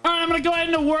 All right, I'm gonna go ahead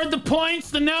and award the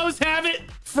points. The no's have it.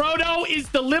 Frodo is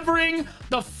delivering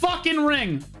the fucking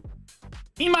ring.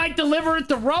 He might deliver it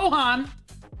to Rohan,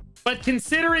 but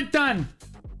consider it done.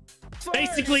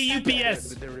 Basically,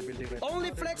 UPS.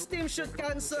 Only flex team should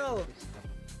cancel.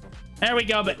 There we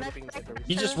go, but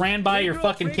you just ran by your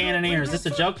fucking cannoneer. Is this a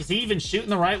joke? Is he even shooting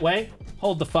the right way?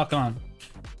 Hold the fuck on.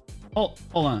 Hold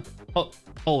on.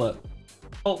 Hold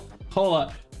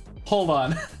up. Hold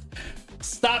on.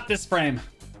 Stop this frame.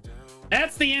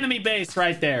 That's the enemy base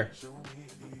right there.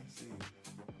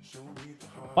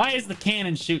 Why is the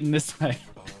cannon shooting this way?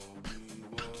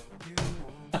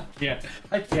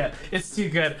 I can't. It's too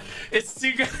good. It's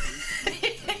too good.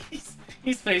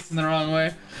 he's facing the wrong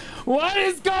way. What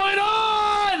is going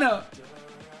on?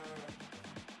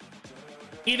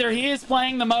 Either he is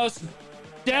playing the most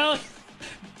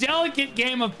delicate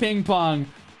game of ping pong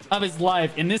of his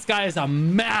life, and this guy is a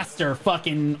master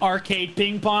fucking arcade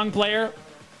ping pong player,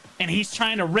 and he's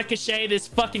trying to ricochet this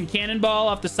fucking cannonball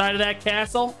off the side of that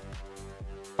castle,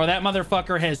 or that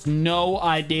motherfucker has no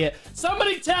idea.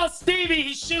 Somebody tell Stevie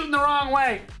he's shooting the wrong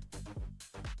way.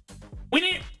 We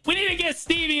need to get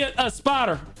Stevie a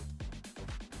spotter.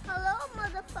 Hello,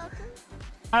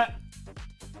 motherfucker.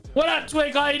 What up,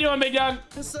 Twig? How you doing, big dog?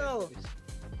 So,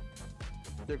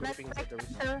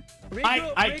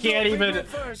 I can't even.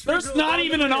 There's not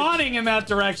even an awning in that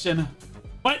direction.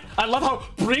 What? I love how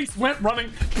Briggs went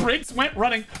running. Briggs went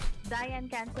running. Diane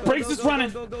cancel. Briggs is running.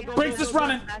 Briggs is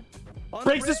running.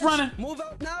 Briggs is running. Move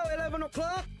out now, 11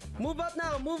 o'clock. Move out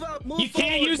now. Move out. Move You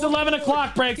can't forward, use move 11 forward.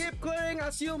 o'clock, Briggs. Keep clearing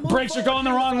as you move Briggs, you're forward going the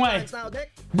to wrong way. lines now, Dick.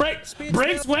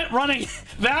 Briggs went running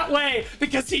that way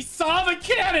because he saw the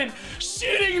cannon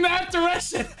shooting that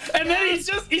direction, and then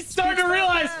he started to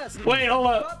realize. Wait, hold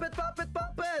up.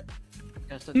 Pop it.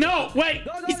 No, wait.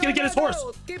 He's gonna get his horse.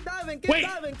 Keep diving. Wait.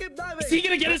 Keep diving. Is he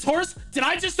gonna get his horse? Did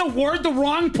I just award the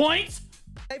wrong points?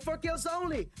 Play for kills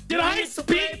only. Did You I need to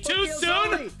play speak for too kills soon?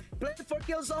 only. Play for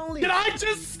kills only. Did I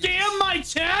just scam my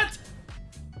chat?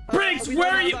 Briggs, We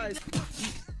where don't are you? have eyes.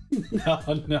 No.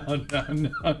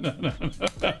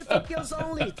 Kills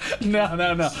only.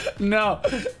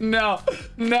 No.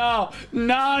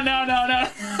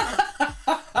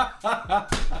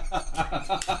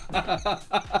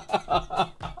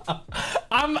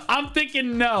 I'm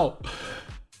thinking no.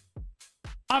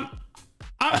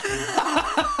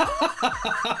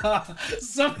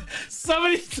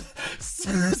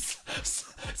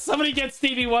 Somebody get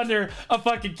Stevie Wonder a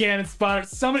fucking cannon spotter.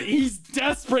 He's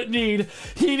desperate need.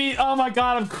 Oh my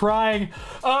god, I'm crying.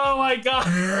 Oh my god.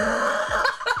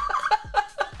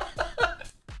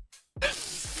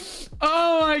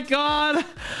 Oh my god.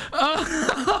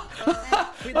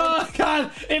 Oh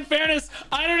god. In fairness,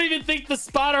 I don't even think the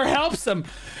spotter helps him.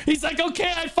 He's like,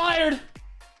 okay, I fired.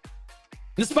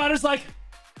 The spotter's like,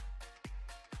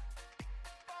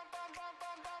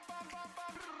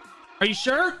 are you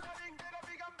sure?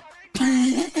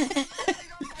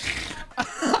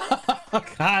 Oh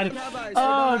god.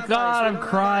 Oh god, I'm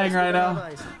crying right now.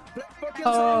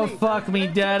 kills Oh, only. fuck me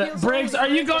 24 dead. kills Briggs, only.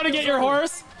 are you going to 24 get your kills only.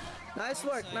 horse? Nice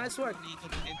work, nice work.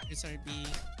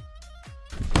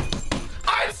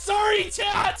 I'm sorry,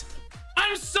 chat.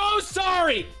 I'm so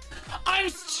sorry. I'm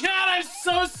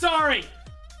so sorry.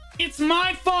 It's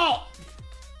my fault.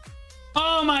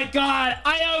 Oh my god,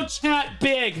 I owe chat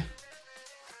big.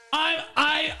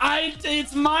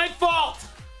 It's my fault.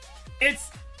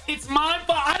 It's my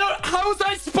fault. How was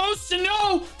I supposed to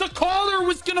know the caller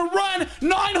was gonna run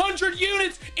 900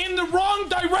 units in the wrong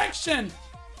direction?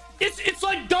 It's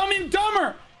like Dumb and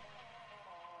Dumber.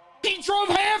 He drove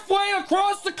halfway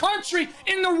across the country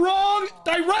in the wrong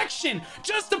direction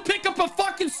just to pick up a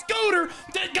fucking scooter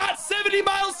that got 70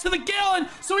 miles to the gallon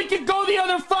so he could go the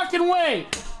other fucking way.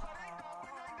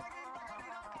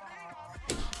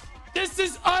 This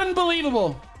is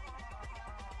unbelievable.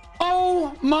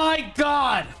 Oh my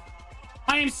god.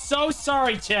 I am so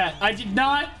sorry, chat. I did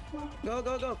not. Go,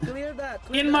 go, go. Clear that.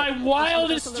 Clear In that. my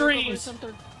wildest dreams.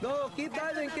 Go, keep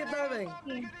diving, keep diving.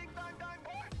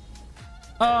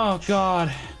 Oh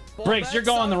god. Briggs, you're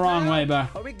going the wrong way, bro.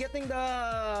 Are we getting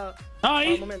the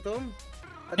Oh, momentum?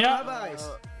 I don't Yeah. have eyes.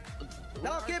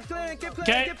 No, keep clearing, keep clearing,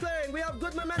 Okay. keep clearing. We have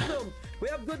good momentum. We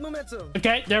have good momentum.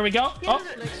 Okay, there we go. Oh,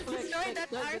 Destroy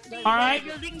that RC. all right.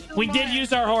 Building two We did more.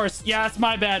 use our horse. Yeah, it's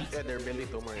my bad. Yeah, they're building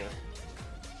 2 more, yeah.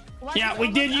 One Yeah, is we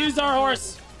did almost use up. our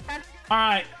horse. All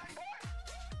right.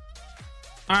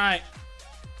 All right.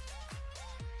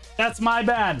 That's my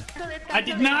bad. I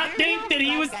did not think that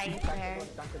he was.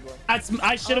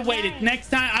 I should have waited. Next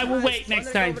time, I will wait next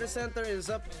Funday time. over the center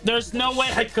is up. There's no way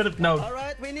I could have known. All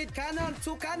right, we need cannon,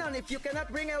 2 cannon. If you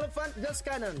cannot bring elephant, just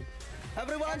cannon.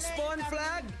 Everyone, spawn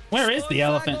flag. Where is Spawn the flag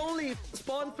elephant? Only.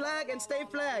 Spawn flag and stay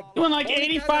flag. Doing like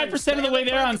Only 85% of the way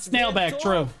there on cannons. snailback.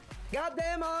 True.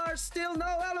 Goddamn, are still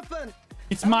no elephant.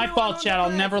 It's my Everyone fault, on Chad. the I'll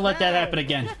flag never let that now. happen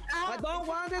again. I don't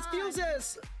want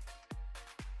excuses.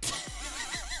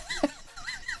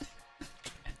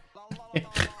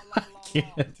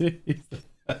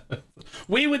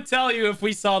 We would tell you if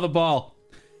we saw the ball.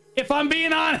 If I'm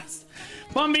being honest,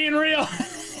 if I'm being real.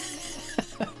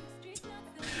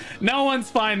 No one's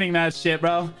finding that shit,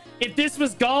 bro. If this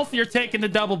was golf, you're taking the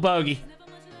double bogey.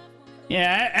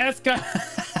 Yeah, that's good.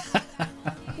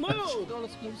 Move.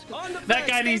 On the That flag,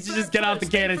 guy stay needs to flag just get off the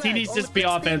first, stay cannons. He flag. needs to On just the be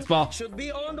flag, offense stay- ball. Should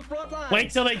be on the front line.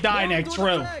 Wait till they die Don't next. do the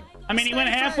True. flag. I mean, he Stay went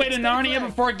halfway flag, to stay Narnia flag.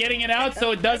 before getting it out,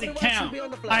 so it doesn't Everyone should count. be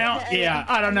on the flag. I don't. Yeah,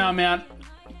 I don't know, man.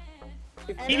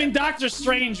 Even Doctor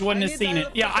Strange wouldn't have seen it.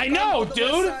 Yeah, I know,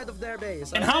 dude.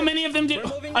 And how many of them did?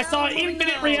 I saw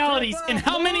Infinite Realities. And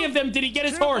how many of them did he get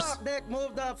his horse? Deck,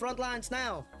 move the front lines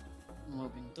now.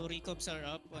 Moving. 2 recops are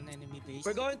up on enemy base.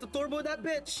 We're going to turbo that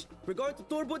bitch. We're going to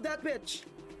turbo that bitch.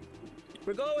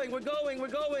 We're going, we're going, we're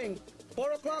going.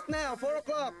 4 o'clock now, 4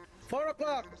 o'clock. 4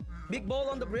 o'clock. Big ball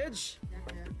on the bridge.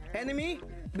 Enemy.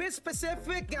 Be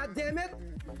specific, goddammit.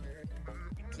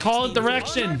 Call it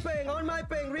direction. On my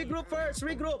ping. Regroup first,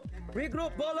 regroup.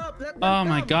 Regroup, ball up. Let them Oh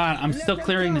my come. god, I'm Let still them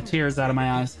clearing the come. tears out of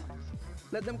my eyes.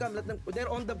 Let them come, let them. They're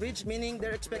on the bridge, meaning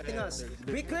they're expecting us.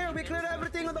 We clear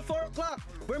everything on the 4 o'clock.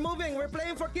 We're moving, we're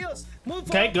playing for kills. Move.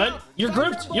 Okay, 4 good. o'clock. You're Find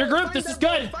grouped. their You're ball, grouped. find This is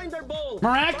their good. ball, find their ball.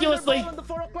 Miraculously, Find their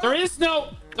ball on the 4 o'clock.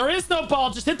 there is no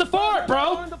ball. Just hit the fort,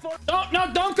 bro.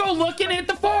 Don't go looking. Hit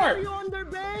the Why are fort. you on their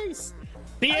base?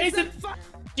 The I A's. said fuck.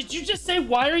 Did you just say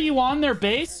why are you on their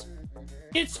base?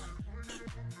 It's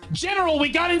General. We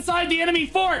got inside the enemy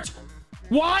fort.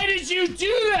 Why did you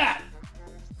do that?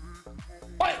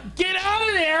 What? Get out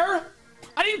of there!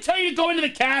 I didn't tell you to go into the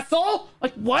castle.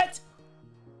 Like what?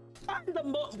 Find the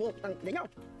ball.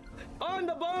 On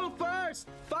the ball first.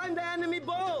 Find the enemy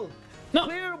ball. No,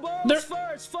 Clear balls there-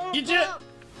 first. 4 you o'clock.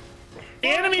 The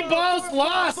enemy ball's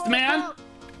lost, man.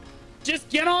 Just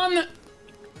get on the.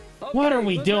 What are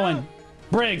we doing,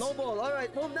 Briggs? No ball. All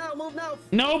right, move now, move now.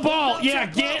 No ball. Yeah,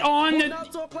 get on Move the. now,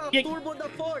 2 o'clock. Yeah. Turbo the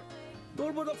fort.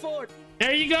 Turbo the fort.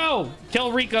 There you go.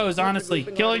 Kill Ricos, honestly.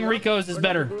 Killing Ricos is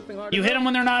better. You hit them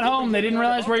when they're not home. They didn't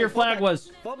realize where your flag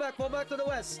was. Fall back to the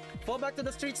west. Fall back to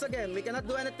the streets again. We cannot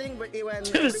do anything when the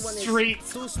everyone streets.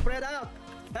 is too spread out.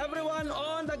 Everyone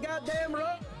on the goddamn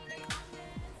road.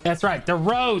 That's right. The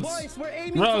roads. Boys, we're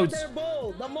aiming Roads. for their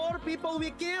ball. The more people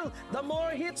we kill, the more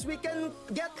hits we can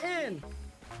get in.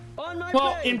 On my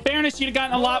Well, play. in fairness, you'd have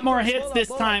gotten a lot more hits this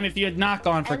time if you had not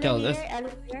gone for kills.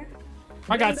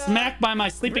 I got smacked by my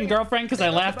sleeping girlfriend because I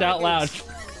laughed out loud.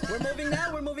 We're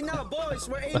moving now, boys.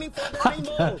 We're aiming for the main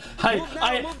ball. Move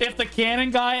now, move. If the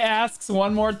cannon guy asks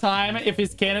one more time if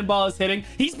his cannonball is hitting,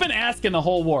 he's been asking the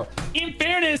whole war. In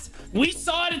fairness, we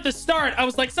saw it at the start. I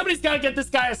was like, somebody's got to get this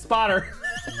guy a spotter.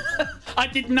 I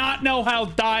did not know how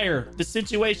dire the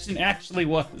situation actually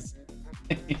was.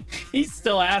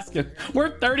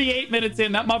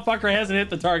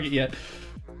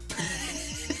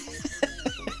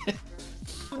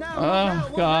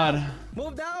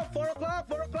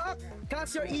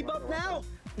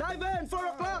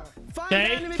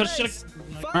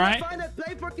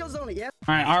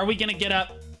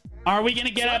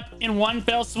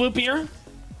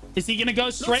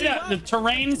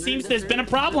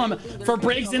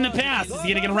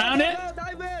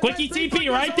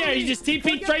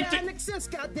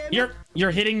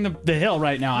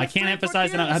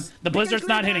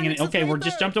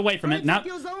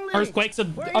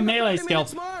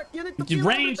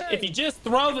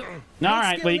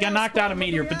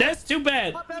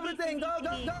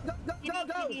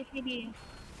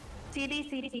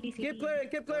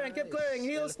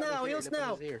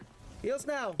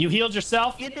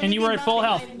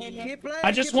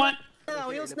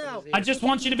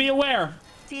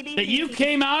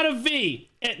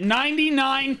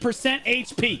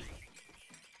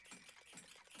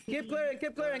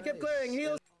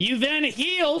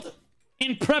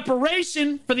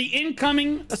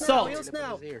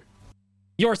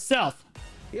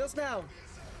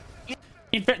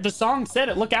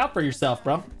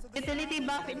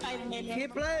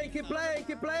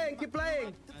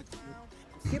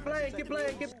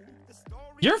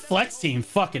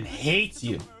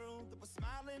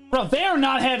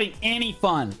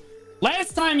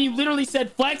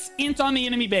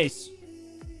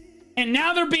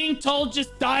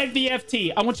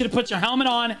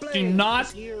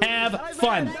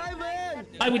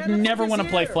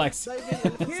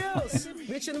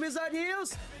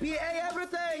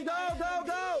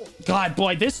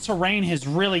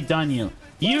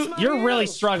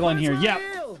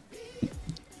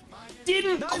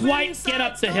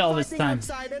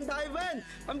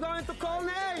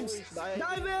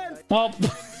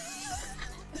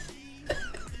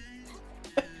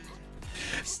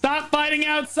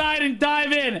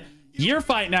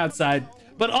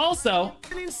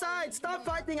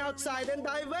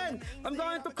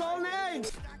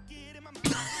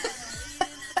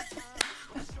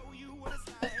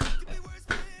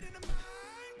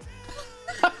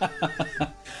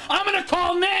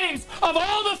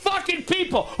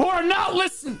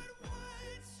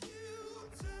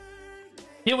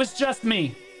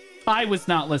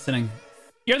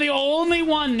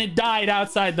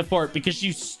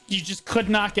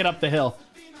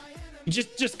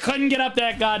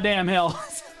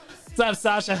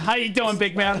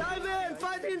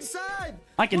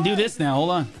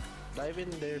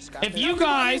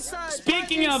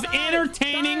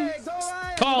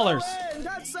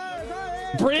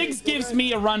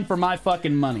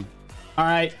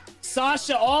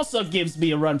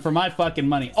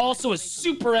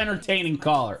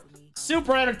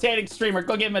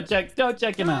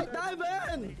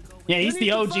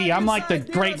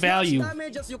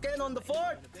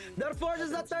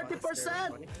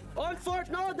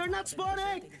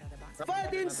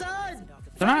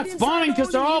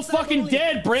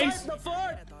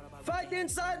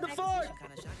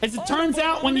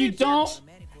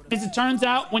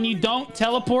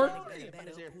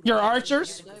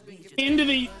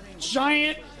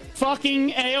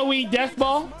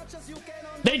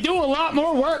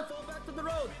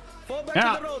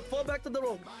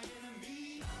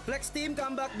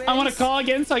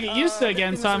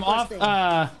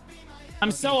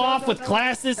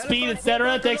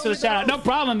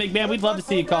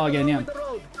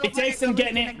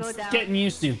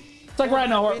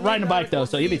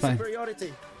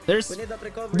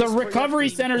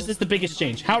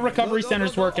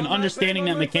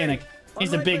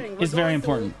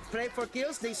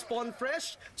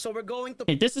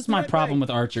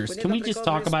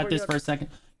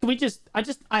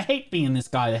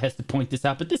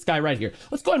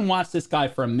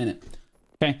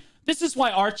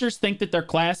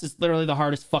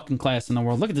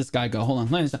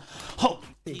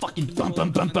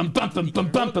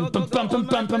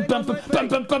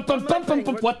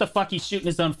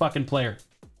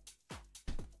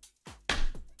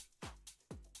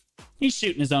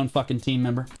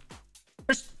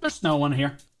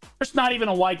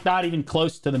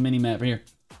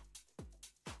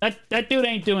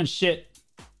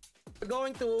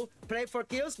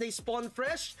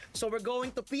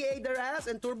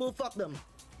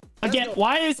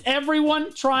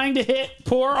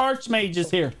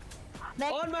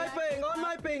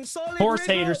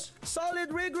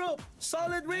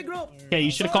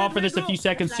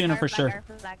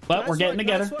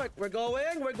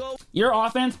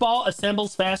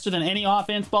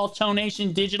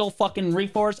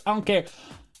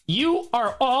 You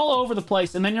are all over the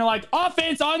place, and then you're like,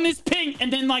 offense on this ping,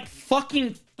 and then like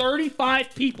fucking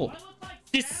 35 people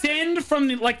descend from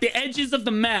the edges of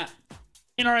the map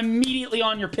and are immediately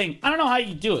on your ping. I don't know how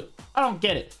you do it. I don't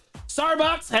get it.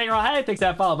 Starbucks, hey girl, hey, thanks for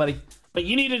that follow, buddy. But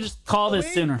you need to just call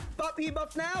this sooner. Pop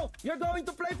buff now. You're going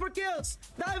to play for kills.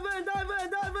 Dive in, dive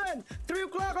in, dive in. 3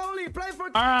 o'clock only. Play for.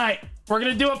 All right, we're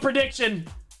gonna do a prediction.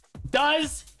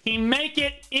 Does he make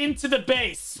it into the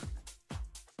base?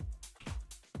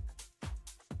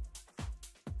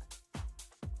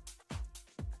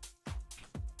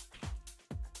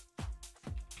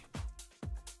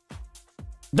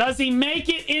 Does he make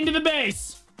it into the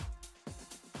base?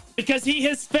 Because he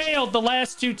has failed the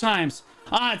last 2 times.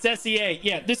 Ah, it's SEA.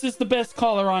 Yeah, this is the best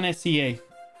caller on SEA.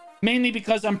 Mainly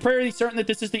because I'm pretty certain that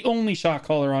this is the only shot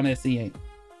caller on SEA.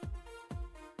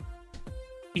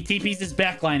 He TPs his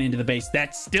backline into the base.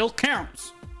 That still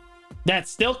counts. That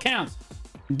still counts.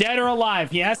 Dead or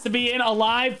alive. He has to be in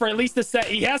alive for at least a set.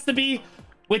 He has to be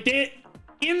with it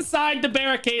inside the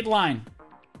barricade line.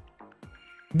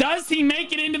 Does he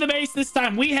make it into the base this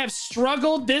time? We have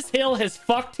struggled. This hill has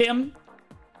fucked him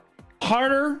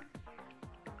harder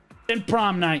than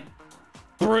prom night.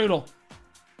 Brutal.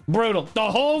 Brutal.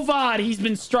 The whole VOD, he's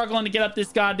been struggling to get up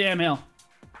this goddamn hill.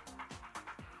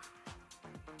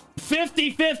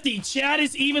 50-50. Chat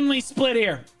is evenly split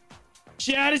here.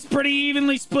 Chat is pretty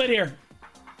evenly split here.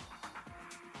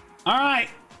 All right.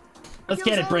 Let's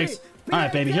get it, Briggs. All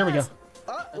right, baby. Here we go.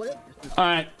 All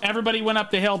right, everybody went up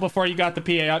the hill before you got the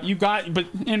PA up. You got, but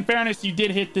in fairness, you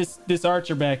did hit this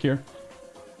archer back here.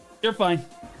 You're fine.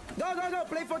 Go, go, go.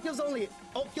 Play for kills only.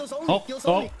 Oh, kills only. Kills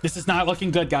only. Oh, this is not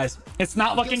looking good, guys. It's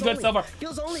not looking Kills good only. so far.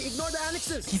 Kills only. Ignore the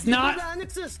annexes. He's Ignore not. the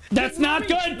annexes. That's Ignore not me.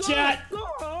 good, Go, chat.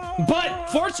 go. But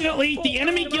fortunately, the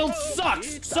enemy guild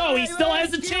sucks, so he still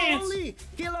has a chance.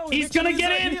 He's gonna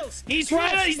get in. He's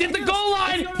right. He's in the goal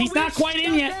line. He's not quite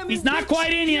in yet. He's not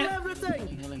quite in yet.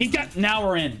 He's got. Now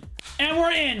we're in, and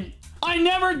we're in. I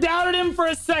never doubted him for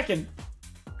a second.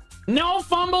 No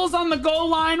fumbles on the goal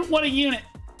line. What a unit.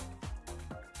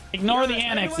 Ignore the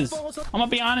annexes. I'm gonna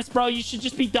be honest, bro. You should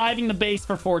just be diving the base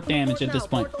for fort damage at this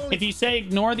point. If you say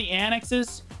ignore the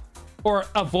annexes or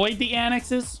avoid the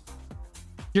annexes,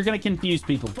 you're gonna confuse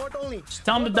people. Fort only. Just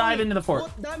tell them to dive into the fort.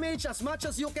 Put damage as much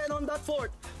as you can on that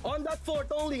fort. On that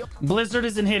fort only. Blizzard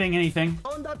isn't hitting anything.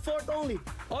 On that fort only.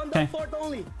 On that fort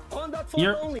only. On that fort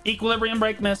Your only. equilibrium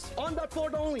break missed. On that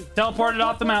fort only. Teleported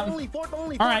off the mountain.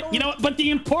 All right, you know what? But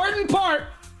the important part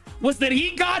was that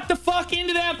he got the fuck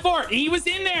into that fort. He was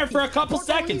in there for a couple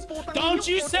seconds. Don't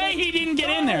you say he didn't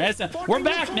get in there. We're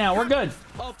back now. We're good.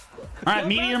 All right,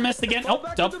 meteor missed again. Oh,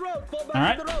 dope. All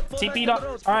right, TP'd up.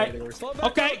 All right,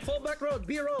 okay.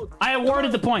 I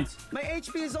awarded the points. My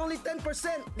HP is only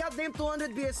 10%. Goddamn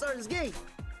 200 BSR is gay.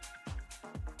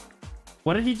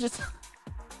 What did he just...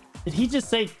 Did he just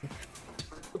say...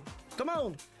 Come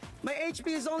on. My HP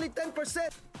is only 10%.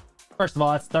 First of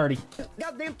all, that's 30.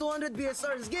 Goddamn 200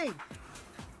 BSR is gay.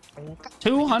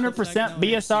 200%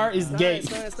 BSR is gay.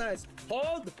 Nice, nice.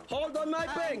 Hold on my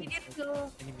ping.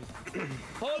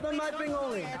 Hold on my ping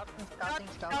only.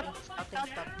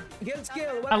 Guild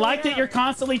skill. I like that you're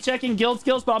constantly checking guild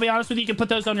skills, but I'll be honest with you, you can put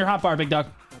those on your hotbar, big dog.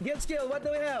 Guild skill, what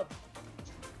do we have?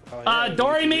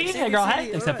 Dory me. Hey, girl.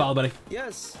 Hey. Thanks for that follow, buddy.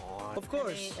 Yes, of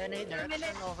course. Any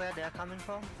direction of where they're coming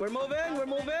from? We're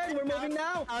moving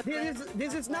now.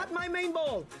 This is not my main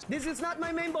ball. This is not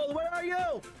my main ball. Where are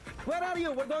you? Where are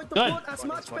you? We're going to put as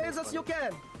much space as you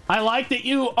can. I like that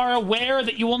you are aware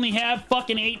that you only have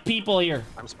fucking 8 people here.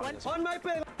 On my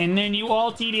pin. And then you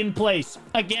all teed in place.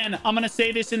 Again, I'm going to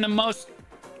say this in the most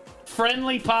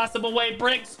friendly possible way.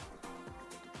 Briggs,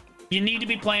 you need to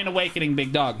be playing Awakening,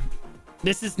 big dog.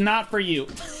 This is not for you.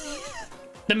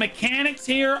 The mechanics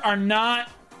here are not...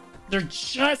 They're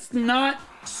just not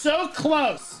so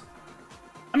close.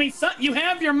 I mean, you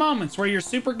have your moments where you're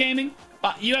super gaming,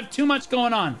 but you have too much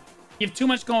going on. You have too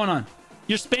much going on.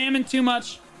 You're spamming too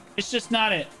much. It's just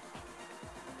not it.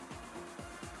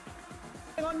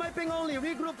 On my ping only.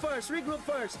 Regroup first. Regroup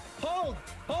first. Hold.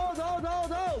 Hold, hold,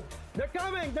 hold, hold. They're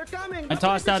coming. They're coming. I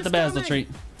tossed out the basil tree.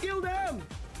 Kill them.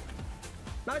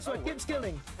 Nice one. Keep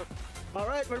skilling. All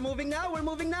right, we're moving now. We're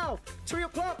moving now. 3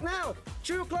 o'clock now.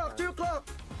 3 o'clock. 3 o'clock.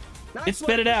 Nice It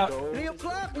spit it out. 3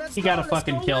 o'clock. Let's You go. got a Let's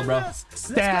fucking go kill, win bro. this.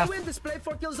 Staff. Let's go win this. Play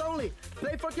for kills only.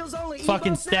 Play for kills only.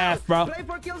 Fucking Evolve staff, now. bro. Play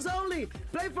for kills only.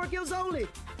 Play for kills only.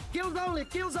 Kills only.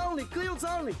 Kills only. Kills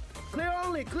only. Clear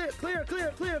only. Clear. Clear.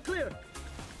 Clear. Clear. Clear.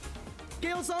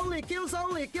 Kills only. Kills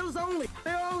only. Kills only.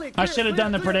 Clear only. I should have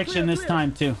done the prediction this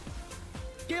time, too.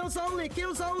 Kills only.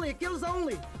 Kills only. Kills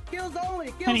only. Kills only.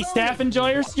 Kills Any staff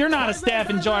enjoyers? You're not a staff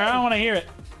enjoyer. I don't want to hear it.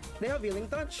 They have healing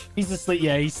touch. He's asleep.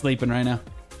 Yeah, he's sleeping right now.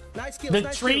 Nice kills. The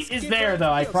nice treat kills. is Keep there, playing though,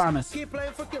 for I kills. promise. Keep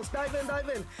playing for kills. Dive in, dive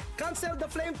in. Cancel the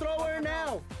flamethrower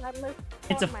now.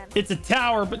 It's a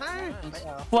tower, but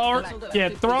flower. Yeah,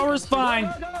 thrower's fine.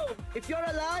 Go, go, go. If you're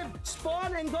alive,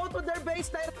 spawn and go to their base.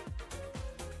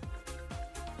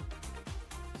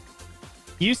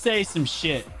 You say some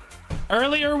shit.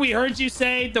 Earlier, we heard you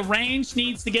say the range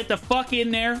needs to get the fuck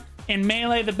in there and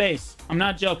melee the base. I'm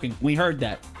not joking. We heard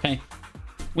that. Okay.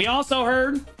 We also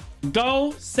heard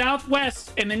go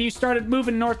southwest, and then you started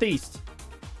moving northeast.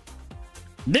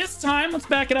 This time, let's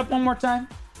back it up one more time.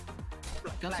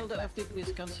 Cancel the FT,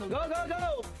 please. Cancel. Go, go,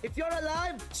 go. If you're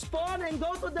alive, spawn and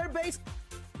go to their base.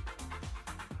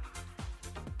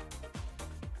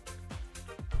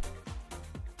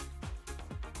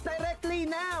 Directly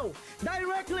now.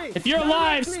 Directly. If you're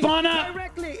alive, directly, spawn up.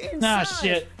 Directly inside. Nah,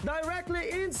 shit. Directly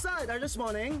inside. Are they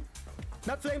spawning?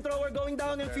 That flamethrower going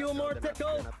down in a few more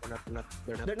tickle.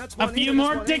 They're not spawning. A few they're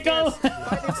more spawning. tickle. Yes.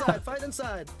 Fight inside. Fight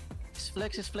inside.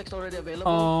 Is flex already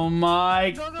available? Oh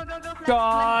my Go, go, go, go. Flex,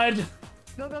 god. flex.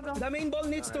 Go, go, go. The main ball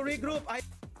needs to regroup.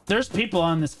 There's people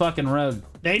on this fucking road.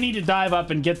 They need to dive up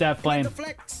and get that flame. The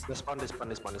flex. They spawn.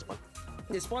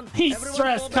 This one. He's Everyone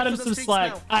stressed. go Cut back him to the some streets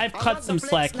slack. now. I've I cut want some the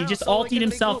slack. flex He now just so we ultied can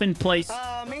himself regroup. in place.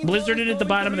 Main Blizzarded ball at the is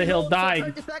bottom of the going hill, to reload for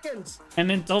died. 30 seconds. And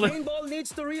then told Main him. ball needs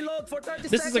to reload for 30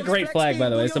 This seconds. is a great Flex flag, team, by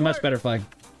the way. do It's a your much work. better flag.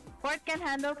 Fort can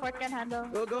handle. Fort can handle.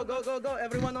 Go, go, go, go, go.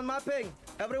 Everyone on my ping.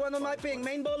 Everyone on my ping.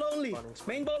 Main ball only.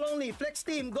 Main ball only. Flex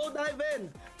team, go dive in.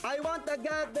 I want the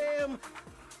goddamn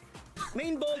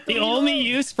main ball to The reload. only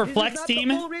use for This is flex not the team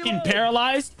full in reload.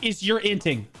 paralyzed is your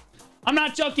inting. I'm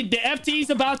not joking. The FT's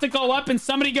about to go up and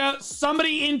somebody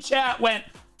in chat went,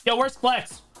 yo, where's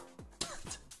flex?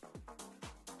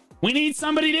 We need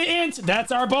somebody to int.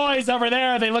 That's our boys over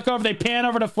there. They look over, they pan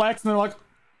over to flex, and they're like,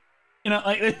 you know,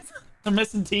 like they're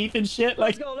missing teeth and shit.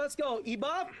 Like, Let's go, let's go.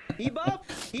 E-bop, E-bop,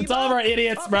 it's all of our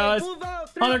idiots, bro. It's- move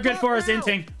out. all they're good for is 3 o'clock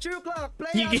inting. now. 2 o'clock. Play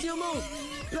You as get- you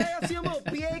move. Play as you move.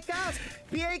 PA cast.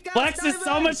 PA cast. Flex is dive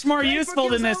so in. much more Play for useful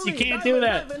than kills this. You only. can't Dive do in,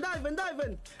 that. Dive in, dive in, dive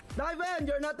in. Dive in.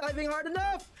 You're not diving hard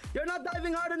enough. You're not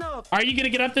diving hard enough. Are you gonna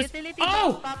get up this? Utility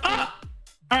Oh! box, Ah!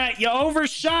 All right, you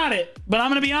overshot it, but I'm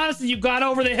gonna be honest with you. Got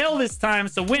over the hill this time.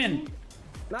 It's a win.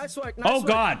 Nice work. Nice Oh work.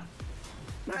 god.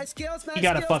 Nice kills. Nice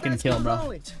got a kills, fucking nice kill, kills bro.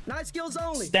 Only. Nice kills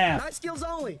only. Staff. Nice kills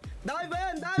only. Dive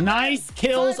in. Dive in. Nice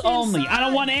kills Fight only. inside. I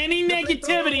don't want any The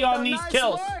negativity flamethrower, on these nice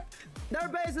kills. work. Their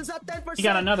base is at 10%. You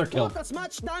got another kill. Put as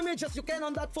much damage as you can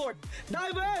on that fort.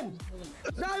 Dive in.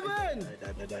 Dive in.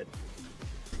 I died.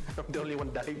 I'm the only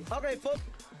one dying. Okay, folks.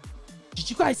 Did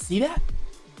you guys see that?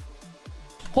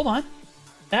 Hold on.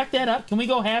 Back that up. Can we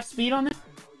go half speed on that?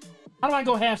 How do I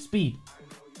go half speed?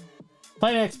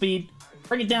 Playback speed.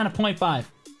 Bring it down to 0.5.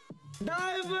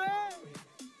 Dive in.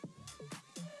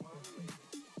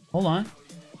 Hold on.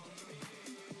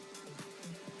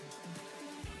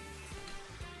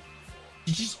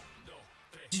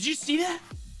 Did you see that?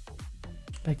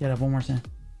 Back that up one more time.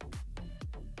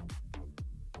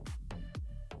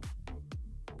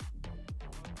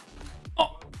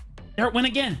 Oh, there it went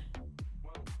again.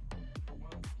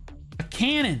 A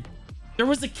cannon. There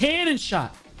was a cannon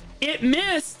shot. It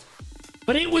missed,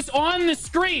 but it was on the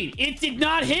screen. It did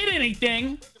not hit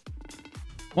anything.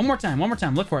 One more time.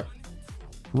 Look for it.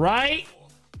 Right.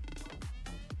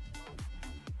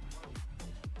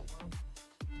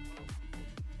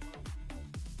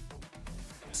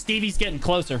 Stevie's getting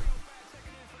closer.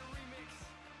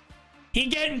 He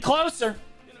getting closer.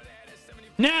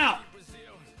 Now,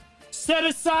 set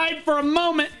aside for a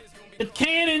moment. The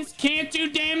cannons can't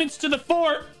do damage to the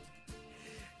fort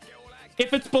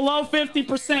if it's below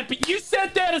 50%. But you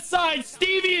set that aside.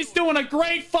 Stevie is doing a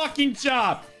great fucking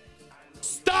job.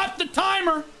 Stop the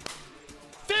timer.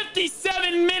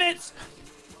 57 minutes,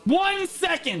 1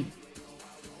 second.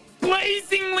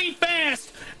 Blazingly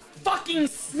fast. Fucking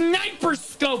sniper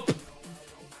scope.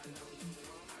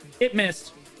 It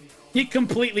missed. He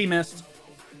completely missed.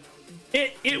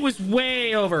 It was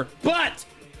way over. But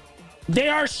they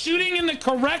are shooting in the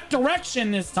correct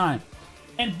direction this time.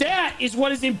 And that is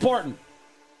what is important.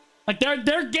 Like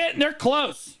they're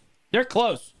close. They're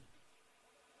close.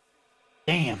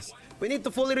 Damn. We need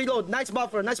to fully reload. Nice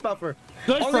buffer. Nice buffer.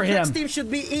 Good Only for Flex him. team should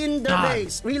be in their God.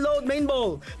 base. Reload main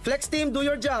ball. Flex team, do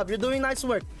your job. You're doing nice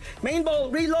work. Main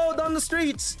ball, reload on the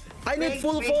streets. I need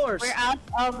full force. We're out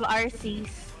of RCs.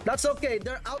 That's okay.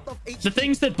 They're out of HP. The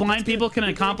things that blind people can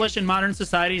accomplish in modern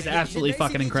society is absolutely Did they see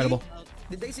fucking TG? incredible.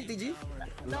 Did they see TG?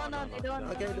 No, they don't.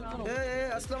 Okay. No.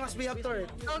 Yeah. As long as we have turret.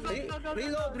 Go.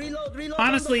 Reload.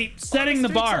 Honestly, on the setting the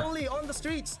streets bar only, on the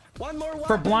streets. One more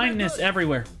for blindness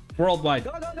everywhere. Worldwide.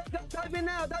 Go, go, go, go. Dive in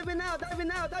now, dive in now, dive in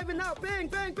now, dive in now. Ping,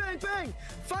 ping, ping, ping.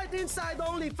 Fight inside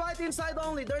only, fight inside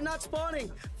only. They're not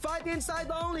spawning. Fight inside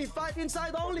only, fight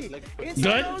inside only. Inside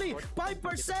Good. only.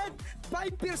 5%,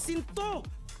 5%.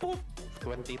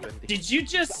 20, 20. Did you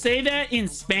just say that in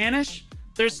Spanish?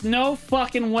 There's no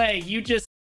fucking way. You just...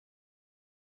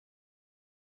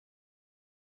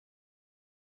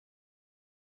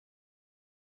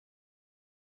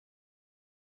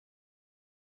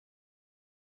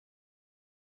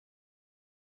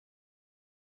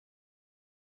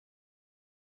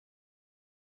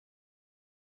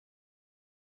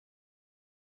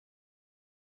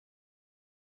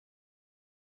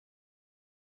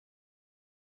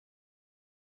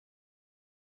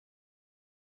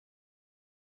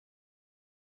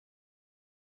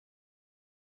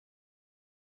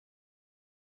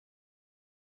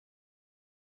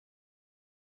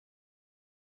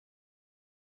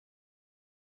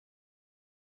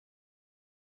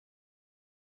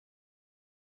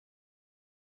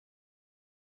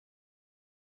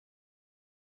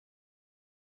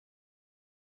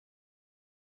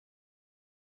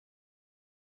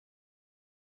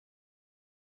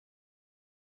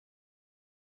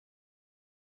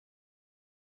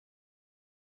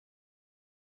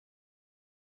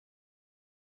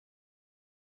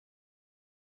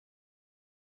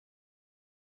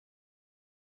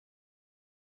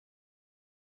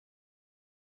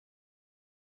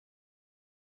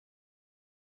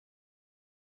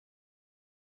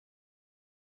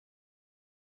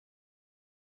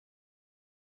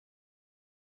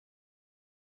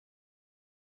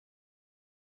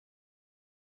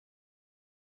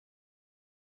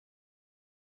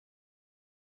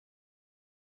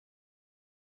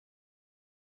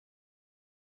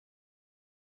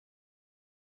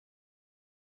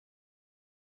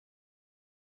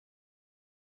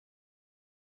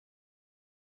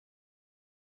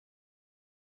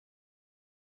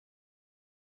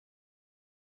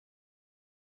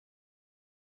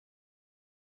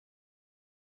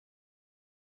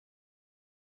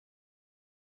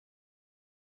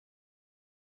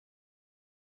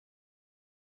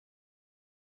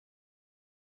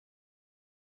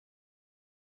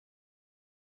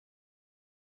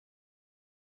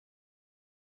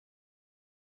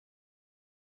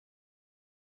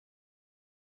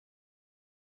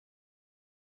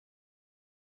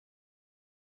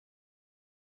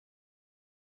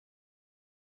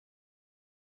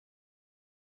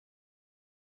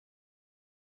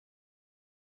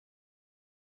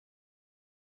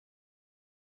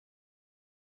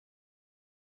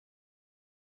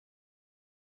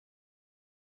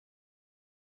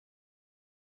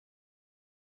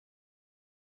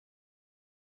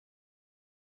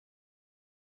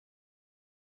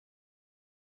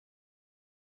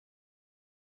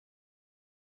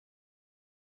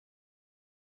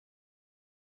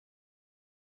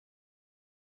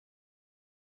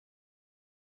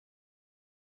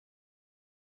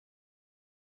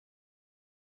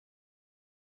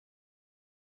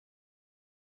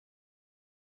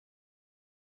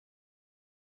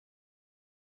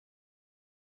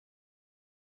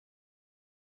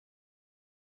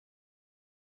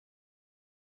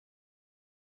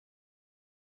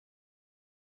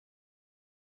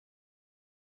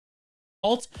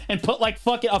 ult and put like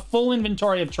fucking a full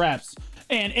inventory of traps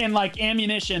and like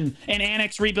ammunition and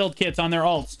annex rebuild kits on their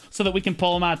ults so that we can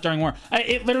pull them out during war.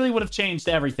 It literally would have changed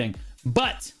everything,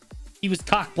 but he was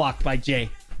cock blocked by Jay.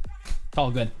 It's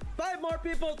all good. 5 more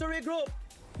people to regroup.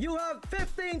 You have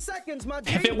 15 seconds, my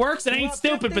G. If it works, it ain't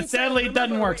stupid, but sadly it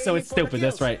doesn't work, so it's stupid.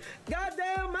 That's right.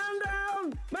 Goddamn, man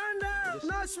down, man down.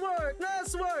 Nice work,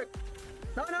 nice work.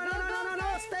 No, no, no, no, no, no,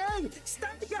 no, stay,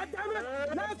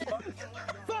 goddammit. No,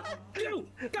 fuck you,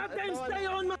 goddamn, stay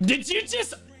on my... Did you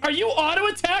just... Are you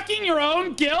auto-attacking your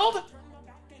own guild?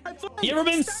 You ever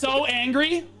been so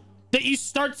angry that you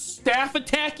start staff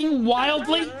attacking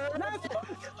wildly? No,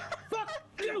 fuck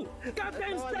you,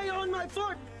 goddamn, stay on my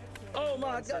foot. Oh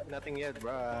my god. Nothing yet,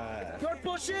 bruh. You're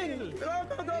pushing. Go,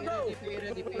 go, go, go.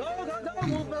 Go, go, go.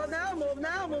 Move now, move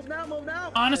now, move now, move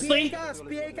now. Honestly, PA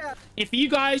cast. if you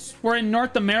guys were in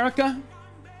North America,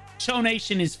 Cho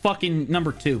Nation is fucking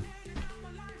number 2.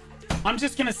 I'm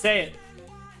just gonna say it.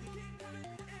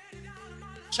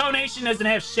 Cho Nation doesn't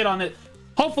have shit on it.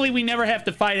 Hopefully we never have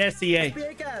to fight SEA.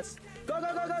 PA cast. Go,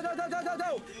 go, go, go, go, go, go, go,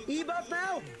 go. E-buff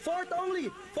now. Fort only.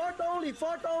 Fort only.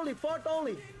 Fort only. Fort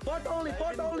only. Fort only.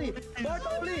 Fort only. Fort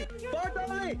only. Fort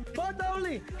only. Fort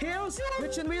only. Heals.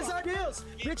 Witch and Wizard heals.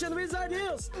 Witch and Wizard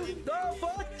heals. Go,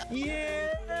 Fort.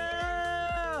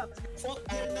 Yeah.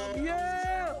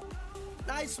 Yeah.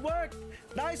 Nice work.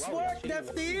 Nice work,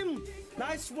 Dev Team.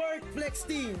 Nice work, Flex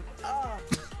team. Ah.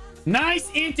 Nice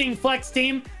inting, Flex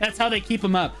team. That's how they keep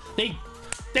him up. They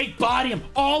body him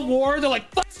all war. They're like,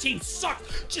 Flex team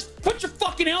sucks. Just put your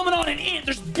fucking helmet on and int.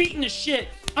 They're just beating the shit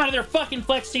out of their fucking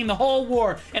Flex team the whole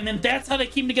war. And then that's how they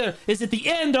keep them together. Is at the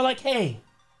end, they're like, hey,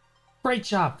 great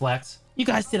job, Flex. You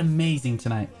guys did amazing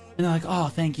tonight. And they're like, oh,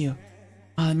 thank you.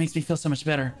 Oh, that makes me feel so much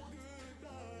better.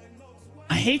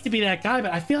 I hate to be that guy,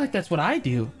 but I feel like that's what I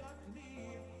do.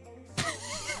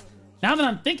 Now that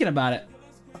I'm thinking about it,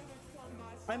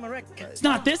 I'm a wreck. it's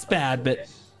not this bad, but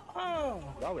Oh,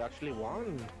 Wow, we actually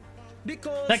won.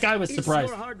 because That guy was it's surprised.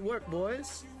 your hard work,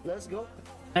 boys. Let's go.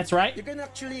 that's right. You can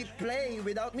actually play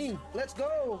without me. Let's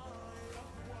go.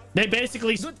 They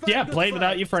basically, Good fight, yeah, good played fight.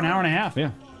 without you for an hour and a half.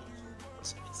 Yeah.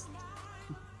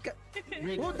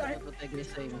 Briggs, Who look died? at what Tega is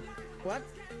saying. What?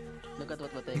 Look at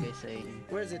what Tega is saying.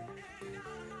 Where is it?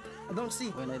 I don't see.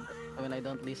 When I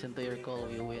don't listen to your call,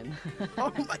 we win.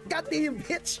 Oh my god, you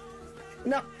bitch!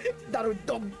 No,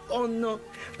 darudog. Oh no.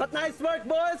 But nice work,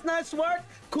 boys. Nice work.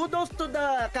 Kudos to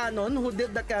the Canon who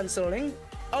did the canceling.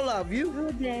 I love you.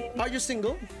 Good day. Are you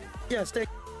single? Yes, thank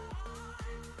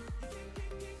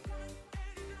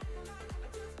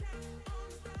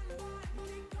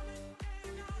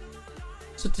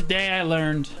So today I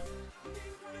learned,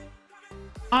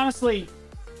 honestly,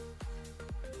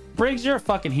 Briggs, you're a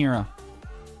fucking hero.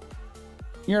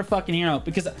 You're a fucking hero,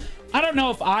 because I don't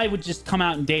know if I would just come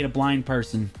out and date a blind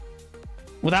person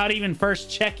without even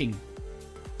first checking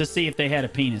to see if they had a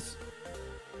penis.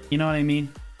 You know what I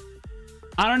mean?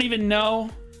 I don't even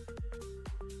know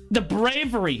the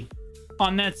bravery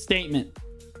on that statement.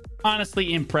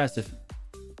 Honestly, impressive.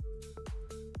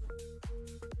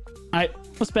 All right,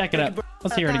 let's back it up.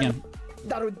 Let's hear it again.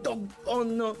 Darudog. Oh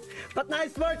no. But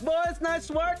nice work, boys. Nice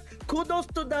work. Kudos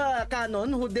to the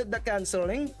Canon who did the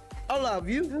canceling. I love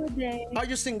you. Good day. Are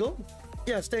you single?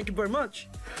 Yes, thank you very much.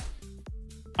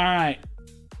 All right.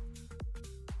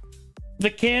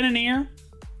 The Cannoneer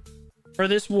for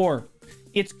this war.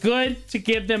 It's good to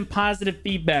give them positive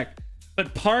feedback.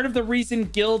 But part of the reason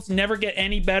guilds never get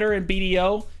any better in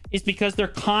BDO is because they're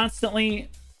constantly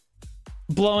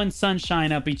blowing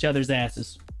sunshine up each other's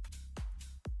asses.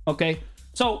 Okay?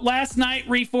 So last night,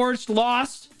 Reforged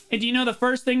lost. And do you know the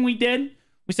first thing we did?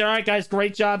 We said, all right, guys,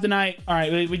 great job tonight. All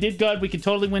right, we did good. We can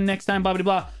totally win next time, blah, blah,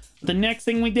 blah. The next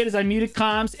thing we did is I muted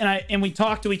comms and we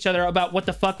talked to each other about what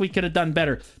the fuck we could have done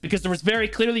better, because there was very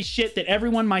clearly shit that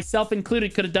everyone, myself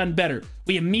included, could have done better.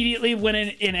 We immediately went in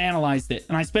and analyzed it.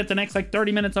 And I spent the next like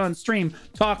 30 minutes on stream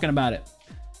talking about it.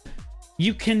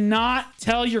 You cannot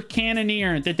tell your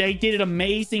Cannoneer that they did an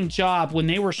amazing job when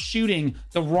they were shooting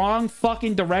the wrong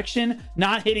fucking direction,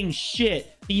 not hitting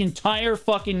shit the entire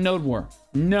fucking node war.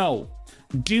 No.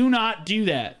 Do not do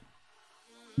that.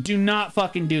 Do not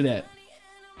fucking do that.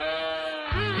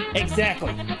 Exactly.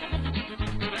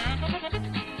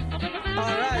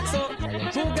 Alright, so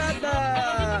who got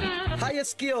the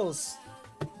highest skills?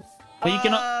 Well, you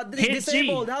can hit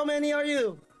disabled. G. How many are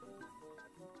you?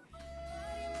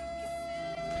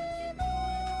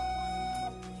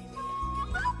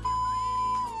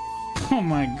 Oh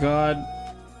my god.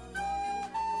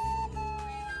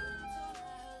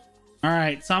 All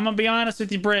right, so I'm gonna be honest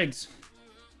with you, Briggs.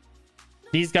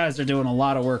 These guys are doing a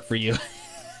lot of work for you.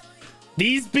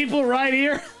 These people right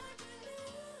here,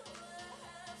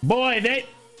 boy,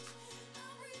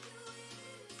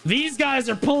 these guys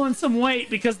are pulling some weight,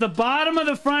 because the bottom of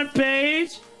the front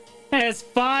page has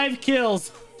 5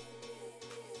 kills.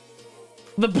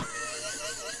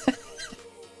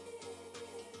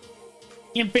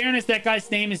 In fairness, that guy's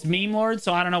name is Meme Lord,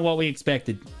 so I don't know what we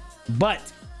expected. But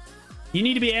you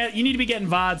need to be getting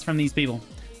VODs from these people.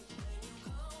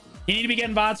 You need to be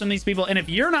getting VODs from these people. And if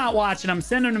you're not watching them,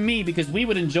 send them to me, because we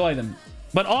would enjoy them.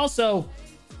 But also,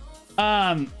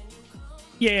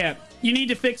 yeah, you need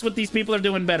to fix what these people are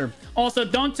doing better. Also,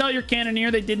 don't tell your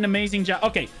Cannoneer they did an amazing job.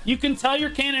 Okay, you can tell your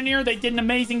Cannoneer they did an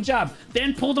amazing job.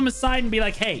 Then pull them aside and be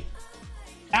like, hey,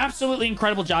 absolutely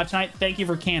incredible job tonight. Thank you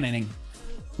for cannoning.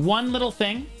 One little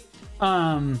thing,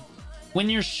 when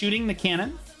you're shooting the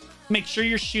cannon, make sure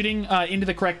you're shooting into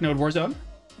the correct node war zone.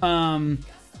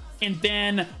 And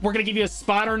then we're going to give you a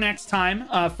spotter next time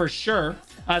for sure,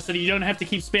 so that you don't have to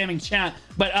keep spamming chat.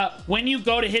 But when you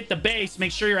go to hit the base,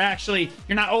 make sure you're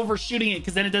not overshooting it,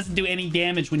 because then it doesn't do any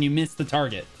damage when you miss the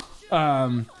target.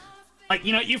 Like,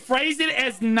 you know, you phrase it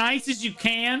as nice as you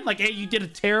can. Like, hey, you did a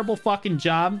terrible fucking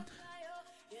job,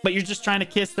 but you're just trying to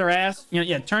kiss their ass. You know,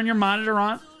 yeah, turn your monitor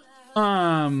on.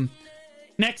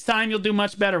 Next time you'll do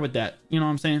much better with that. You know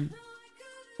what I'm saying?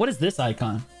 What is this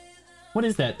icon? What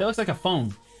is that? That looks like a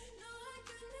phone.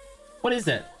 What is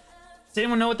that? Does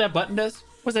anyone know what that button does?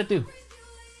 What does that do?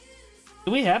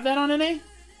 Do we have that on NA?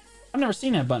 I've never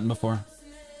seen that button before.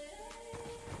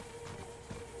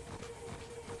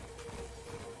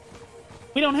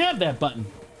 We don't have that button.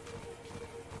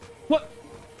 What?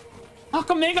 How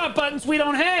come they got buttons we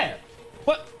don't have?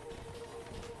 What?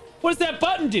 What does that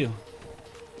button do?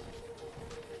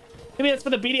 Maybe that's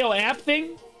for the BDO app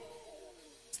thing?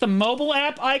 It's the mobile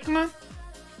app icon?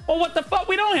 Oh, what the fuck?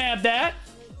 We don't have that.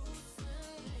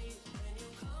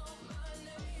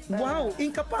 Wow,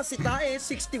 Incapacitae,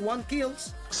 61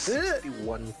 kills.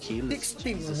 61 kills.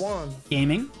 61.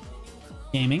 Gaming.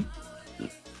 Gaming.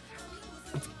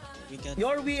 We got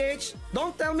Your VH,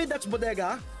 don't tell me that's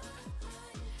Bodega.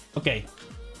 Okay.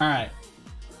 All right.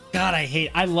 God,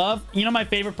 I love, you know my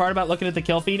favorite part about looking at the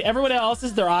kill feed? Everyone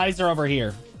else's, their eyes are over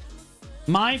here.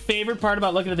 My favorite part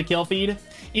about looking at the kill feed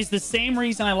is the same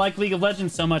reason I like League of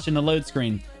Legends so much in the load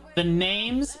screen. The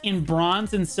names in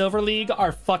Bronze and Silver League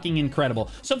are fucking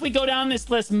incredible. So if we go down this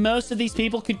list, most of these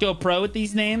people could go pro with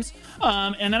these names.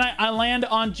 And then I land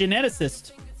on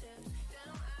Geneticist.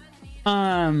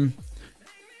 And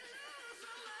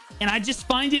I just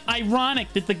find it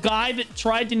ironic that the guy that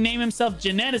tried to name himself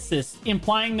Geneticist,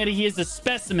 implying that he is a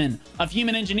specimen of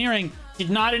human engineering, did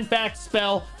not in fact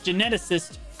spell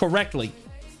geneticist correctly.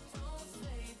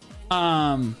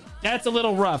 That's a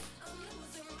little rough.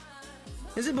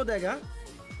 Is it Bodega?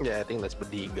 Yeah, I think that's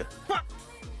Bodega.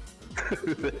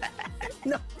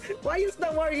 No, why is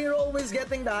the war hero always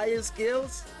getting the highest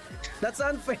kills? That's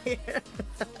unfair.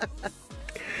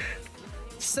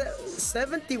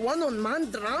 71 on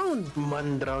Mandrown.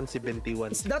 Mandrown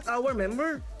 71. Is that our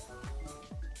member?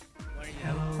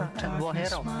 War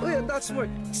hero. Oh yeah, that's work.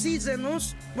 See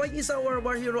Zenos, why is our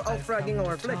war hero outfragging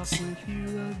our flex?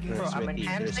 Bro, I'm Sweaty,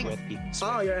 enhancing. sweaty.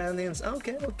 Oh, your aliens.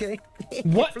 Okay, okay.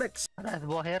 What? Flex. That's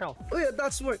war hero. Oh yeah,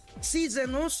 that's work. See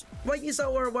Zenos, why is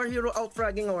our war hero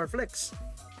outfragging our flex?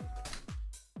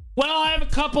 Well, I have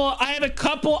a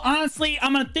couple. Honestly,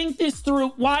 I'm gonna think this through.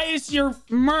 Why is your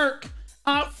Merc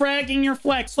out fragging your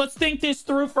flex? Let's think this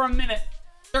through for a minute.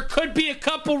 There could be a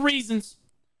couple reasons.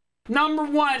 Number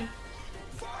one.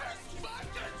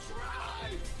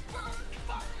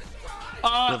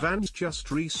 The Van's just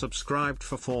resubscribed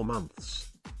for 4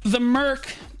 months. The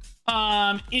Merc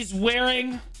is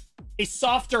wearing a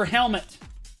softer helmet.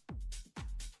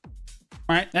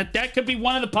 All right, that could be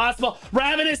one of the possible.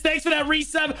 Ravenous, thanks for that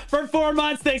resub for 4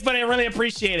 months. Thanks, buddy. I really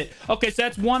appreciate it. Okay, so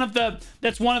that's one of the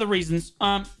reasons.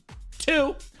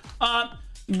 Two,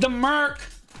 the Merc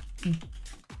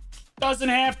doesn't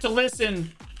have to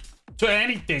listen to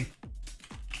anything.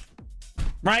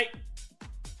 Right?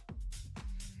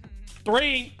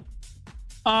 3,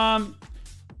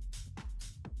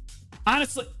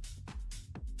 honestly,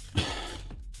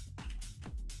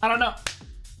 I don't know.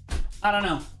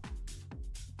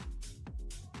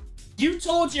 You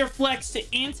told your flex to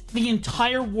int the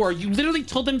entire war. You literally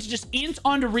told them to just int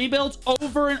onto rebuilds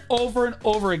over and over and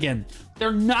over again.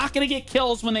 They're not going to get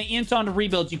kills when they int onto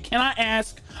rebuilds. You cannot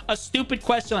ask a stupid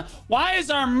question like, why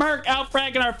is our Merc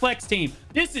out-fragging our flex team?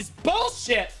 This is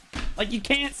bullshit. Like, you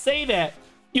can't say that.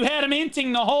 You had him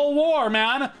inting the whole war,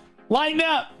 man. Lighten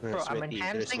up. Bro, I'm Sweaty,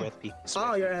 enhancing. sweaty.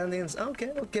 Oh, your aliens.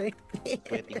 Okay, okay.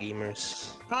 Sweaty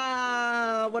gamers.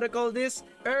 What I call this?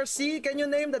 RC, can you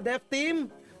name the dev team?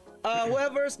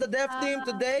 Whoever's the dev team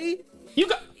today. You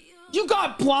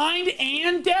got blind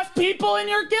and deaf people in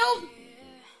your guild?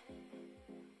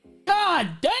 God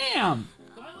damn.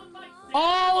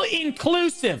 All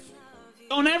inclusive.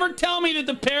 Don't ever tell me that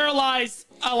the Paralyzed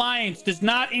Alliance does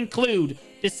not include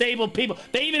disabled people.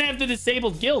 They even have the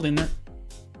disabled guild in there.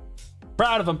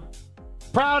 Proud of them.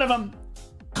 Proud of them.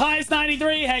 Class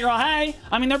 93, hey girl, hey.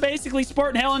 I mean, they're basically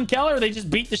sporting Helen Keller. They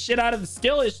just beat the shit out of the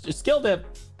skill div.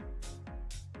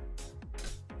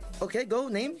 Okay, go,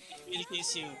 name. Will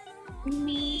kiss you.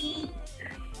 Me,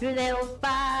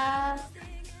 Ruleopa,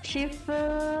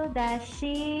 Shifu,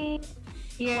 Dashi,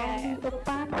 your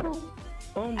Opaku,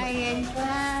 Oh my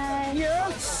Ironclad.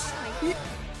 Yes!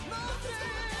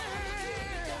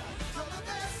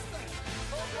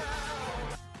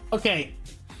 Okay,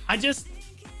 I just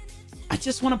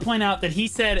want to point out that he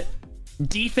said,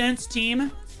 defense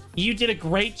team, you did a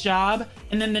great job.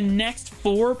 And then the next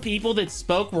 4 people that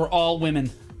spoke were all women.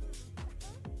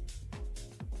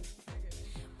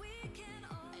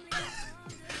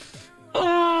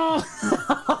 Oh.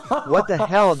 What the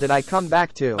hell did I come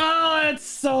back to? Oh, it's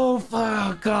so,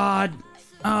 oh God.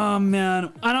 Oh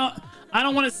man, I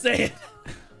don't want to say it.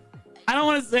 I don't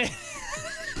want to say it.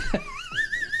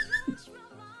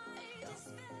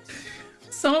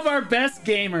 Some of our best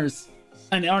gamers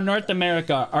in our North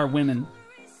America are women.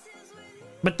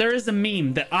 But there is a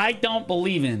meme that I don't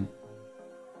believe in.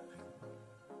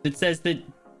 that says that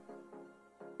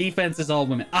defense is all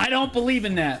women. I don't believe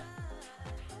in that.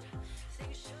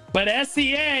 But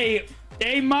SCA,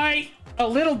 they might a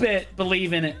little bit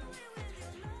believe in it.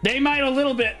 They might a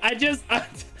little bit.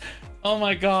 Oh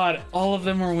my God. All of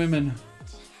them were women.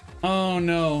 Oh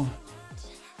no.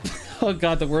 Oh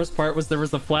God, the worst part was there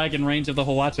was a flag in range of the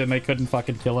Hawacha and they couldn't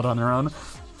fucking kill it on their own.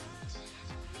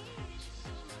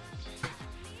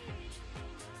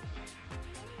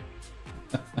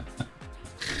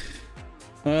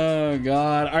 Oh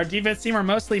God. Our defense team are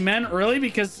mostly men? Really?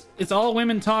 Because it's all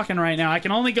women talking right now. I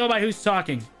can only go by who's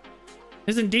talking.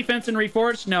 Isn't defense in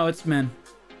Reforged? No, it's men.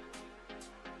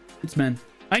 It's men.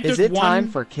 I think Is it time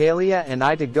for Kalia and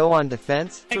I to go on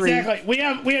defense? Exactly. We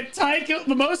have Taiku.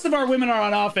 Most of our women are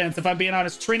on offense, if I'm being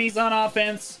honest. Trini's on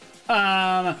offense.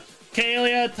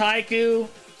 Kalia, Taiku.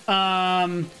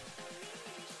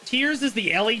 Tears is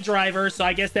the Ellie driver, so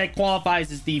I guess that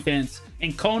qualifies as defense.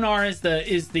 And Konar is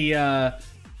the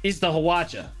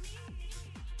Hawacha.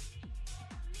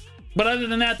 But other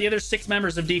than that, the other 6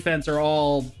 members of defense are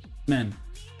all men.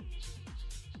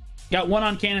 Got one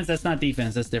on cannons. That's not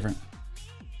defense. That's different.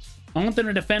 I want them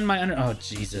to defend my under. Oh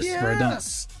Jesus! Yes. We're done.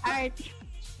 Alright.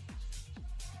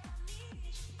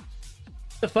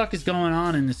 What the fuck is going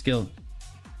on in this guild?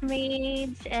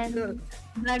 Mage and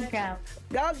background.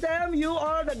 Goddamn, you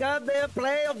are the goddamn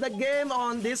play of the game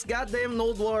on this goddamn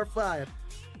Node War 5.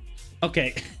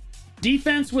 Okay,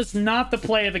 defense was not the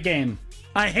play of the game.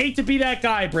 I hate to be that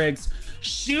guy, Briggs.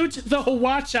 Shoot the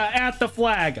Hawacha at the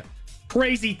flag.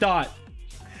 Crazy thought.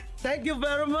 Thank you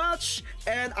very much,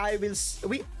 and I will.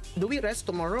 Do we rest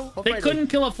tomorrow? They couldn't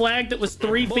kill a flag that was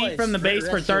 3 feet from the base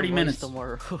for 30 minutes.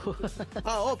 Tomorrow.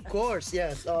 Oh, of course,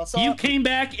 yes. So you came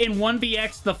back in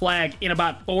 1vx the flag in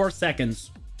about 4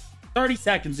 seconds. 30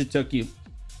 seconds it took you.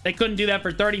 They couldn't do that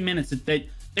for 30 minutes. They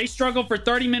struggled for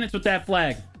 30 minutes with that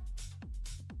flag.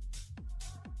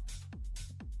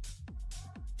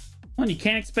 Well, you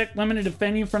can't expect women to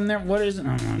defend you from there. What is it? Oh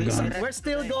my God. We're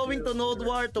still going to Node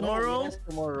War tomorrow. No,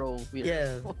 tomorrow.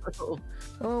 Yeah.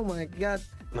 Oh my God.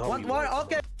 No, What war?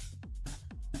 Okay.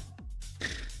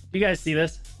 You guys see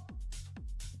this?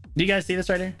 Do you guys see this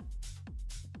right here?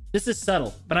 This is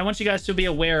subtle, but I want you guys to be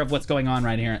aware of what's going on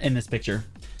right here in this picture.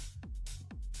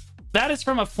 That is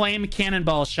from a flame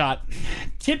cannonball shot.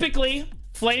 Typically,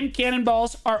 flame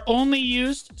cannonballs are only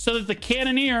used so that the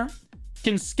cannoneer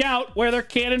can scout where their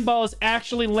cannonball is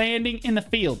actually landing in the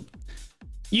field.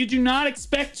 You do not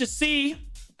expect to see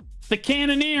the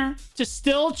cannoneer to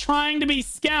still trying to be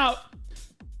scouting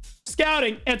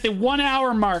at the 1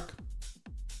 hour mark,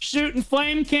 shooting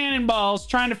flame cannonballs,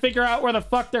 trying to figure out where the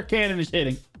fuck their cannon is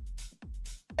hitting.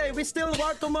 Hey, we still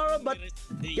war tomorrow, but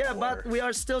yeah, but we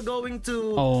are still going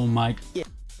to. Oh my! Yeah.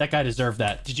 That guy deserved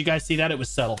that. Did you guys see that? It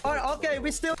was subtle. All right, okay, we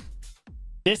still.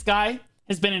 This guy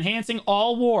has been enhancing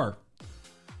all war.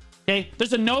 Okay,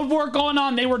 there's a node war going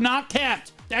on. They were not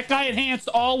capped. That guy enhanced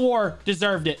all war.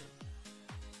 Deserved it.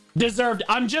 Deserved it.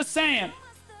 I'm just saying.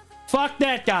 Fuck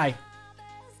that guy.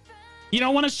 You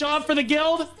don't want to show up for the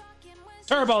guild?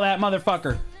 Turbo that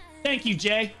motherfucker. Thank you,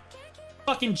 Jay.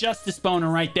 Fucking justice boner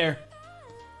right there.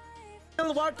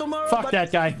 Still war tomorrow. Fuck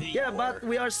that guy. Yeah, but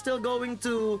we are still going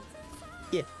to.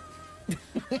 Yeah.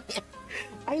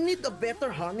 I need a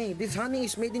better honey. This honey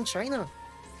is made in China.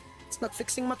 It's not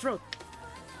fixing my throat.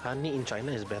 Honey in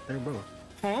China is better, bro.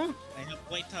 Huh? I have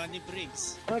white honey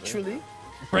Briggs. Actually.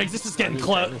 Briggs, this is getting Honey in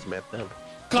close. China is better.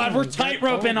 God, we're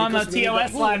tight-roping on the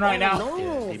TOS line right now.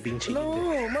 No,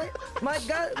 Yeah, no, my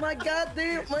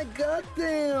goddamn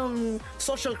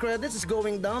social credits is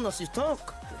going down as you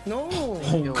talk. No.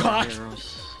 Oh, God.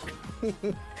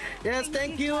 Yes,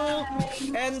 thank you,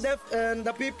 and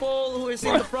the people who is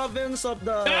in the province of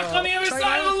the. Back on the other China.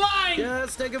 side of the line.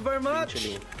 Yes, thank you very much.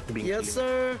 Being Yes, chilly.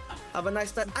 sir. Have a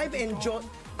nice time. I've enjoyed.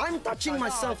 I'm touching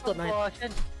myself tonight.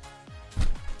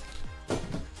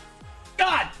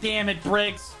 God damn it,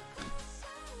 Briggs.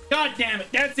 God damn it.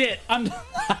 That's it. I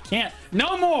can't.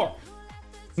 No more.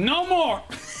 No more.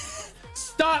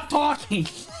 Stop talking.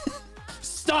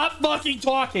 Stop fucking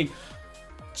talking.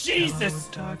 Jesus.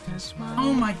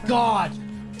 Oh my God.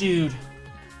 Dude.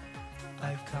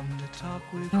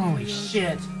 Holy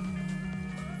shit.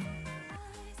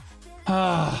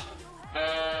 Ah.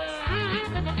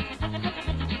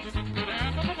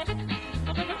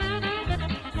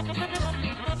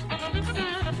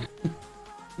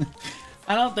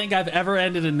 I don't think I've ever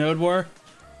ended a node war.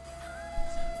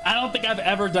 I don't think I've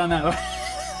ever done that.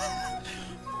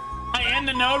 I end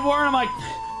the node war and I'm like,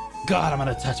 God, I'm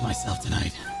gonna touch myself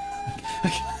tonight.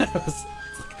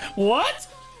 What?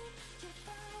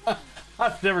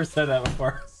 I've never said that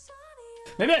before.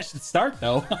 Maybe I should start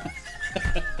though.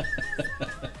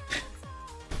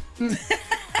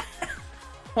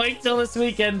 Wait till this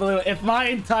weekend, Blue. If my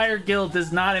entire guild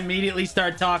does not immediately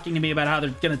start talking to me about how they're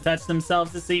gonna touch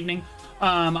themselves this evening,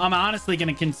 I'm honestly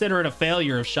gonna consider it a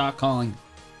failure of shot calling.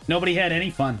 Nobody had any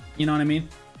fun. You know what I mean?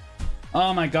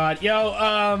 Oh my god. Yo,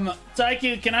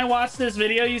 Taiku, can I watch this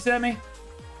video you sent me?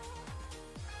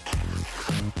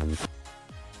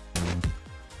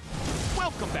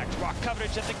 Welcome back to our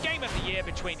coverage of the game of the year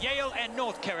between Yale and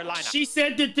North Carolina. She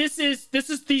said that this is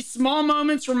these small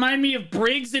moments remind me of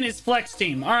Briggs and his flex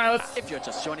team. All right, let's. If you're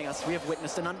just joining us, we have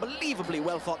witnessed an unbelievably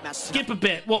well-thought match. Skip a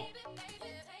bit. Well.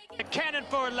 A cannon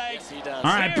for a leg. Yes, he does.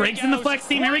 All right, Briggs in the flex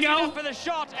team. Here we go. For the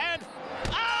shot and.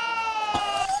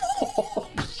 Oh!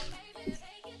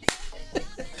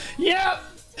 Yep.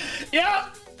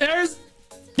 There's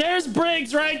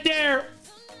Briggs right there.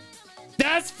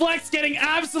 That's Flex getting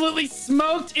absolutely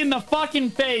smoked in the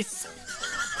fucking face.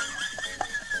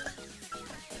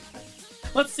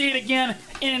 Let's see it again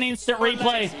in an instant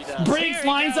replay. Briggs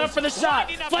lines up for the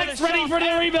shot. Flex ready for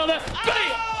the rebuild.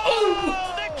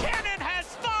 Oh, the cannon has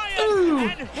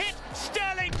fired and hit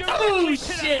Sterling directly to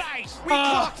the face. We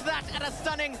clocked that at a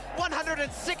stunning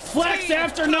 116. Flex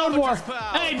after Node War.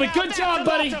 Hey, but good job,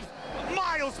 buddy.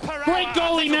 Miles per hour. Great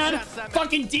goalie, man.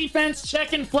 Fucking defense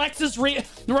checking Flex's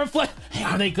reflect. Hey,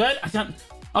 are they good?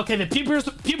 Okay, the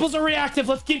pupils are reactive.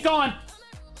 Let's keep going.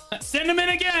 Send them in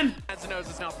again. His nose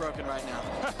is not broken right now.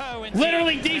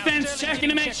 Literally defense checking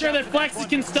to make sure that Flex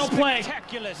can still play.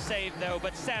 Spectacular save though,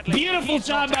 but sadly, beautiful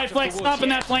job by Flex stopping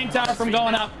that flame tower from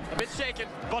going up. A bit shaken,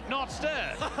 but not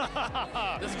stirred.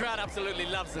 This crowd absolutely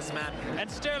loves this man.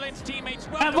 And Sterling's teammates.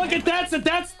 And look at that.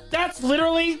 That's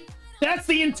literally. That's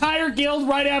the entire guild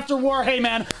right after war. Hey,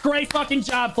 man, great fucking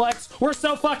job, Flex. We're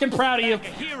so fucking proud of you. A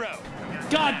hero.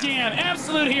 God damn,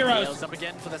 absolute heroes. Up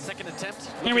again for the second attempt.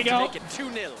 Here we go. Make it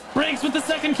 2-0. Briggs with the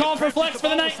second call for Flex for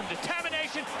the night. Some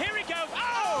determination. Here he goes.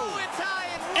 Oh, it's high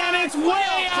and it's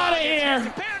way out of here.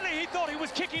 Apparently, he thought he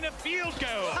was kicking a field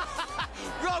goal.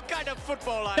 Wrong kind of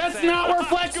football, I That's say. not where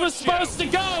Flex was supposed to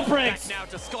go, Briggs. Back now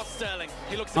to Scott Sterling.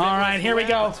 He looks all right, here we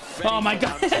go. Oh my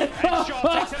God.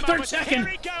 They're checking.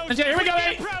 Here we go.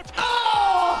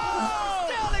 Oh!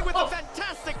 Sterling with a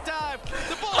fantastic dive.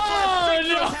 The ball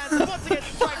no. hands once again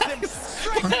strikes him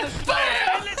straight to the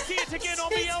spine. Let's see it again on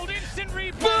the old instant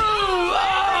replay. Boom!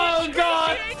 Oh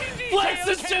God! Flex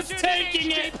is just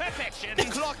taking it.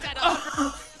 Clocked at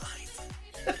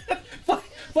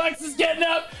Flex is getting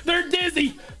up. They're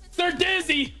dizzy.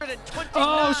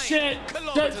 Oh shit!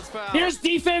 Here's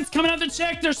defense coming out the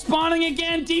check. They're spawning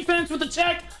again. Defense with the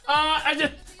check.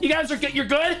 You guys are good. You're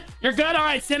good. All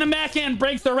right, send them back in.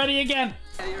 Briggs, they're ready again.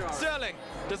 Sterling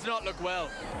does not look well.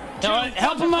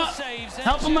 Help him up.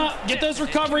 Help him up. Get those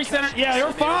recovery centers. Yeah,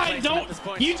 you're fine. Don't.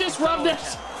 You just rub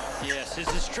this. Yes, as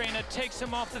his trainer takes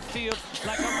him off the field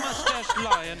like a mustached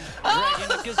lion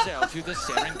dragging a gazelle through the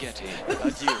Serengeti.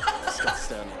 Adieu, Scott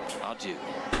Sterling. Adieu.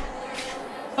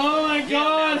 Oh my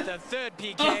God! The third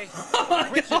PK. Oh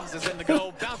Richards is in the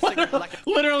goal, bouncing like a...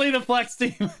 Literally the Flex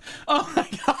team. Oh my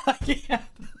God! I can't.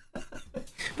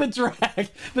 The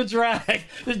drag,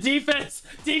 the defense.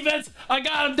 I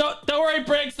got him. Don't worry,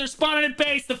 Briggs. They're spawning at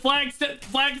base. The flag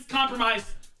is compromised.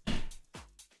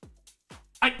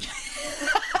 An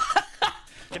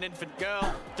infant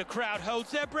girl. The crowd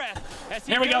holds their breath.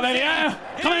 Here we go, baby. Yeah.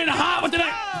 Coming in hot with the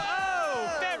neck.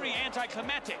 Oh, very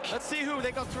anticlimactic. Let's see who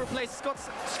they got to replace Scott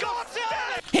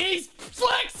Sterling.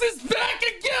 Flex is back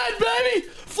again, baby.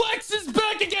 Flex is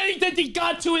back again. He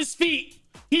got to his feet.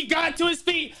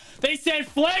 They said,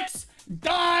 Flex,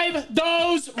 dive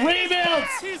those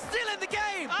rebuilds. He's still in the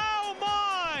game. Oh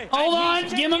my. Hold on,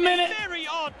 give him a minute. Very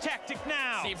odd tactic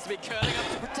now. Seems to be curling up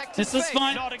to protect his face. This is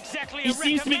fun. Not exactly he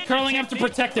seems to be curling up to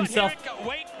protect himself.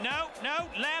 Wait, no.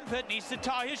 Lambert needs to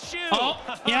tie his shoe. Oh,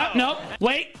 yeah, no.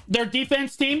 Wait, their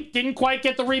defense team didn't quite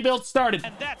get the rebuild started.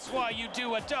 And that's why you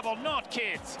do a double knot,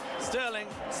 kids. Sterling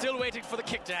still waiting for the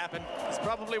kick to happen. He's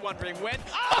probably wondering when.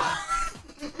 Oh!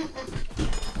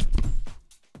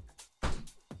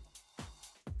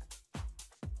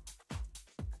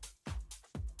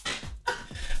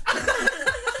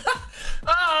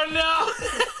 Oh no!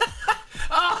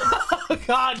 Oh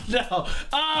God, no!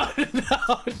 Oh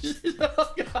no!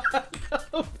 Oh God,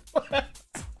 no!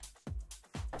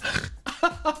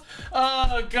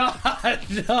 Oh God,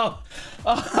 no!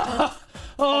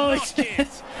 Holy shit!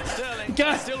 Sterling,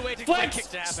 God, still waiting Flex, for the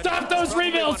kick to happen. stop those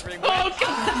rebuilds! Oh God!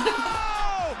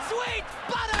 Oh, sweet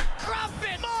butter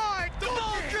crumpet! Mark, the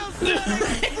ball drills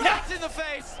Sterling right in the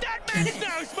face. That man's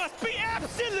nose must be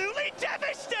absolutely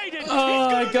devastated. Oh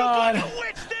my God! Like a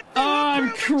witch that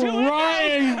I'm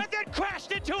crying. and then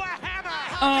crashed into a hammer.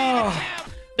 Oh,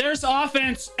 There's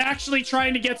offense actually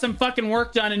trying to get some fucking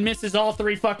work done and misses all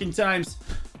 3 fucking times.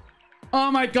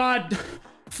 Oh my god.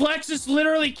 Flex is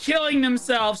literally killing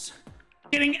themselves.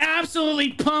 Getting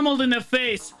absolutely pummeled in the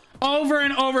face. Over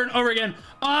and over and over again.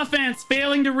 Offense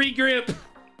failing to regroup.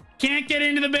 Can't get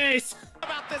into the base.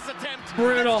 About this attempt.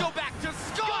 Brutal. Let's go back to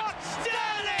Scott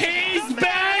Sterling. He's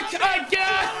back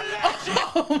again.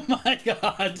 Oh my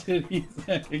god, dude. He's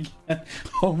back again.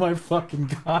 Oh my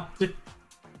fucking god, dude.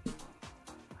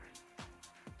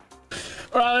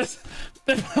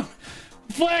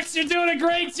 Flex, you're doing a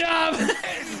great job.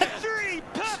 3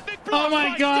 perfect Oh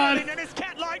my god. And his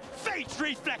cat-like face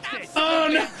reflexes. Oh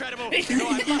no. Incredible. No,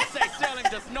 I must say Sterling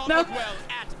does not No. look well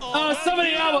at all. Oh,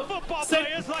 somebody help. Football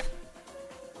players like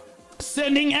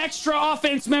Sending extra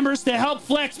offense members to help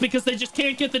Flex because they just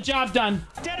can't get the job done.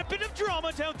 Get a bit of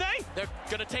drama, don't they? They're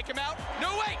gonna take him out. No,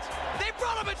 wait! They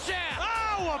brought him a chair!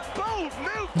 Oh, a bold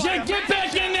move! Just get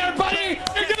back in there, buddy!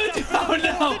 You're gonna do. Oh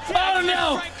no! Oh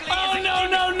no! Oh no!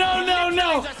 No! No! No!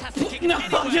 No! No!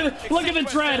 Look at the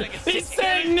dread. He's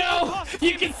saying no.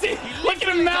 You can see. Look at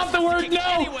him mouth the word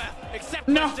no.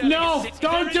 No! No!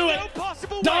 Don't do it!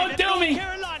 Don't do me!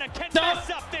 Don't!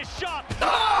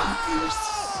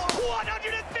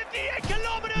 158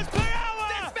 kilometers per hour!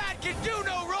 This man can do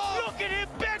no wrong! Look at him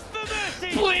beg for mercy!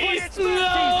 Please,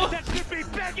 no! That should be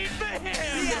begging for him!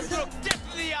 He has looked death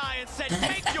in the eye and said,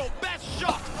 take your best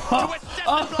shot to extend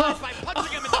the blind by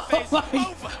punching him in the face over and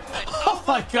over. Oh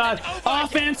my god!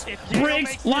 Offense!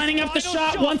 Briggs lining up the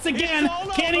shot once again.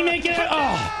 Can he make it?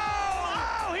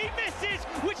 Oh! Oh, he misses,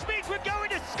 which means we're going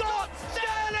to Scott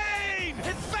Sterling!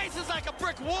 His face is like a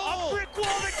brick wall! A brick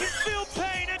wall that can feel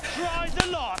pain and cries a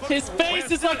lot. His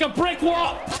face is like a brick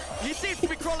wall. He seems to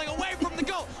be crawling away from the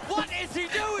goal. What is he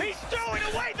doing? He's throwing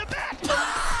away the bat. Oh!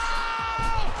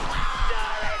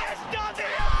 Sterling has done the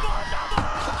impossible.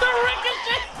 The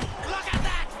ricochet. Look at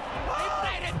that. He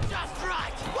made it just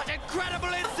right. What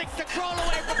incredible instinct to crawl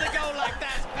away from the goal like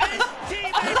that. His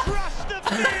teammates rush the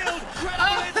field.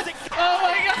 Incredible instinct. Oh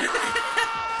my god.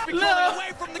 Crawling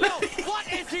away from the goal. What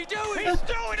is he doing? He's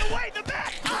throwing away the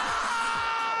bat.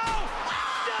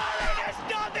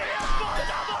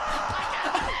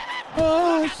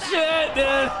 Oh shit,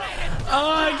 dude! Oh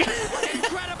my god!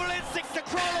 Incredible instinct to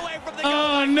crawl away from the goal.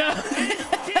 Oh no!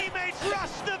 Teammates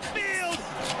rush the field.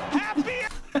 Happy.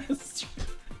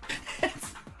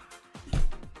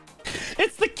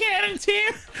 It's the cannon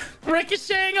team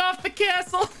ricocheting off the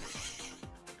castle.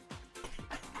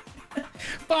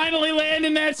 Finally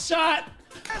landing that shot.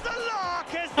 As a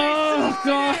lock as Oh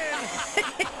god!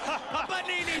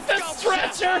 Banini's The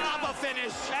stretcher.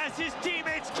 finish as his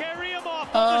teammates carry him off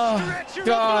Oh, the stretcher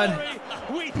God. of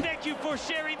glory. We thank you for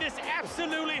sharing this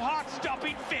absolutely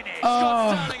heart-stopping finish.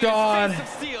 Oh god! Face of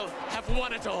Steel have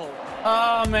won it all.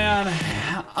 Oh man,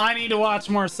 I need to watch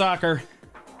more soccer.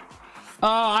 Oh,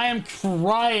 I am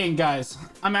crying, guys.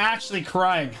 I'm actually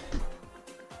crying.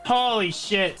 Holy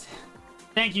shit!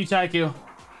 Thank you, Taiku.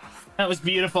 That was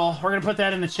beautiful. We're gonna put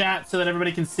that in the chat so that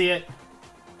everybody can see it.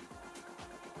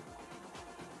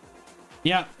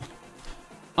 Yep.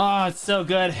 Oh, it's so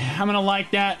good. I'm gonna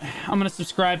like that. I'm gonna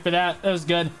subscribe for that. That was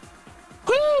good.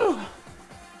 Woo!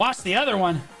 Watch the other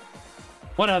one.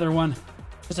 What other one?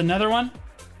 There's another one?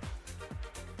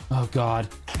 Oh, God.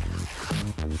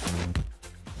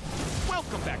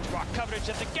 Welcome back to our coverage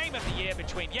of the game of the year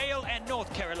between Yale and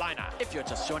North Carolina. If you're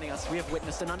just joining us, we have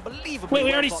witnessed an unbelievable. Wait,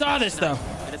 we already saw this, though.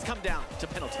 And it's come down to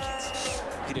penalty kicks.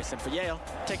 Peterson for Yale,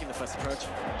 taking the first approach.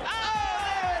 Oh,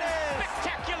 there it is!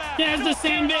 Spectacular! Yeah, it's the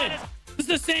same vid. It's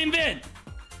the same vid.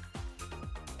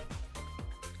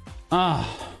 Ah.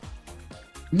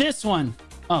 This one.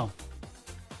 Oh.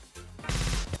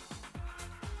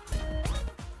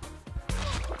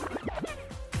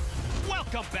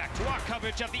 Welcome back to our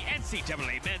coverage of the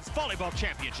NCAA Men's Volleyball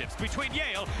Championships between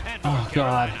Yale and Oh, North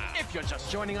Carolina. God. If you're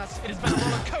just joining us, it has been a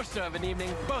roller coaster of an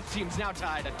evening. Both teams now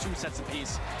tied at 2 sets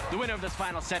apiece. The winner of this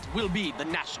final set will be the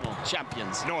national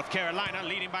champions. North Carolina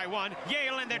leading by 1.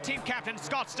 Yale and their team captain,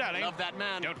 Scott Sterling. Love that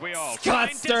man. Don't we all? Scott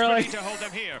Trying Sterling. desperately to hold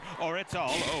them here, or it's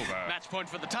all over. Match point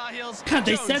for the Tar Heels. God,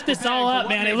 they Jones set this preparing all for up, what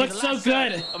man. may It be looks the so last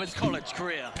serve good. of his college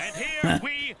career. And here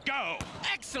we go.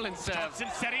 Excellent serve. Thompson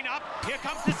setting up. Here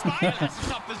comes the spike. Yale has to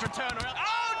stop his return.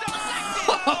 Oh,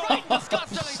 deflected! Right in Scott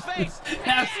Sterling's face.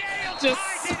 That's Yale just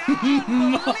ties it up.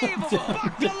 Unbelievable.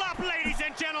 Buckle up, ladies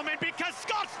and gentlemen, because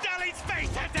Scott Sterling's face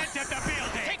has entered the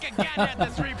building. Take a gander at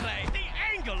this replay. The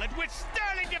angle at which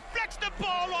Sterling deflects the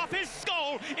ball off his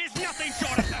skull is nothing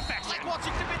short of perfection. Like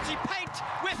watching Da Vinci paint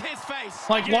with his face.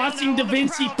 Like watching Da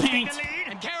Vinci paint.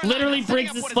 And Carolina Literally setting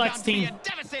Briggs' up what is flex bound to be team. a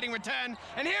devastating return.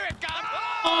 And here it comes.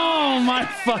 Oh, my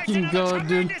fucking god,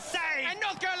 dude. Tremendous save. And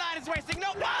North Carolina's wasting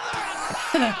no.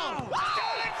 Welcome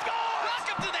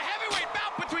to the heavyweight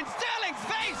bout between Sterling's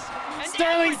face and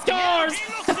Sterling scores. He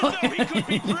looks as though he could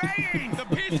be praying. The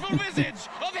peaceful visage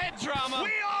of head trauma.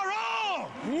 We are all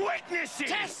witnesses.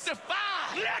 Testify.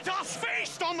 Let us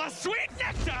feast on the sweet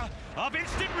nectar of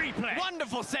instant replay.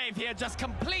 Wonderful save here, just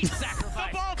complete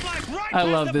sacrifice. The ball flies right I past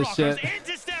love the this blockers, shit.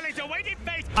 into Sterling's awaiting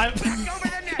face.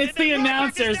 It's the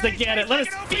announcers that get it. Let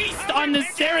us feast on the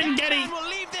Serengeti. Will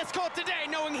leave this court today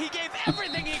knowing he gave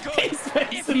everything he could. He's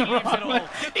facing the wrong way.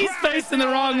 He's facing the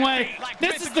wrong way.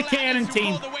 This is the Cannon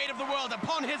team.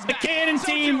 The Cannon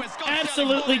team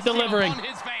absolutely delivering.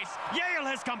 Yale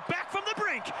has come back from the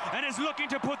brink and is looking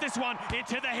to put this one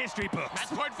into the history books. Match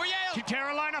point for Yale.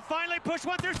 Carolina finally pushed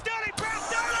one through Sterling. Brown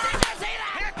Sterling.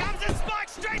 Here comes the spike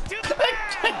straight to the man.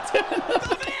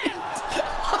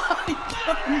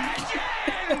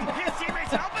 His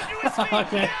teammates help him to his feet.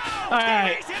 Okay. All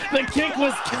right. The kick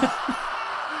was.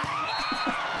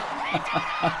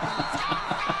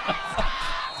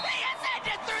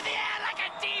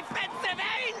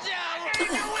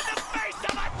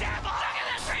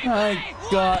 My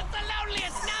God. The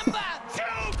loneliest number. 2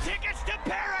 tickets to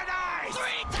paradise.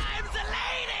 3 times a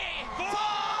lady. 4.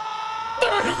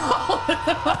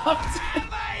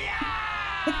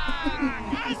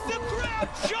 As the crowd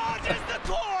charges the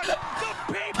court, the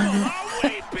people are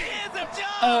weeping.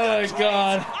 Oh my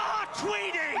God. Are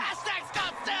tweeting. Hashtag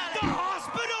Scott Sterling. The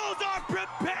hospitals are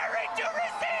preparing to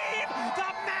receive the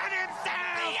man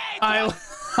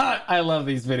himself. I love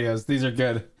these videos. These are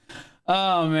good.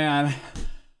 Oh man.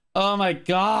 Oh my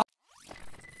God.